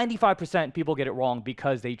 95% people get it wrong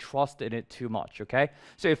because they trust in it too much, okay?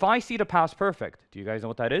 So if I see the past perfect, do you guys know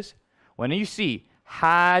what that is? When you see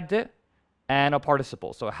had and a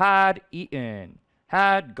participle, so had eaten,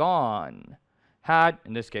 had gone, had,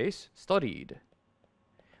 in this case, studied.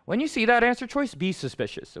 When you see that answer choice, be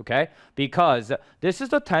suspicious, okay? Because this is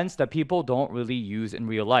the tense that people don't really use in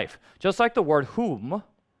real life. Just like the word whom,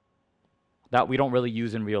 that we don't really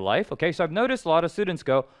use in real life, okay? So I've noticed a lot of students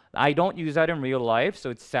go, I don't use that in real life, so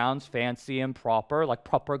it sounds fancy and proper, like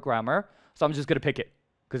proper grammar, so I'm just going to pick it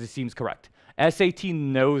because it seems correct. SAT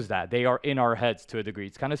knows that. They are in our heads to a degree.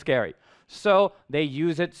 It's kind of scary. So they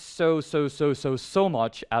use it so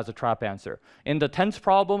much as a trap answer. In the tense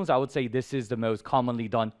problems, I would say this is the most commonly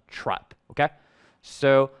done trap, okay?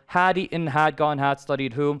 So had eaten, had gone, had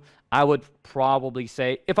studied whom, I would probably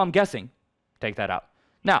say, if I'm guessing, take that out.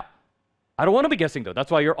 Now, I don't want to be guessing though.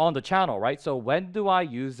 That's why you're on the channel, right? So when do I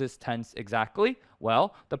use this tense exactly?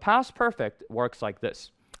 Well, the past perfect works like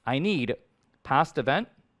this. I need past event.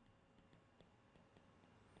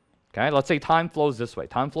 Okay, let's say time flows this way.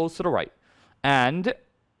 Time flows to the right. And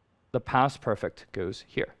the past perfect goes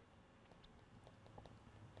here.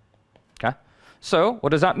 Okay, so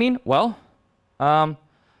what does that mean? Well,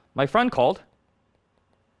 my friend called.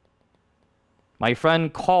 My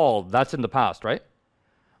friend called, that's in the past, right?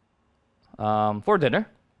 For dinner,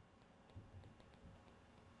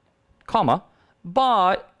 comma,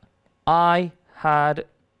 but I had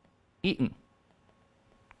eaten.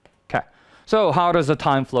 Okay, so how does the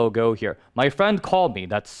time flow go here? My friend called me,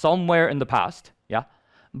 that's somewhere in the past, yeah?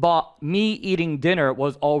 But me eating dinner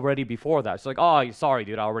was already before that. It's like, oh, sorry,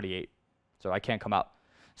 dude, I already ate, so I can't come out.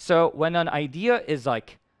 So when an idea is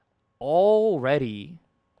like already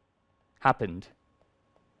happened,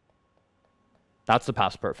 that's the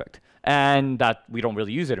past perfect. And that we don't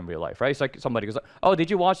really use it in real life, right? It's like somebody goes, oh, did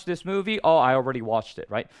you watch this movie? Oh, I already watched it,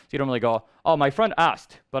 right? So you don't really go, oh, my friend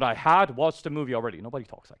asked, but I had watched the movie already. Nobody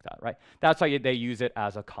talks like that, right? That's why they use it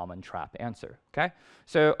as a common trap answer, okay?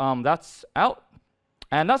 So that's out.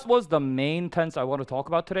 And that was the main tense I want to talk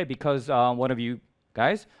about today because one of you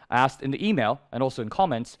guys asked in the email and also in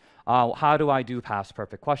comments, how do I do past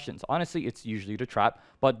perfect questions? Honestly, it's usually the trap,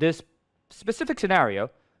 but this specific scenario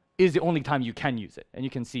is the only time you can use it. And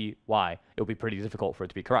you can see why it'll be pretty difficult for it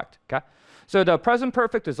to be correct, okay? So the present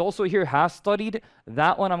perfect is also here, has studied.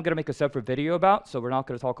 That one I'm going to make a separate video about, so we're not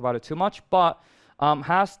going to talk about it too much. But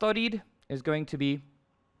has studied is going to be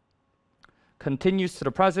continues to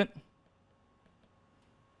the present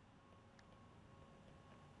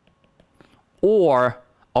or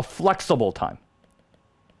a flexible time.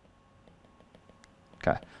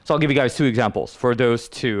 Okay, so I'll give you guys two examples for those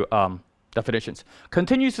two definitions.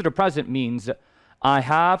 Continues to the present means I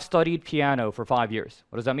have studied piano for 5 years.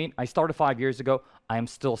 What does that mean? I started 5 years ago. I am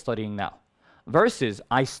still studying now. Versus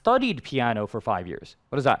I studied piano for 5 years.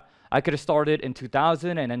 What is that? I could have started in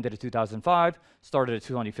 2000 and ended in 2005, started in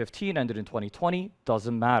 2015, ended in 2020.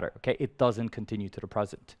 Doesn't matter, okay? It doesn't continue to the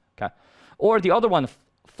present, okay? Or the other one,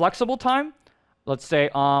 flexible time. Let's say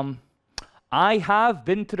I have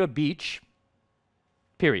been to the beach,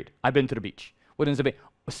 period. I've been to the beach. What does it mean?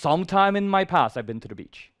 Sometime in my past, I've been to the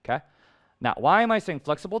beach, okay? Now, why am I saying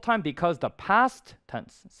flexible time? Because the past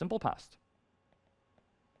tense, simple past,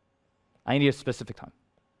 I need a specific time.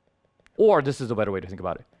 Or this is a better way to think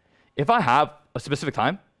about it. If I have a specific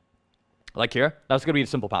time, like here, that's going to be the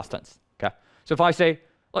simple past tense, okay? So if I say,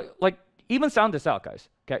 like even sound this out, guys,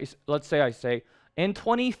 okay? Let's say I say, in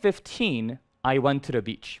 2015, I went to the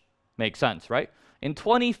beach. Makes sense, right? In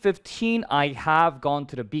 2015, I have gone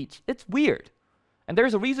to the beach. It's weird. And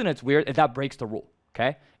there's a reason it's weird, and that breaks the rule,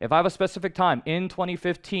 okay? If I have a specific time in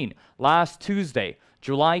 2015, last Tuesday,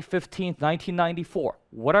 July 15th, 1994,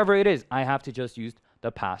 whatever it is, I have to just use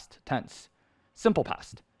the past tense. Simple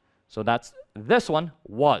past. So that's this one,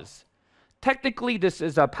 was. Technically, this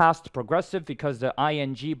is a past progressive because the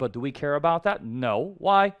ing, but do we care about that? No.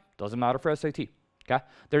 Why? Doesn't matter for SAT, okay?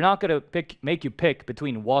 They're not going to make you pick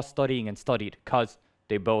between was studying and studied because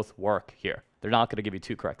they both work here. They're not going to give you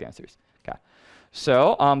two correct answers, okay?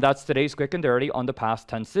 So that's today's quick and dirty on the past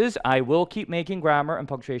tenses. I will keep making grammar and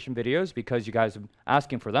punctuation videos because you guys are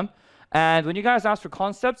asking for them. And when you guys ask for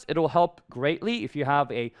concepts, it will help greatly if you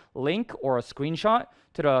have a link or a screenshot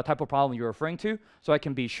to the type of problem you're referring to, so I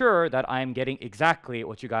can be sure that I'm getting exactly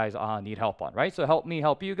what you guys need help on, right? So help me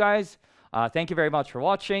help you guys. Thank you very much for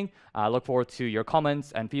watching. I look forward to your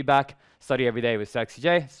comments and feedback. Study every day with Sexy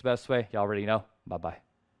J. It's the best way. You already know. Bye-bye.